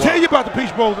 I'm going to tell you about the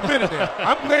Peach Bowl in a minute now.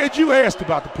 I'm glad you asked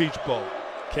about the Peach Bowl.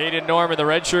 Caden Norman, the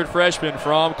redshirt freshman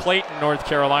from Clayton, North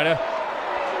Carolina.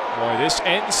 Boy, this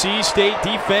NC State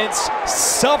defense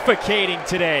suffocating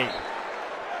today.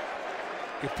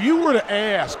 If you were to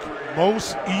ask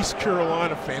most East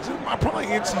Carolina fans, and probably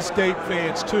NC State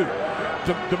fans too,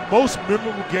 the most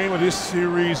memorable game of this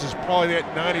series is probably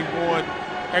that 91,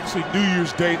 actually New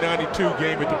Year's Day 92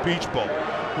 game at the Peach Bowl,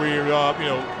 where you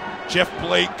know, Jeff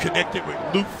Blake connected with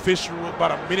Luke Fisher with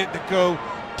about a minute to go,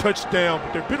 touchdown.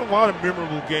 But there have been a lot of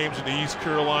memorable games in the East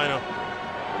Carolina.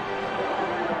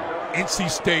 NC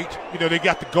State, you know, they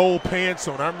got the gold pants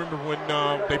on. I remember when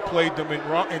they played them in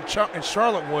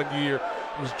Charlotte one year.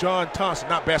 It was John Thompson,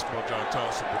 not basketball John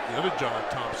Thompson, but the other John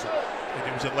Thompson. And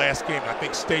it was the last game. I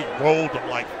think State rolled them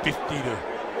like 50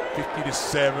 to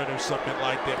 7 or something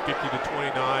like that, 50 to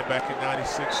 29 back in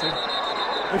 '96.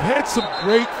 They've had some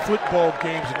great football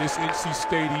games in this NC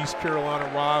State-East Carolina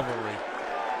rivalry.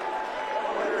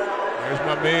 There's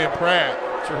my man Pratt.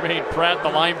 Jermaine Pratt, the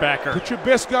linebacker. Put your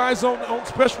best guys on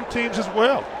special teams as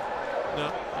well.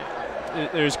 No.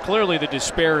 There's clearly the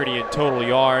disparity in total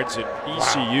yards, and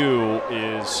ECU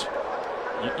is,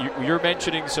 you're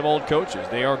mentioning some old coaches.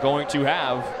 They are going to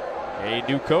have a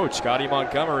new coach. Scotty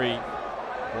Montgomery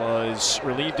was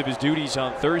relieved of his duties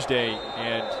on Thursday,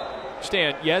 and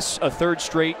Stan, yes, a third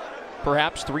straight,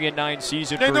 perhaps 3-9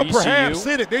 season for ECU. Perhaps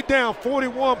in it. They're down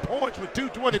 41 points with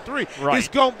 2:23. Right. It's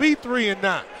going to be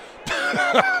 3-9.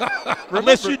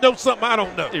 Unless you know something I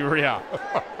don't know. Yeah.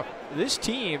 This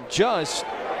team just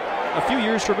a few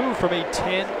years removed from a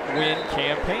 10-win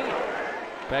campaign.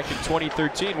 Back in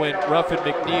 2013 when Ruffin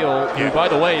McNeil, who, by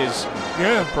the way, is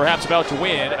perhaps about to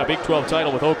win a Big 12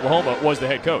 title with Oklahoma, was the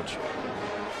head coach.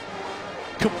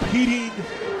 Competing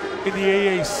in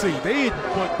the AAC. They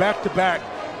had went back-to-back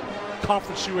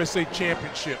Conference USA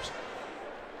championships.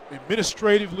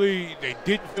 Administratively, they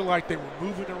didn't feel like they were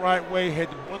moving the right way. Had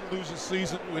one losing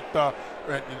season with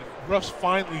Ruff's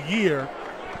final year,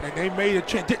 and they made a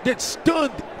change. That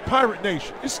stunned Pirate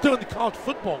Nation. It stunned the college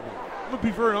football world. I'm going to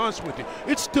be very honest with you.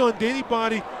 It stunned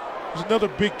anybody. There's another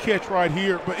big catch right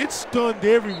here, but it stunned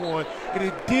everyone, and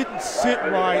it didn't sit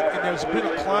right, and there's been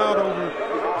a cloud over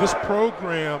this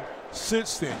program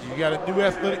since then. You got a new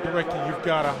athletic director you've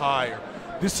got to hire.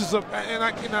 This is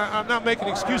I'm not making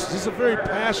excuses. This is a very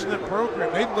passionate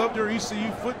program. They love their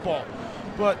ECU football,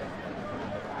 but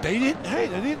they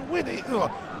didn't win.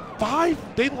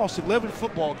 They lost 11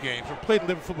 football games or played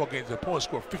 11 football games. The opponent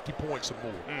scored 50 points or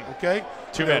more. Okay,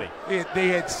 too many. They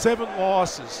had 7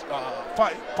 losses,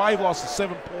 5 losses,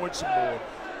 7 points or more.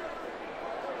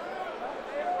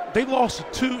 They lost to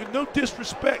 2. And no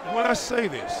disrespect when I say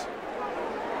this.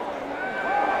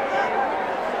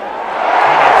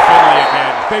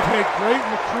 They've had great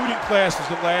recruiting classes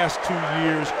the last 2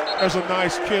 years. There's a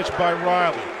nice catch by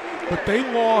Riley. But they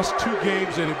lost 2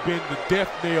 games that have been the death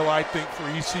knell, I think, for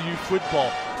ECU football.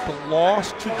 The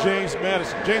loss to James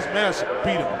Madison. James Madison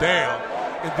beat them down.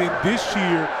 And then this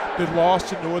year, they lost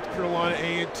to North Carolina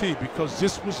A&T because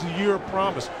this was the year of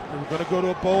promise. They were going to go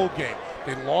to a bowl game.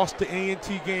 They lost the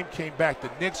A&T game, came back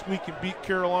the next week and beat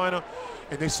Carolina.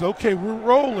 And they said, okay, we're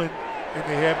rolling. And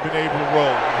they haven't been able to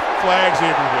roll. Flags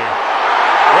everywhere.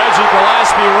 Reggie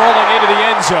Gillespie rolling into the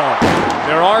end zone.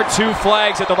 There are 2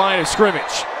 flags at the line of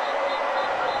scrimmage.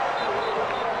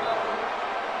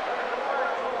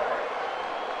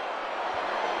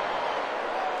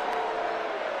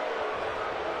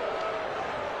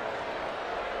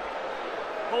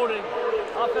 Holding,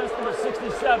 offense number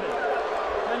 67.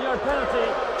 10-yard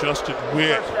penalty. Justin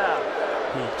Witt,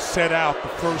 who set out the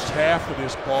first half of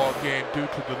this ball game due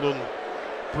to the little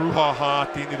brouhaha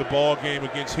at the end of the ball game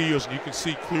against Heels, and you can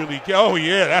see clearly, oh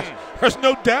yeah, there's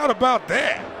no doubt about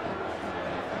that.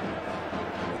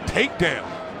 Takedown.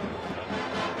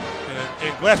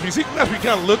 And Gillespie, you see Gillespie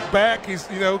kind of looked back, he's,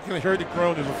 kind of heard the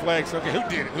groan, there's a flag, so okay, who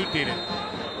did it, who did it?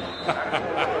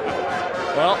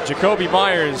 Well, Jacoby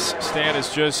Myers, Stan,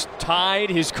 has just tied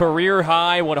his career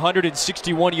high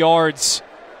 161 yards.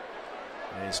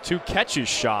 And is 2 catches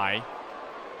shy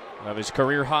of his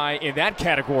career high in that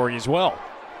category as well.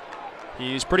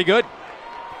 He's pretty good.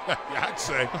 I'd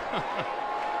say.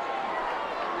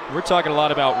 We're talking a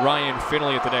lot about Ryan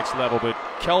Finley at the next level, but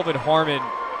Kelvin Harmon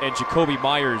and Jacoby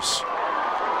Myers.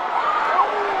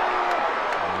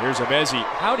 And here's Amezi.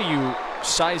 How do you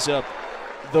size up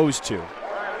those 2?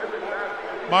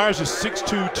 Myers is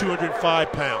 6'2",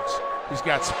 205 pounds. He's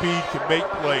got speed, can make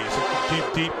plays, he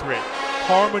can deep threat.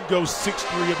 Harmon goes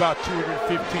 6'3", about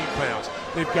 215 pounds.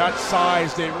 They've got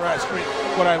size, they run strength.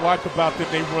 What I like about them,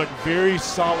 they run very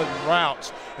solid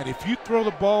routes. And if you throw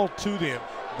the ball to them,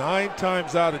 9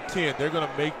 times out of 10, they're going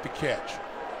to make the catch.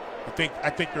 I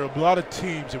think there are a lot of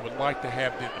teams that would like to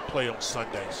have them to play on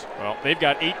Sundays. Well, they've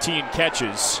got 18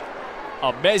 catches.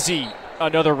 Amezi,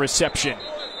 another reception.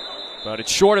 But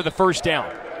it's short of the first down.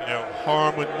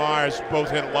 Harmon, Myers both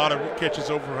had a lot of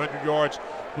catches over 100 yards.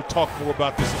 We'll talk more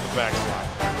about this in the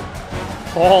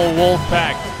backslide. All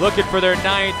Wolfpack looking for their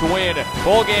 9th win.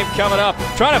 Bowl game coming up.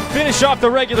 Trying to finish off the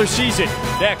regular season.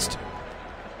 Next.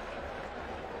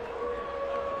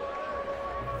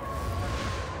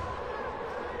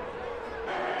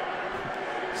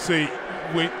 See,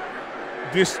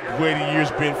 this way the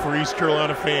year's been for East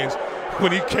Carolina fans.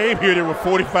 When he came here, there were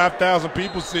 45,000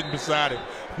 people sitting beside him.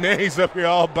 Now he's up here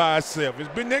all by himself. It's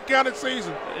been that kind of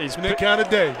season. It's been that kind of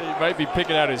day. He might be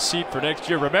picking out his seat for next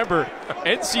year. Remember,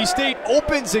 NC State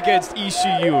opens against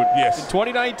ECU in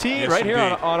 2019, right here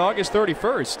on August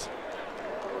 31st.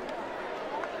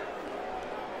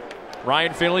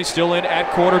 Ryan Finley still in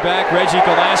at quarterback. Reggie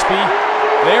Gillespie.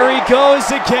 There he goes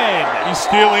again. He's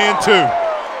still in too.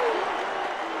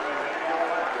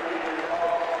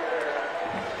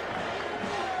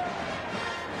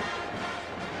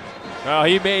 Well,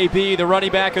 he may be the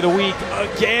running back of the week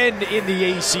again in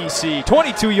the ACC.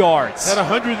 22 yards. Had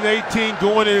 118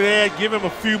 going into that. Give him a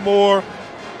few more.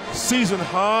 Season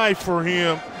high for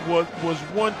him was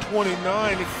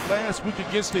 129 last week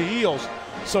against the Heels.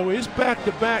 So his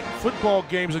back-to-back football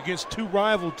games against 2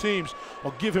 rival teams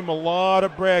will give him a lot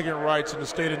of bragging rights in the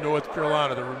state of North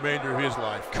Carolina the remainder of his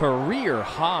life. Career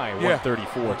high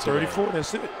 134. 134,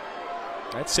 that's it.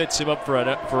 That sets him up for a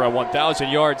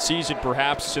 1,000-yard season,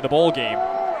 perhaps, to the bowl game.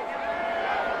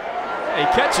 He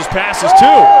catches passes, too.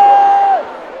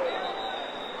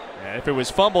 And if it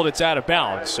was fumbled, it's out of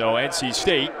bounds. So NC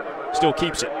State still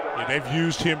keeps it. Yeah, they've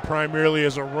used him primarily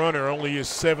as a runner, only his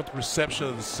 7th reception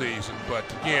of the season. But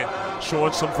again,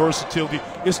 showing some versatility.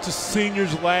 It's the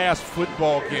senior's last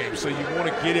football game, so you want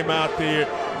to get him out there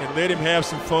and let him have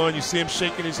some fun. You see him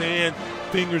shaking his hand,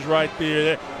 fingers right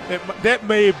there. That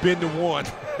may have been the one.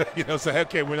 Say,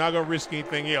 okay, we're not going to risk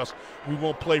anything else. We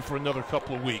won't play for another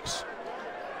couple of weeks.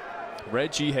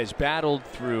 Reggie has battled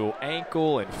through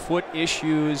ankle and foot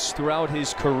issues throughout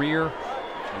his career.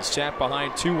 He sat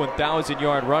behind 2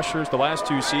 1,000-yard rushers the last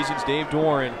 2 seasons. Dave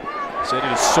Doran said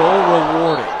it is so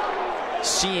rewarding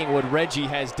seeing what Reggie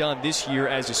has done this year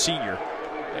as a senior.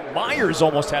 And Myers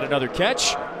almost had another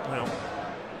catch.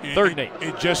 Third and 8.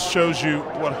 It just shows you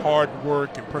what hard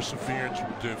work and perseverance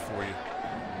will do for you.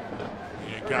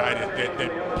 A guy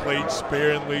that played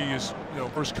sparingly his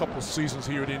first couple of seasons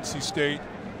here at NC State.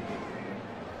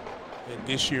 And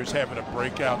this year's having a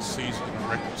breakout season, a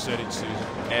record-setting season.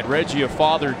 And Reggie a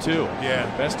father too. Yeah.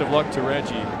 Best of luck to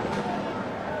Reggie.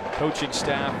 Coaching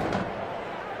staff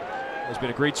has been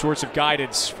a great source of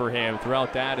guidance for him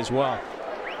throughout that as well.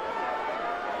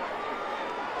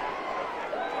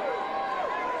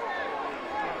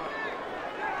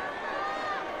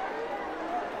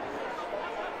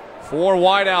 Four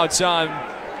wideouts on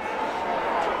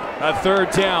a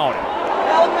 3rd down.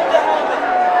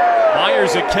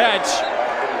 Myers a catch,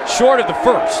 short of the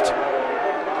first.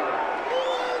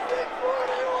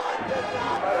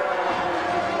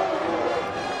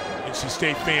 NC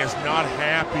State fans not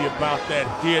happy about that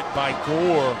hit by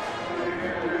Gore.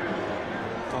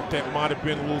 Thought that might have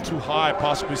been a little too high,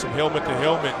 possibly some helmet to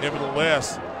helmet.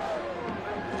 Nevertheless,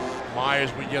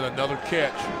 Myers would get another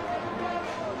catch.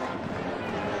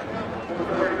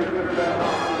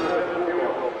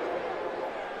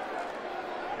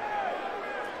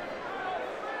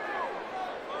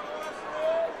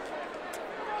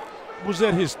 Was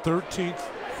that his 13th,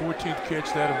 14th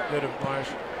catch that of Myers?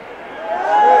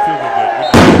 Field goal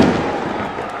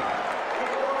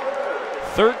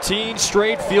good. 13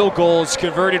 straight field goals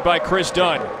converted by Chris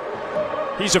Dunn.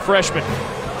 He's a freshman.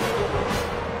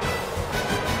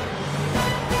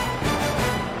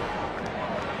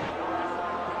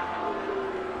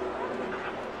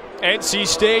 NC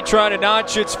State trying to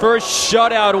notch its first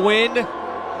shutout win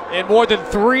in more than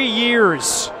 3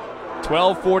 years.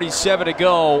 12:47 to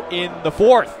go in the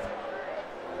 4th.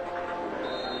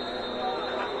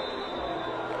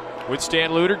 With Stan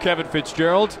Luter, Kevin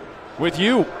Fitzgerald, with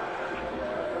you.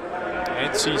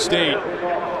 NC State,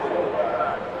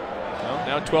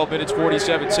 now 12 minutes,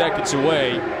 47 seconds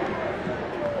away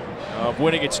of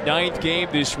winning its 9th game.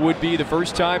 This would be the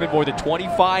first time in more than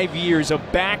 25 years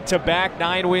of back-to-back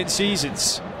 9-win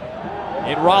seasons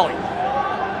in Raleigh.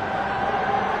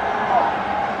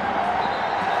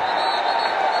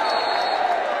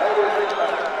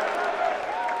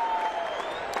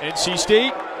 NC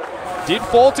State did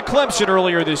fall to Clemson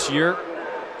earlier this year.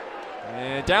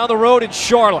 And down the road in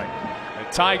Charlotte, the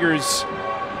Tigers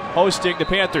hosting the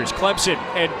Panthers. Clemson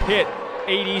and Pitt,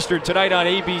 8 Eastern tonight on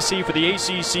ABC for the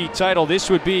ACC title. This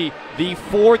would be the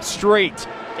 4th straight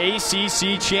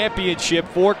ACC championship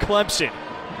for Clemson.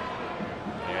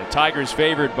 And Tigers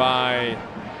favored by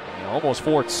almost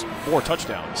four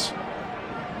touchdowns.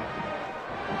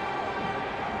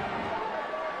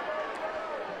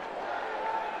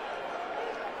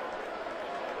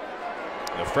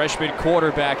 The freshman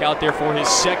quarterback out there for his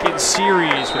 2nd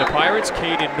series for the Pirates,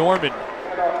 Caden Norman.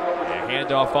 A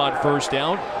handoff on 1st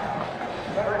down.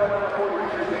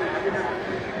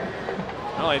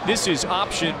 Well, and this is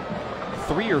option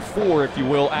 3 or 4, if you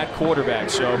will, at quarterback.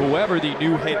 So whoever the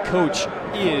new head coach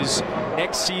is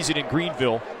next season in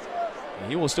Greenville,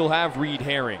 he will still have Reed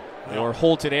Herring or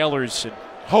Holton Ehlers. And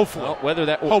hopefully.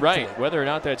 Well, whether or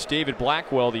not that's David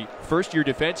Blackwell, the first-year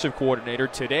defensive coordinator,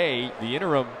 today the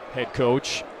interim head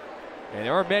coach. And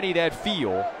there are many that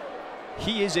feel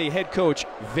he is a head coach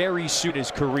very soon in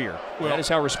his career. Well, that is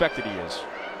how respected he is.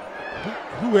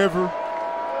 Whoever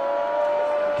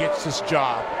gets this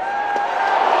job.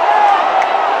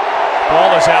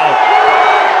 Ball is out.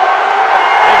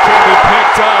 It can be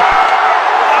picked up.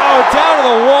 Oh, down to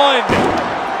the 1.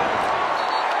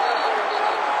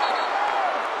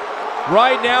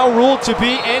 Right now ruled to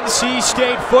be NC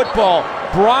State football.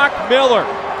 Brock Miller,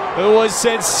 who was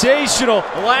sensational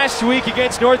last week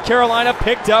against North Carolina,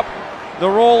 picked up the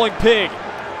rolling pig.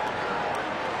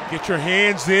 Get your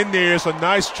hands in there. It's a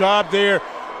nice job there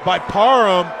by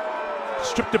Parham.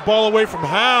 Stripped the ball away from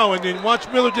Howe, and then watch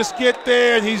Miller just get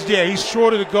there, and he's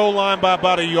short of the goal line by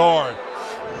about a yard.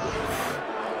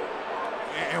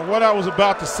 And what I was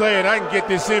about to say, and I can get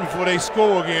this in before they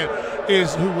score again,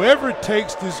 is whoever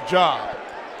takes this job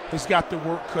has got the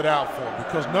work cut out for him,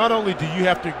 because not only do you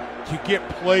have to get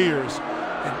players,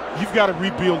 and you've got to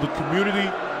rebuild the community,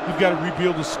 you've got to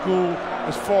rebuild the school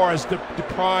as far as the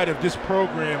pride of this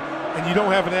program, and you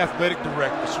don't have an athletic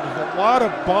director. So there's a lot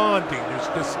of bonding.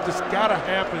 This got to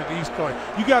happen at East Carolina.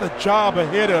 You got a job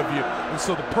ahead of you, and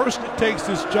so the person that takes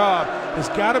this job has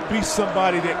got to be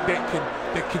somebody that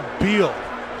can build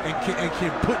and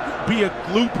can be a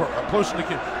glooper, a person that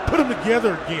can put them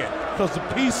together again, because the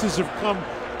pieces have come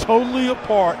totally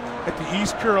apart at the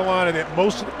East Carolina that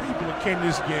most of the people that came to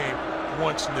this game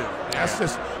once knew.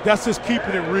 That's just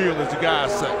keeping it real, as the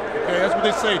guys say. Okay, that's what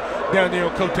they say down there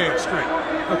on Cotan Street.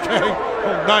 Okay,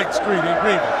 on 9th Street in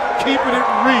Greenville, keeping it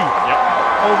real.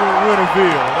 Over in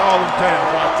Winterville and all them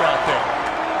towns out there.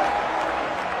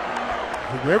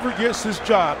 Whoever gets this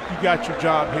job, you got your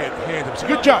job handed. It's a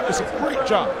good job. It's a great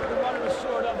job. The runner is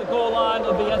short of the goal line.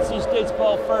 It'll be NC State's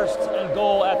ball first and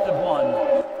goal at the 1.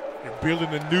 They're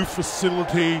building a new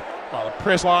facility. The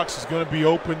press box is going to be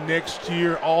open next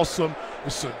year. Awesome.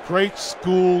 It's a great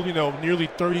school, you know, nearly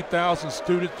 30,000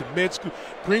 students, the med school.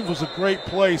 Greenville's a great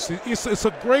place. It's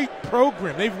a great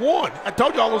program. They've won. I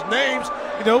told you all those names,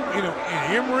 you know, and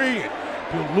Emory and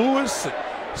Bill Lewis and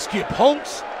Skip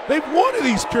Holtz. They've won at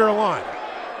East Carolina.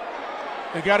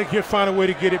 They got to find a way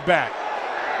to get it back.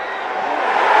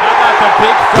 How about the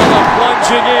big fella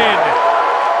plunging in?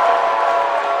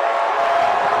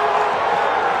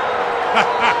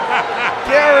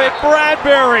 Garrett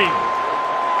Bradbury,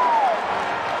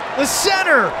 the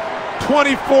center.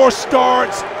 24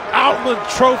 starts, Outland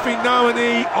Trophy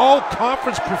nominee,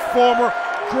 all-conference performer,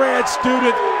 grad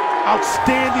student,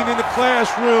 outstanding in the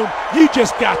classroom. You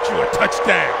just got you a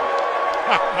touchdown.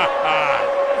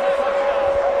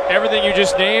 Everything you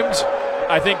just named,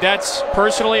 I think that's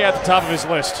personally at the top of his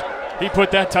list. He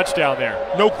put that touchdown there.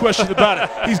 No question about it.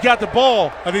 He's got the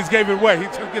ball, and he's gave it away. He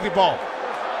took the ball.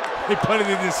 He put it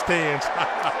in his stands.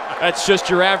 That's just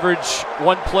your average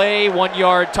 1 play, 1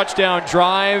 yard touchdown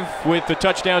drive with the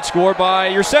touchdown score by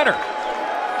your center.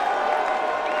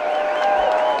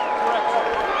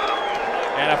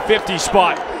 And a 50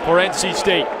 spot for NC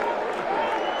State.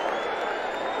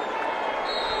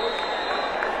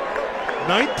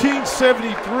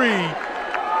 1973,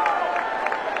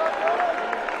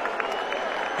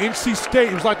 NC State,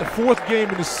 it was like the 4th game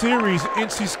in the series.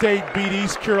 NC State beat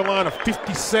East Carolina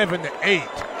 57-8.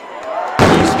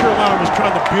 East Carolina was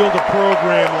trying to build a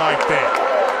program like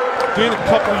that. Then a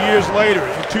couple of years later,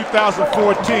 in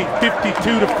 2014,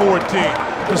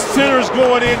 52-14. The center's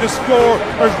going in to score.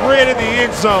 There's red in the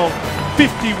end zone,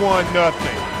 51-0.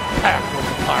 Pack with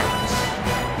the Pirates.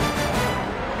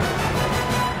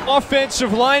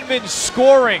 Offensive lineman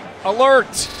scoring.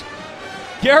 Alert.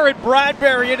 Garrett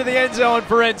Bradbury into the end zone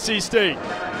for NC State.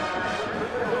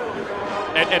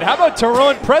 And how about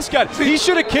Teron Prescott? He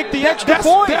should have kicked the extra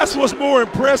point. That's what's more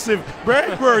impressive.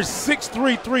 Bradbury's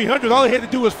 6'3", 300. All he had to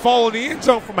do was fall in the end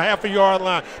zone from a half-a-yard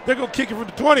line. They're going to kick it from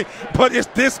the 20, but it's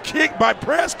this kick by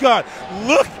Prescott.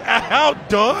 Look how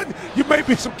done. You may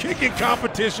be some kicking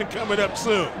competition coming up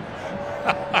soon.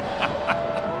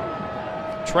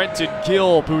 Trenton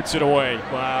Gill boots it away.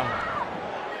 Wow.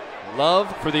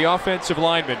 Love for the offensive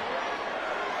lineman.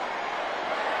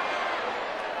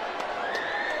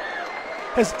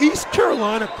 Has East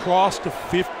Carolina crossed the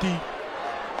 50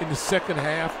 in the second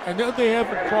half? I know they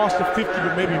haven't crossed the 50,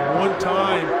 but maybe one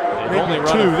time, maybe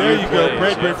two. There you go,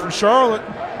 Bradbury from Charlotte.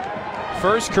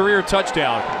 First career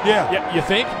touchdown. Yeah. You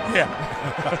think? Yeah.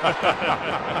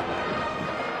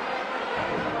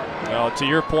 Well, to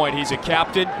your point, he's a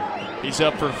captain. He's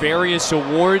up for various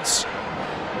awards.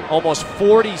 Almost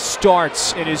 40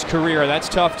 starts in his career. That's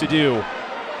tough to do.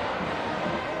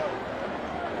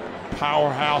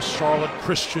 Powerhouse Charlotte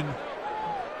Christian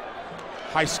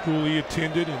High School he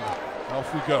attended, and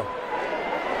off we go.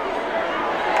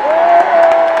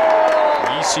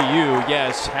 ECU,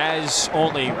 yes, has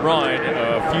only run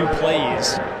a few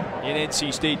plays in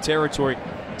NC State territory.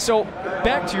 So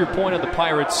back to your point on the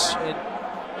Pirates, and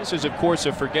this is of course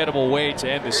a forgettable way to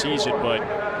end the season, but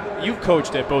you've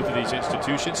coached at both of these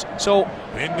institutions, so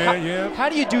been there, yeah. How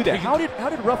do you do that? How did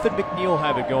Ruffin McNeil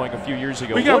have it going a few years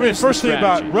ago? First thing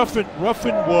about Ruffin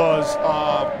was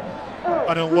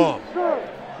an alum.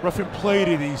 Ruffin played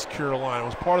at East Carolina.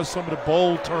 Was part of some of the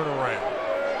bowl turnaround.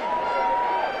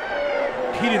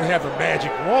 He didn't have a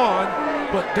magic wand,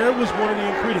 but there was one of the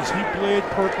ingredients. He bled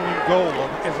purple and gold,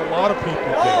 as a lot of people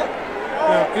did.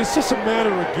 Now, it's just a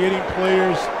matter of getting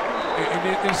players.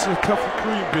 And it's a tough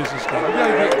recruiting business now. You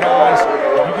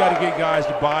got to get guys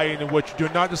to buy into what you're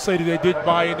doing. Not to say that they did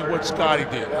buy into what Scotty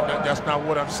did. That's not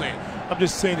what I'm saying. I'm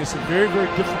just saying it's a very, very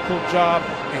difficult job,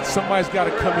 and somebody's got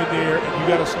to come in there, and you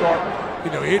got to start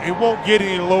it won't get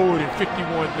any lower than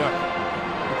 51-0.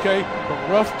 Okay, but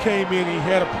Ruff came in, he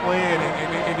had a plan,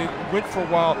 and it went for a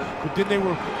while, but then they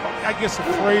were, I guess,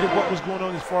 afraid of what was going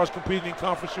on as far as competing in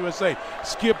Conference USA.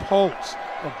 Skip Holtz,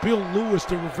 Bill Lewis,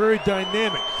 they were very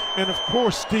dynamic, and of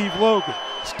course Steve Logan.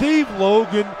 Steve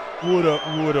Logan would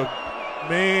have,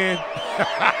 man.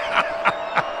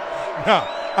 Now,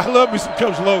 I love me some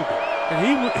Coach Logan, and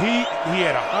he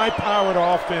had a high-powered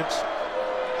offense.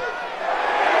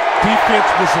 Defense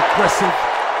was aggressive,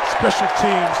 special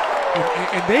teams.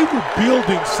 And they were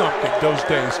building something those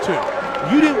days, too.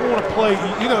 You didn't want to play,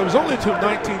 it was only until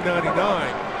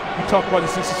 1999, you talk about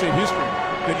this NC State history,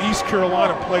 that East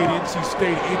Carolina played NC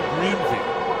State in Greenville.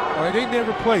 All right, they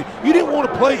never played. You didn't want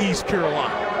to play East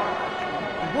Carolina.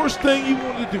 The worst thing you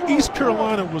wanted to do, East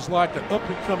Carolina was like an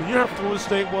up-and-coming, you know how Florida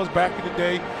State was back in the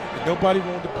day, and nobody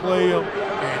wanted to play them,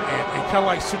 and kind of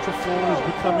like Central Florida is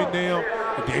becoming now,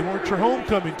 and they weren't your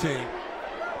homecoming team.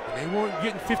 They weren't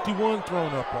getting 51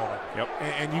 thrown up on them. Yep.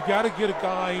 And you got to get a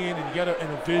guy in, and you got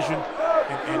a vision,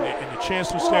 and the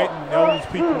Chancellor Staten knows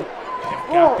people have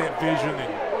got that vision,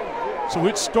 and so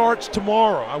it starts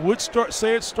tomorrow. I would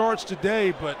say it starts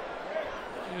today, but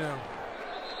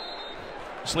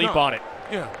sleep on it.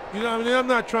 Yeah, I'm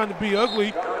not trying to be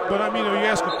ugly, but you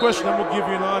ask a question, I'm gonna give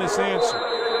you an honest answer.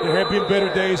 There have been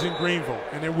better days in Greenville,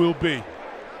 and there will be.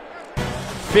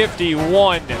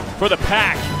 51 for the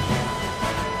Pack.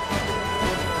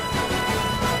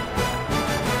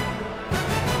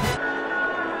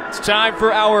 Time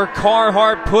for our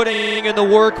Carhartt Putting in the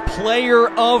Work Player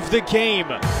of the Game.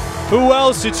 Who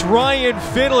else? It's Ryan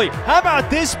Finley. How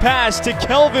about this pass to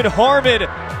Kelvin Harmon?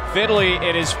 Finley,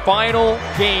 in his final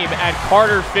game at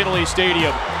Carter-Finley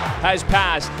Stadium, has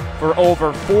passed for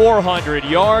over 400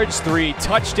 yards, 3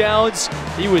 touchdowns.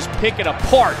 He was picking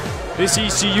apart this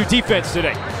ECU defense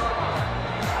today.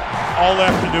 All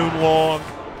afternoon long.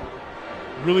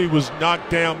 Really was knocked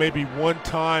down maybe one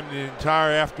time the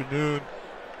entire afternoon.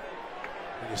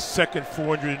 In his second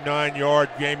 409-yard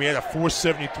game, he had a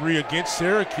 473 against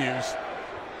Syracuse.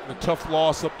 A tough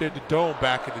loss up there at the Dome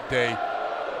back in the day.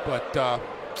 But,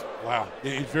 wow,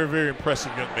 he's a very, very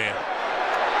impressive young man.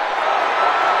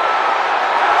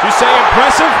 Did you say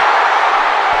impressive?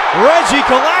 Reggie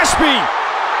Gillespie.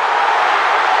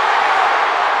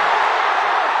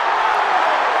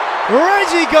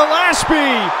 Reggie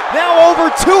Gillespie, now over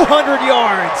 200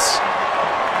 yards.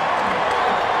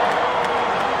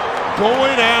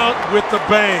 Going out with the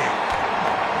bang.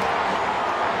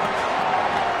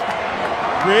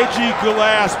 Reggie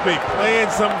Gillespie playing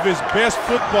some of his best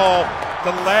football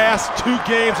the last 2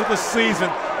 games of the season.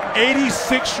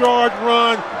 86-yard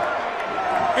run.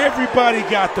 Everybody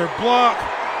got their block,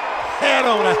 hat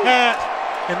on a hat,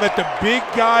 and let the big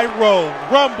guy roll.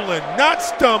 Rumbling, not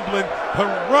stumbling,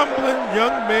 but rumbling,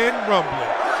 young man rumbling.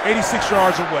 86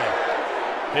 yards away.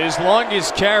 His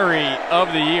longest carry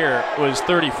of the year was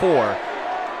 34.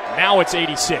 Now it's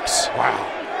 86. Wow.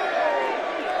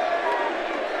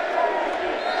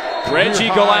 Reggie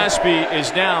Gillespie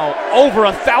is now over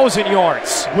 1,000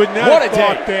 yards. Would not what have a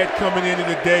thought day. that coming into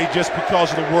the day just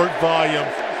because of the work volume.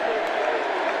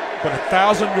 But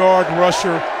 1,000-yard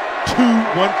rusher, 2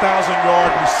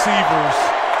 1,000-yard receivers.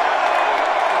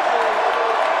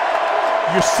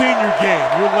 Your senior game,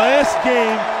 your last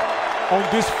game on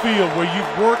this field where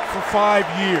you've worked for 5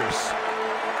 years.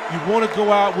 You want to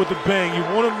go out with a bang. You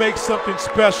want to make something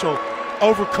special,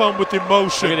 overcome with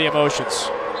emotion. Look at the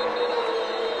emotions.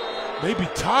 Maybe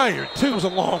tired, too. It was a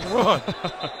long run.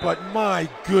 But my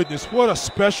goodness, what a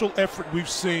special effort we've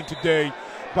seen today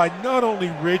by not only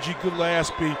Reggie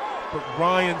Gillespie, but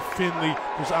Ryan Finley,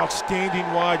 those outstanding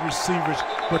wide receivers,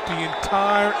 but the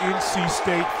entire NC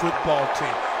State football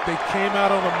team. They came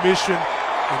out on a mission,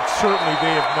 and certainly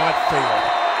they have not failed.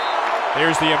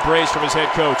 There's the embrace from his head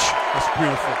coach. That's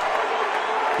beautiful.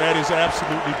 That is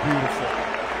absolutely beautiful.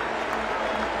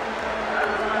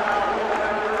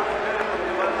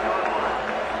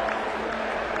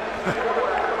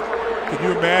 Can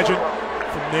you imagine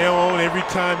from now on, every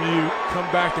time you come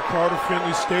back to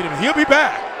Carter-Finley Stadium, he'll be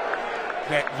back,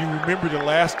 that you remember the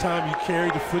last time you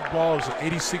carried the football, it was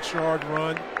an 86-yard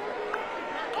run.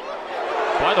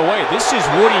 By the way, this is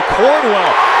Woody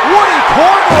Cornwell. Woody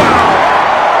Cornwell!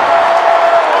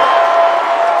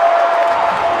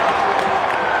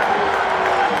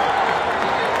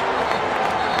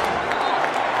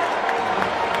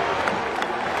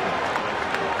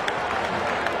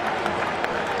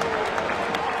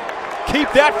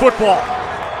 Keep that football.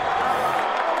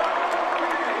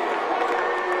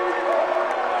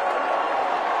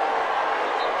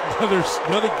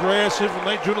 Another grass hit from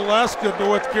Lake Juneau, Alaska,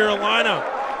 North Carolina.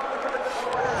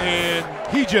 And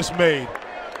he just made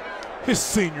his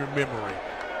senior memory.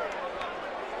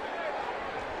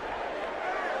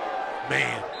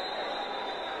 Man.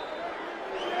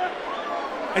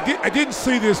 I didn't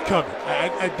see this coming.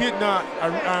 I did not.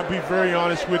 I'll be very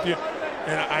honest with you.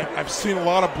 And I've seen a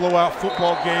lot of blowout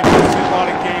football games. I've seen a lot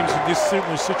of games in this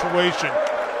similar situation.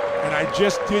 And I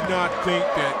just did not think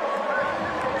that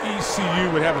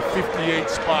ECU would have a 58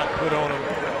 spot put on them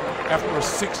after a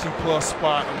 60-plus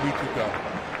spot a week ago.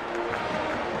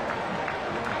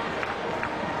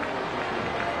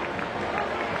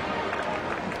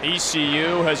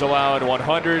 ECU has allowed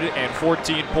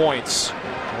 114 points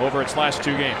over its last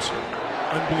 2 games.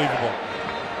 Unbelievable.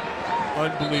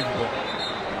 Unbelievable.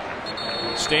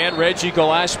 Stan Reggie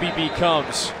Gillespie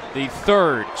becomes the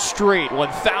 3rd straight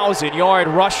 1,000-yard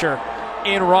rusher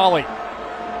in Raleigh.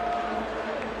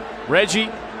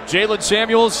 Reggie, Jalen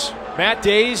Samuels, Matt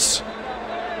Days.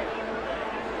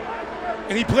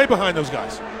 And he played behind those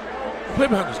guys. He played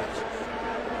behind those guys.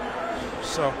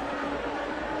 So,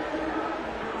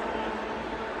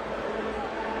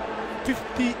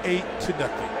 58-0.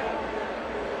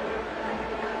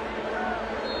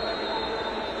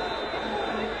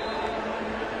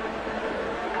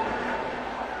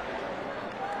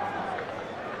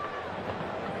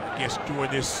 I guess during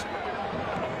this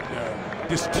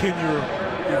tenure,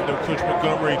 even though Coach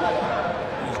Montgomery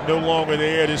is no longer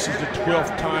there, this is the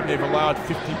 12th time they've allowed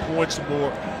 50 points or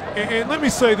more. And let me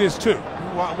say this too,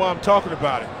 while I'm talking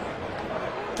about it.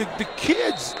 The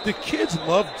kids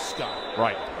loved Scott.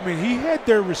 Right. I mean, he had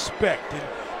their respect, and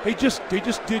they just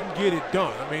didn't get it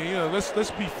done. I mean,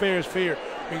 let's be fair as fair.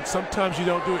 I mean, sometimes you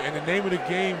don't do it, and the name of the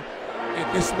game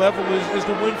at this level is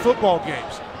to win football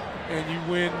games. And you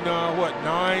win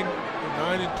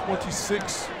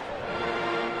 9-26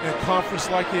 in a conference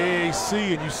like the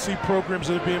AAC, and you see programs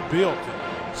that are being built.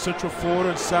 Central Florida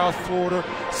and South Florida.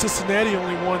 Cincinnati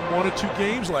only won 1 or 2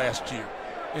 games last year,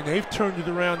 and they've turned it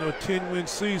around to a 10-win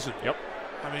season. Yep.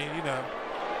 I mean,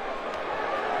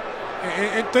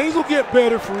 and things will get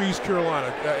better for East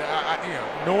Carolina.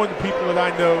 Knowing the people that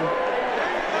I know,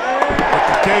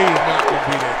 but today is not going to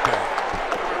be that day.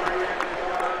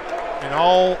 And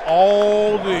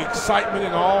all the excitement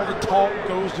and all the talk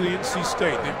goes to the NC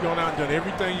State. They've gone out and done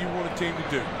everything you want a team to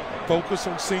do. Focus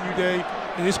on senior day,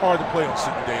 and it's hard to play on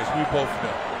senior day, as we both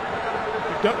know.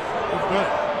 We've done it. We've done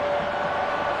it.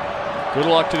 Good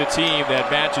luck to the team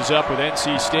that matches up with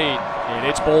NC State in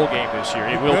its bowl game this year.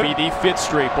 It will be the 5th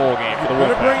straight bowl game for the Wolfpack.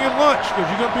 You better bring your lunch, because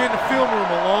you're going to be in the film room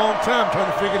a long time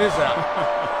trying to figure this out.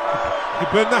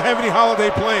 You better not have any holiday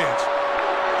plans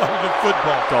other than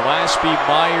football. Gillespie,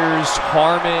 Myers,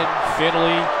 Harmon,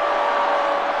 Finley.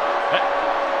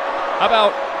 How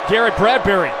about Garrett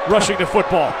Bradbury rushing the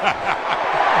football?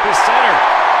 The center.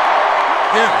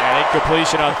 Yeah. And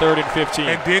incompletion on 3rd and 15.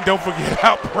 And then don't forget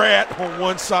about Pratt on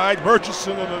one side,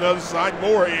 Murchison on another side,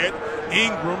 Moorhead,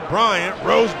 Ingram, Bryant,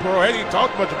 Roseboro. I hadn't even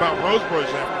talked much about Roseboro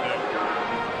this afternoon.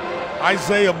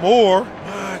 Isaiah Moore,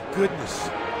 my goodness.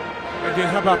 And then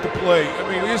how about the play? I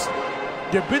mean,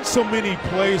 there have been so many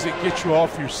plays that get you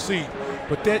off your seat,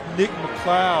 but that Nick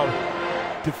McLeod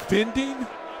defending,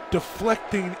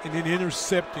 deflecting, and then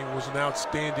intercepting was an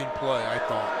outstanding play, I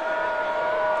thought.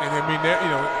 And I mean,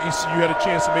 ECU had a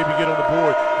chance to maybe get on the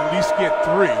board, at least get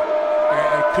 3,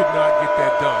 and could not get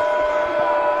that done.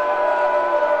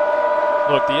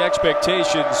 Look, the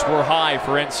expectations were high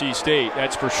for NC State,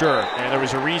 that's for sure, and there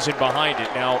was a reason behind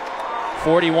it. Now,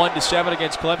 41-7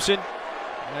 against Clemson,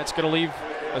 that's going to leave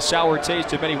a sour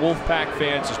taste in many Wolfpack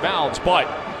fans' mouths, but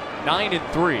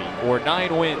 9-3, or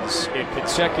 9 wins in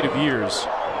consecutive years,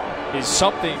 is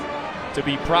something to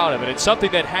be proud of, and it's something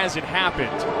that hasn't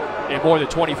happened in more than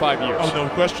 25 years. Oh, no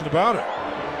question about it.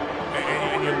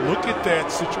 And you look at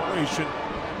that situation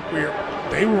where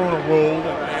they were on a roll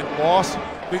and lost.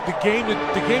 The game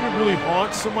that really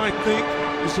haunts them, I think,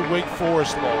 is the Wake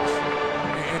Forest loss.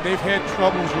 And they've had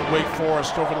troubles with Wake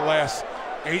Forest over the last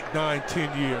 8, 9,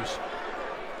 10 years.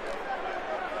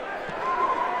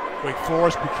 Wake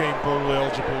Forest became bowl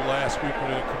eligible last week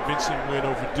with a convincing win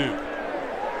over Duke.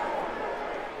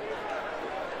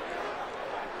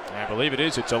 I believe it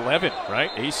is. It's 11,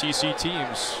 right? ACC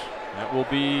teams that will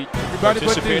be everybody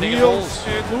participating but the Heels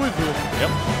and Louisville. Yep.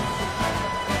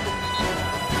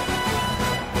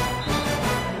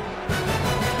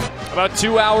 About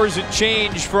 2 hours and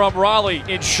change from Raleigh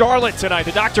in Charlotte tonight.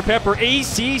 The Dr. Pepper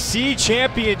ACC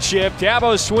Championship.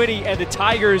 Dabo Swinney and the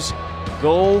Tigers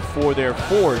go for their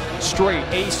 4th straight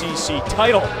ACC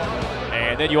title.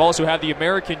 And then you also have the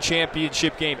American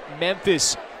Championship game.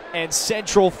 Memphis and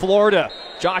Central Florida.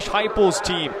 Josh Heupel's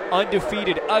team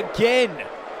undefeated again.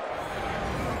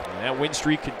 And that win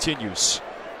streak continues.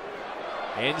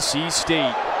 NC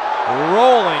State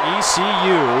rolling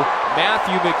ECU.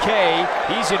 Matthew McKay,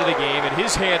 he's into the game, and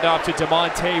his handoff to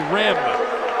DeMonte Rim.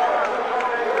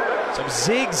 Some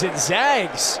zigs and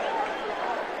zags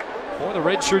for the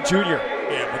redshirt junior.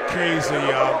 Yeah, McKay's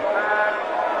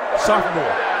a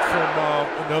sophomore from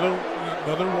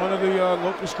another one of the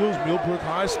local schools, Millbrook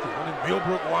High School, and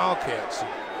Millbrook Wildcats.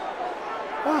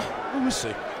 Let me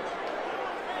see.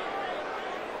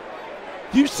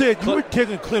 You said you were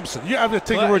taking Clemson. Yeah, I'm going to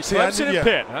take the word. Clemson and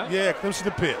Pitt, huh? Yeah, Clemson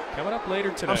and Pitt. Coming up later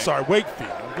today. I'm sorry,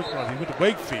 Wakefield. I'm looking around. He went to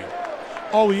Wakefield.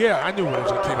 Oh, yeah, I knew what I was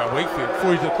going to tell you about Wakefield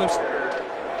before he did Clemson.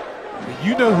 And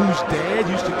you know whose dad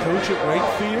used to coach at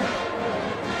Wakefield?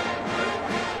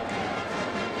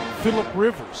 Philip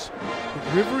Rivers.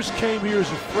 When Rivers came here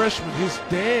as a freshman, his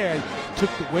dad took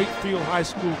the Wakefield High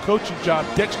School coaching job.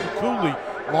 Dexter Cooley,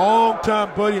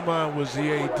 longtime buddy of mine, was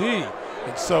the AD.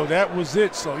 And so that was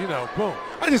it. So, you know, boom.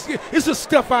 It's the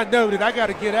stuff I know that I got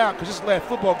to get out because it's the last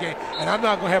football game, and I'm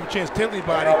not going to have a chance to tell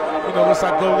anybody, you know, unless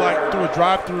I go like through a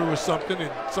drive-through or something,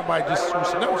 and somebody just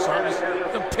wants to know. So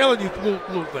I'm telling you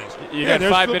little things. You got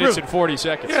 5 minutes and 40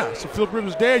 seconds. Yeah. So Philip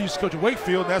Rivers' dad used to coach at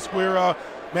Wakefield, and that's where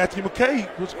Matthew McKay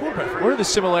was quarterback for. What are the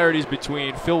similarities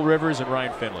between Phil Rivers and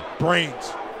Ryan Finley?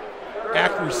 Brains,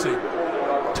 accuracy,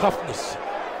 toughness.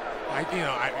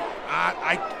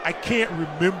 I can't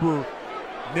remember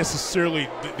necessarily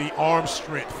the arm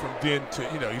strength from then to,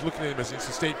 you know, you're looking at him as an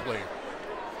NC State player.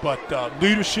 But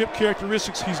leadership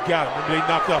characteristics, he's got them. I mean, they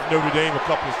knocked off Notre Dame a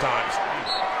couple of times.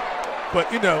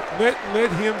 But, you know, let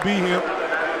him be him.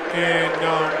 And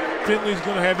Finley's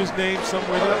going to have his name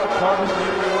somewhere. Carter's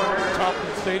name on the top of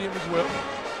the stadium as well.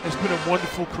 It's been a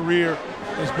wonderful career.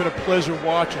 It's been a pleasure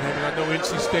watching him. And I know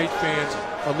NC State fans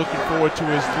are looking forward to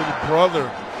his little brother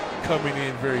coming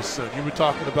in very soon. You were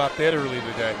talking about that earlier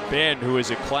today. Ben, who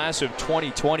is a class of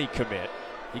 2020 commit,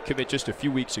 he committed just a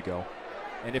few weeks ago.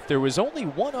 And if there was only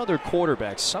one other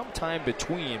quarterback sometime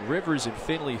between Rivers and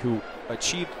Finley who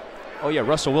achieved, oh yeah,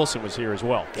 Russell Wilson was here as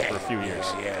well for a few years.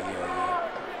 Yeah.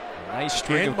 A nice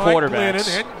string and of quarterbacks.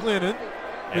 And Glennon.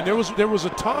 Yeah. And there was a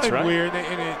time where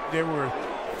there were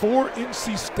 4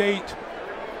 NC State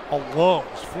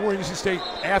alums, 4 NC State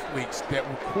athletes that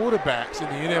were quarterbacks in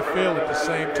the NFL at the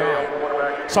same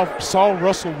time. Saw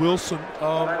Russell Wilson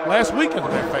last week, as a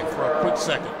matter of fact, for a quick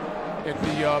second at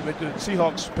the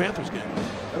Seahawks-Panthers game.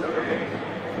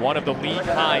 One of the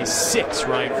league-high 6,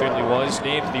 Ryan Finley was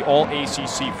named the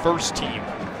All-ACC first team.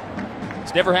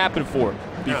 It's never happened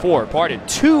before. Pardon.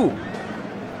 2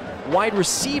 wide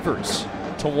receivers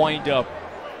to wind up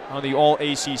on the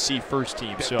All-ACC first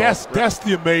team. So that's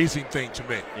the amazing thing to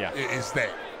me. Yeah. Is that.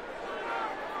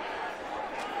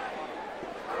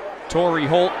 Torrey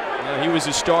Holt, he was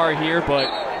a star here, but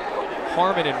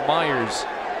Harmon and Myers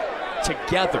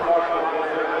together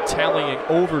tallying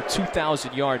over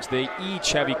 2,000 yards. They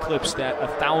each have eclipsed that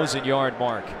 1,000-yard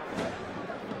mark.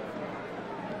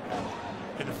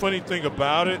 And the funny thing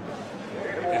about it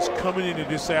is, coming into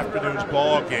this afternoon's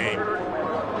ball game,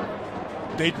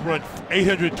 they'd run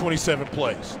 827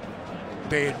 plays.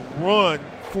 They had run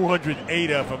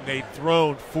 408 of them. They'd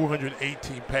thrown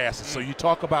 418 passes. So you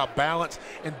talk about balance,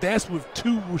 and that's with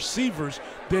 2 receivers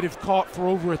that have caught for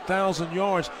over 1,000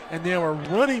 yards, and now a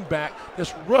running back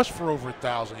that's rushed for over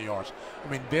 1,000 yards.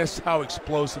 I mean, that's how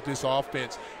explosive this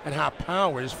offense and how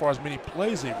powered as far as many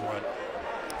plays they've run.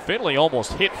 Finley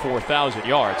almost hit 4,000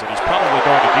 yards, and he's probably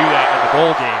going to do that in the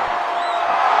bowl game.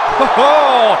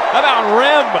 Oh, how about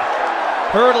Rim?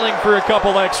 Hurdling for a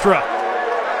couple extra.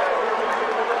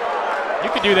 You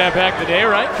could do that back in the day,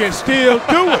 right? Can still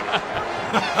do it.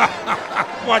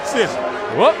 Watch this.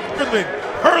 Whoop.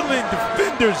 Hurling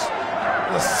defenders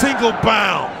a single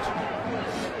bound.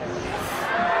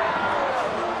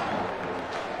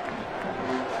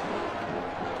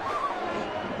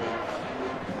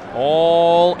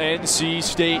 All NC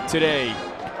State today.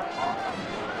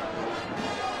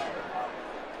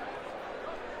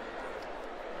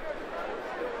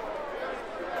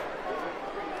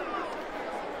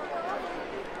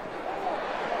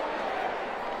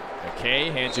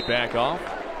 McKay hands it back off.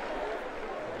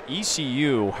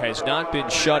 ECU has not been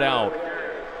shut out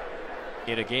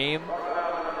in a game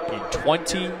in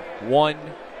 21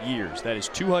 years. That is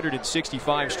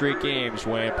 265 straight games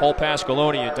when Paul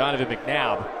Pasqualoni and Donovan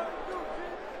McNabb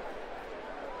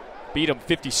beat them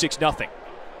 56-0.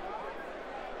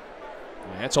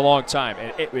 That's a long time,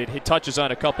 and it touches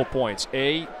on a couple points.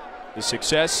 A, the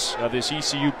success of this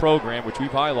ECU program, which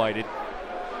we've highlighted,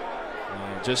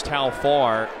 and just how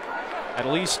far, at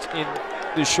least in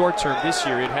the short term this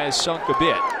year, it has sunk a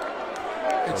bit.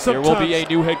 There will be a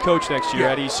new head coach next year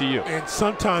at ECU. And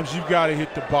sometimes you've got to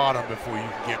hit the bottom before you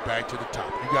can get back to the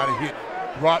top. You've got to hit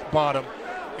rock bottom,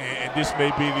 and this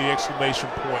may be the exclamation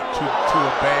point to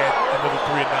a bad another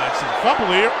 3-9 season.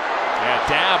 Fumble here. Yeah,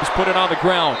 Dabbs put it on the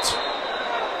ground.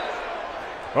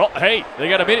 Well, hey, they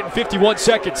got a minute and 51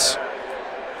 seconds.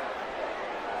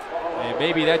 And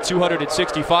maybe that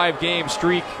 265-game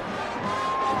streak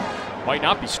might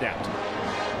not be snapped.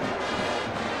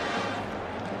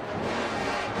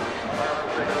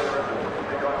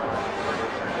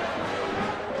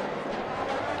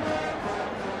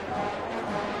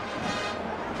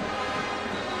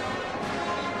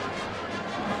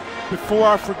 Before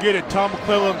I forget it, Tom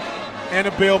McClellan,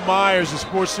 Annabelle Myers, the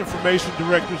sports information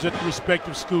directors at the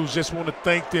respective schools, just want to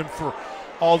thank them for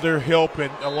all their help,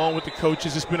 and along with the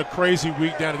coaches. It's been a crazy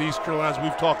week down at East Carolina.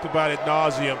 We've talked about it ad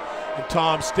nauseum, and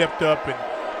Tom stepped up and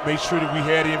made sure that we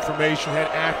had information, had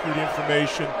accurate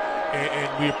information,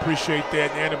 and we appreciate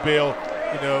that. And Annabelle,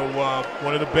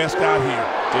 one of the best out here.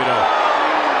 Ditto.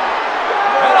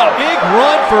 And a big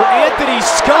run for Anthony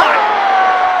Scott.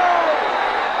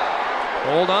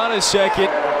 Hold on a second.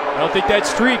 I don't think that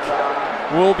streak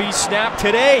will be snapped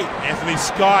today. Anthony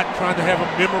Scott trying to have a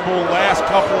memorable last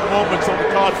couple of moments on the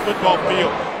college football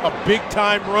field. A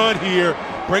big-time run here.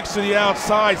 Breaks to the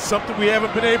outside, something we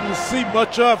haven't been able to see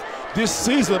much of this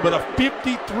season, but a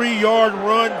 53-yard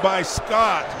run by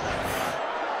Scott.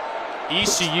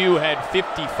 ECU had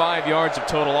 55 yards of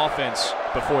total offense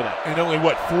before that. And only,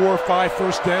 4 or 5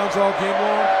 first downs all game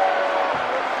long?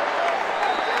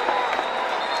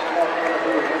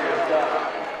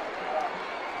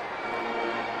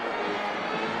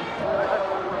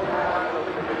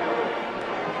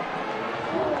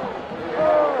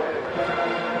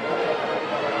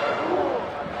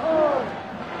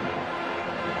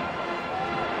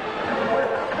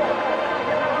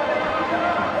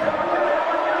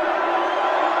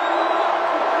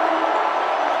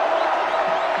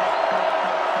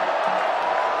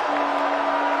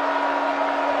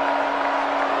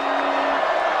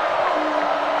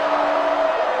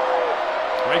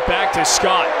 Back to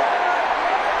Scott.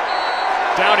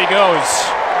 Down he goes.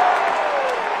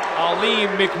 Aleem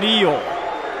McNeil.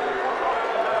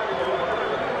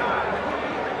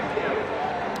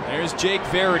 There's Jake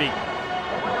Verity,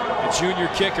 the junior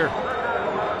kicker.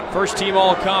 First team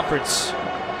all-conference.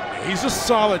 He's a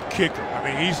solid kicker. I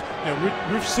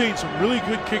mean, we've seen some really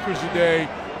good kickers today,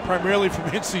 primarily from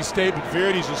NC State, but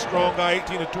Verity's a strong guy,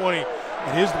 18-20,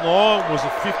 and his long was a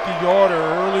 50-yarder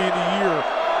early in the year.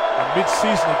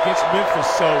 Mid-season against Memphis,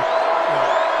 so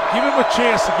give him a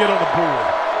chance to get on the board.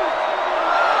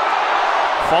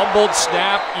 Fumbled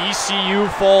snap, ECU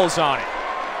falls on it.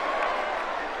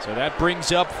 So that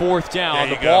brings up 4th down.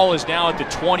 The ball is now at the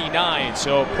 29,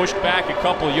 so pushed back a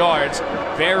couple yards.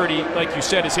 Verity, like you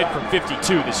said, is hit from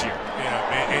 52 this year.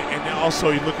 Yeah, and also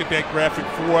you look at that graphic,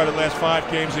 4 out of the last 5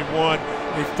 games they won.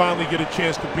 They finally get a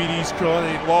chance to beat East Carolina.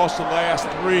 They lost the last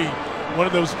 3. One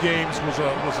of those games was a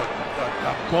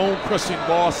bone-crushing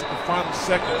loss in the final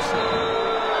seconds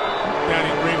down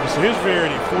in Greenville. So here's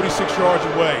Verity, 46 yards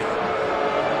away.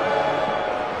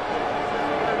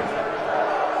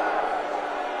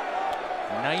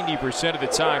 %90 of the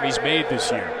time he's made this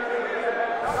year.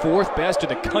 4th best in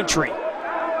the country.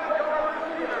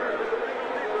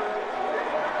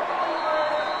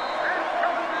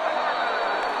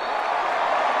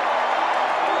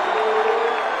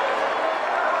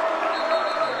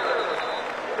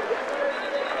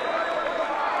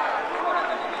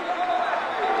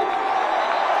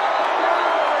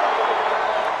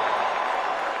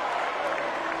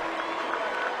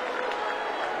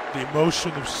 The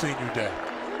emotion of senior day.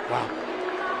 Wow.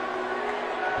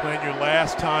 Playing your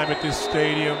last time at this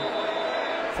stadium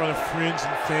in front of friends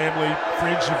and family.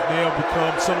 Friends you've now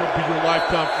become. Some will be your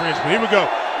lifetime friends. But here we go.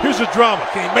 Here's the drama.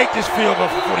 Can he make this field goal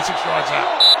from 46 yards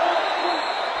out?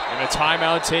 And a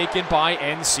timeout taken by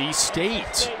NC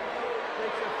State.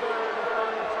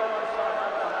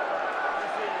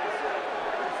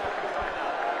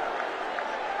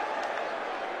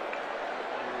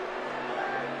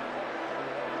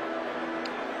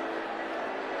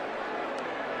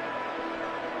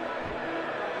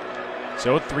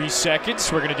 So 3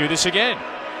 seconds, we're going to do this again.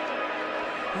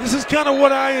 This is kind of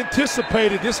what I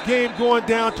anticipated, this game going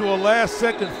down to a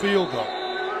last-second field goal.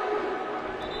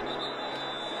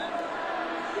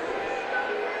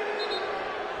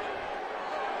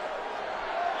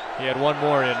 He had one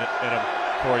more in him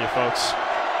for you folks.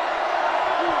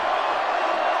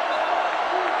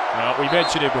 Now, we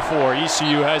mentioned it before,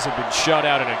 ECU hasn't been shut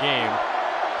out in a game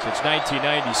since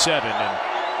 1997, and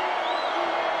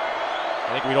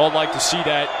I think we'd all like to see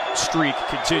that streak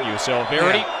continue. So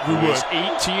Verity, who is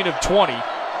 18 of 20.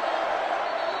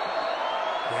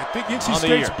 I think NC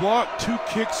State's blocked 2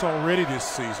 kicks already this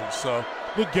season, so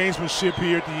good gamesmanship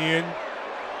here at the end.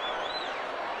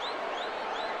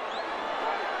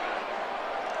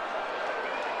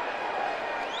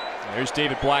 There's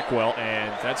David Blackwell,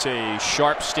 and that's a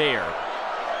sharp stare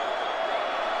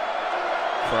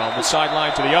from the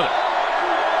sideline to the other.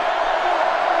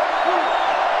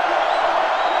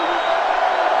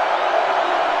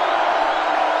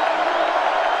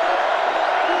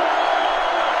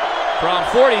 From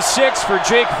 46 for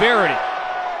Jake Verity.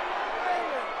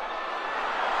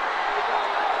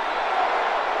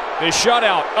 The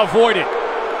shutout avoided.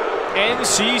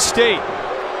 NC State,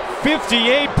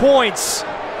 58 points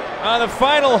on the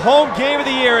final home game of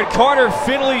the year at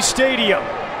Carter-Finley Stadium.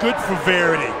 Good for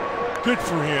Verity. Good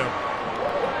for him.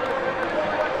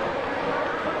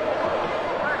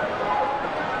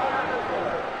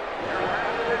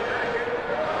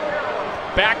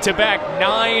 Back-to-back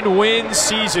 9-win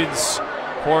seasons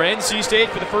for NC State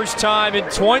for the first time in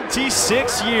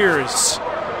 26 years.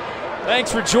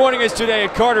 Thanks for joining us today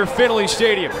at Carter-Finley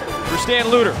Stadium. For Stan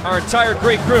Luter, our entire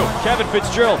great crew, Kevin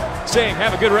Fitzgerald saying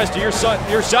have a good rest of your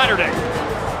Saturday.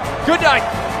 Good night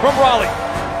from Raleigh.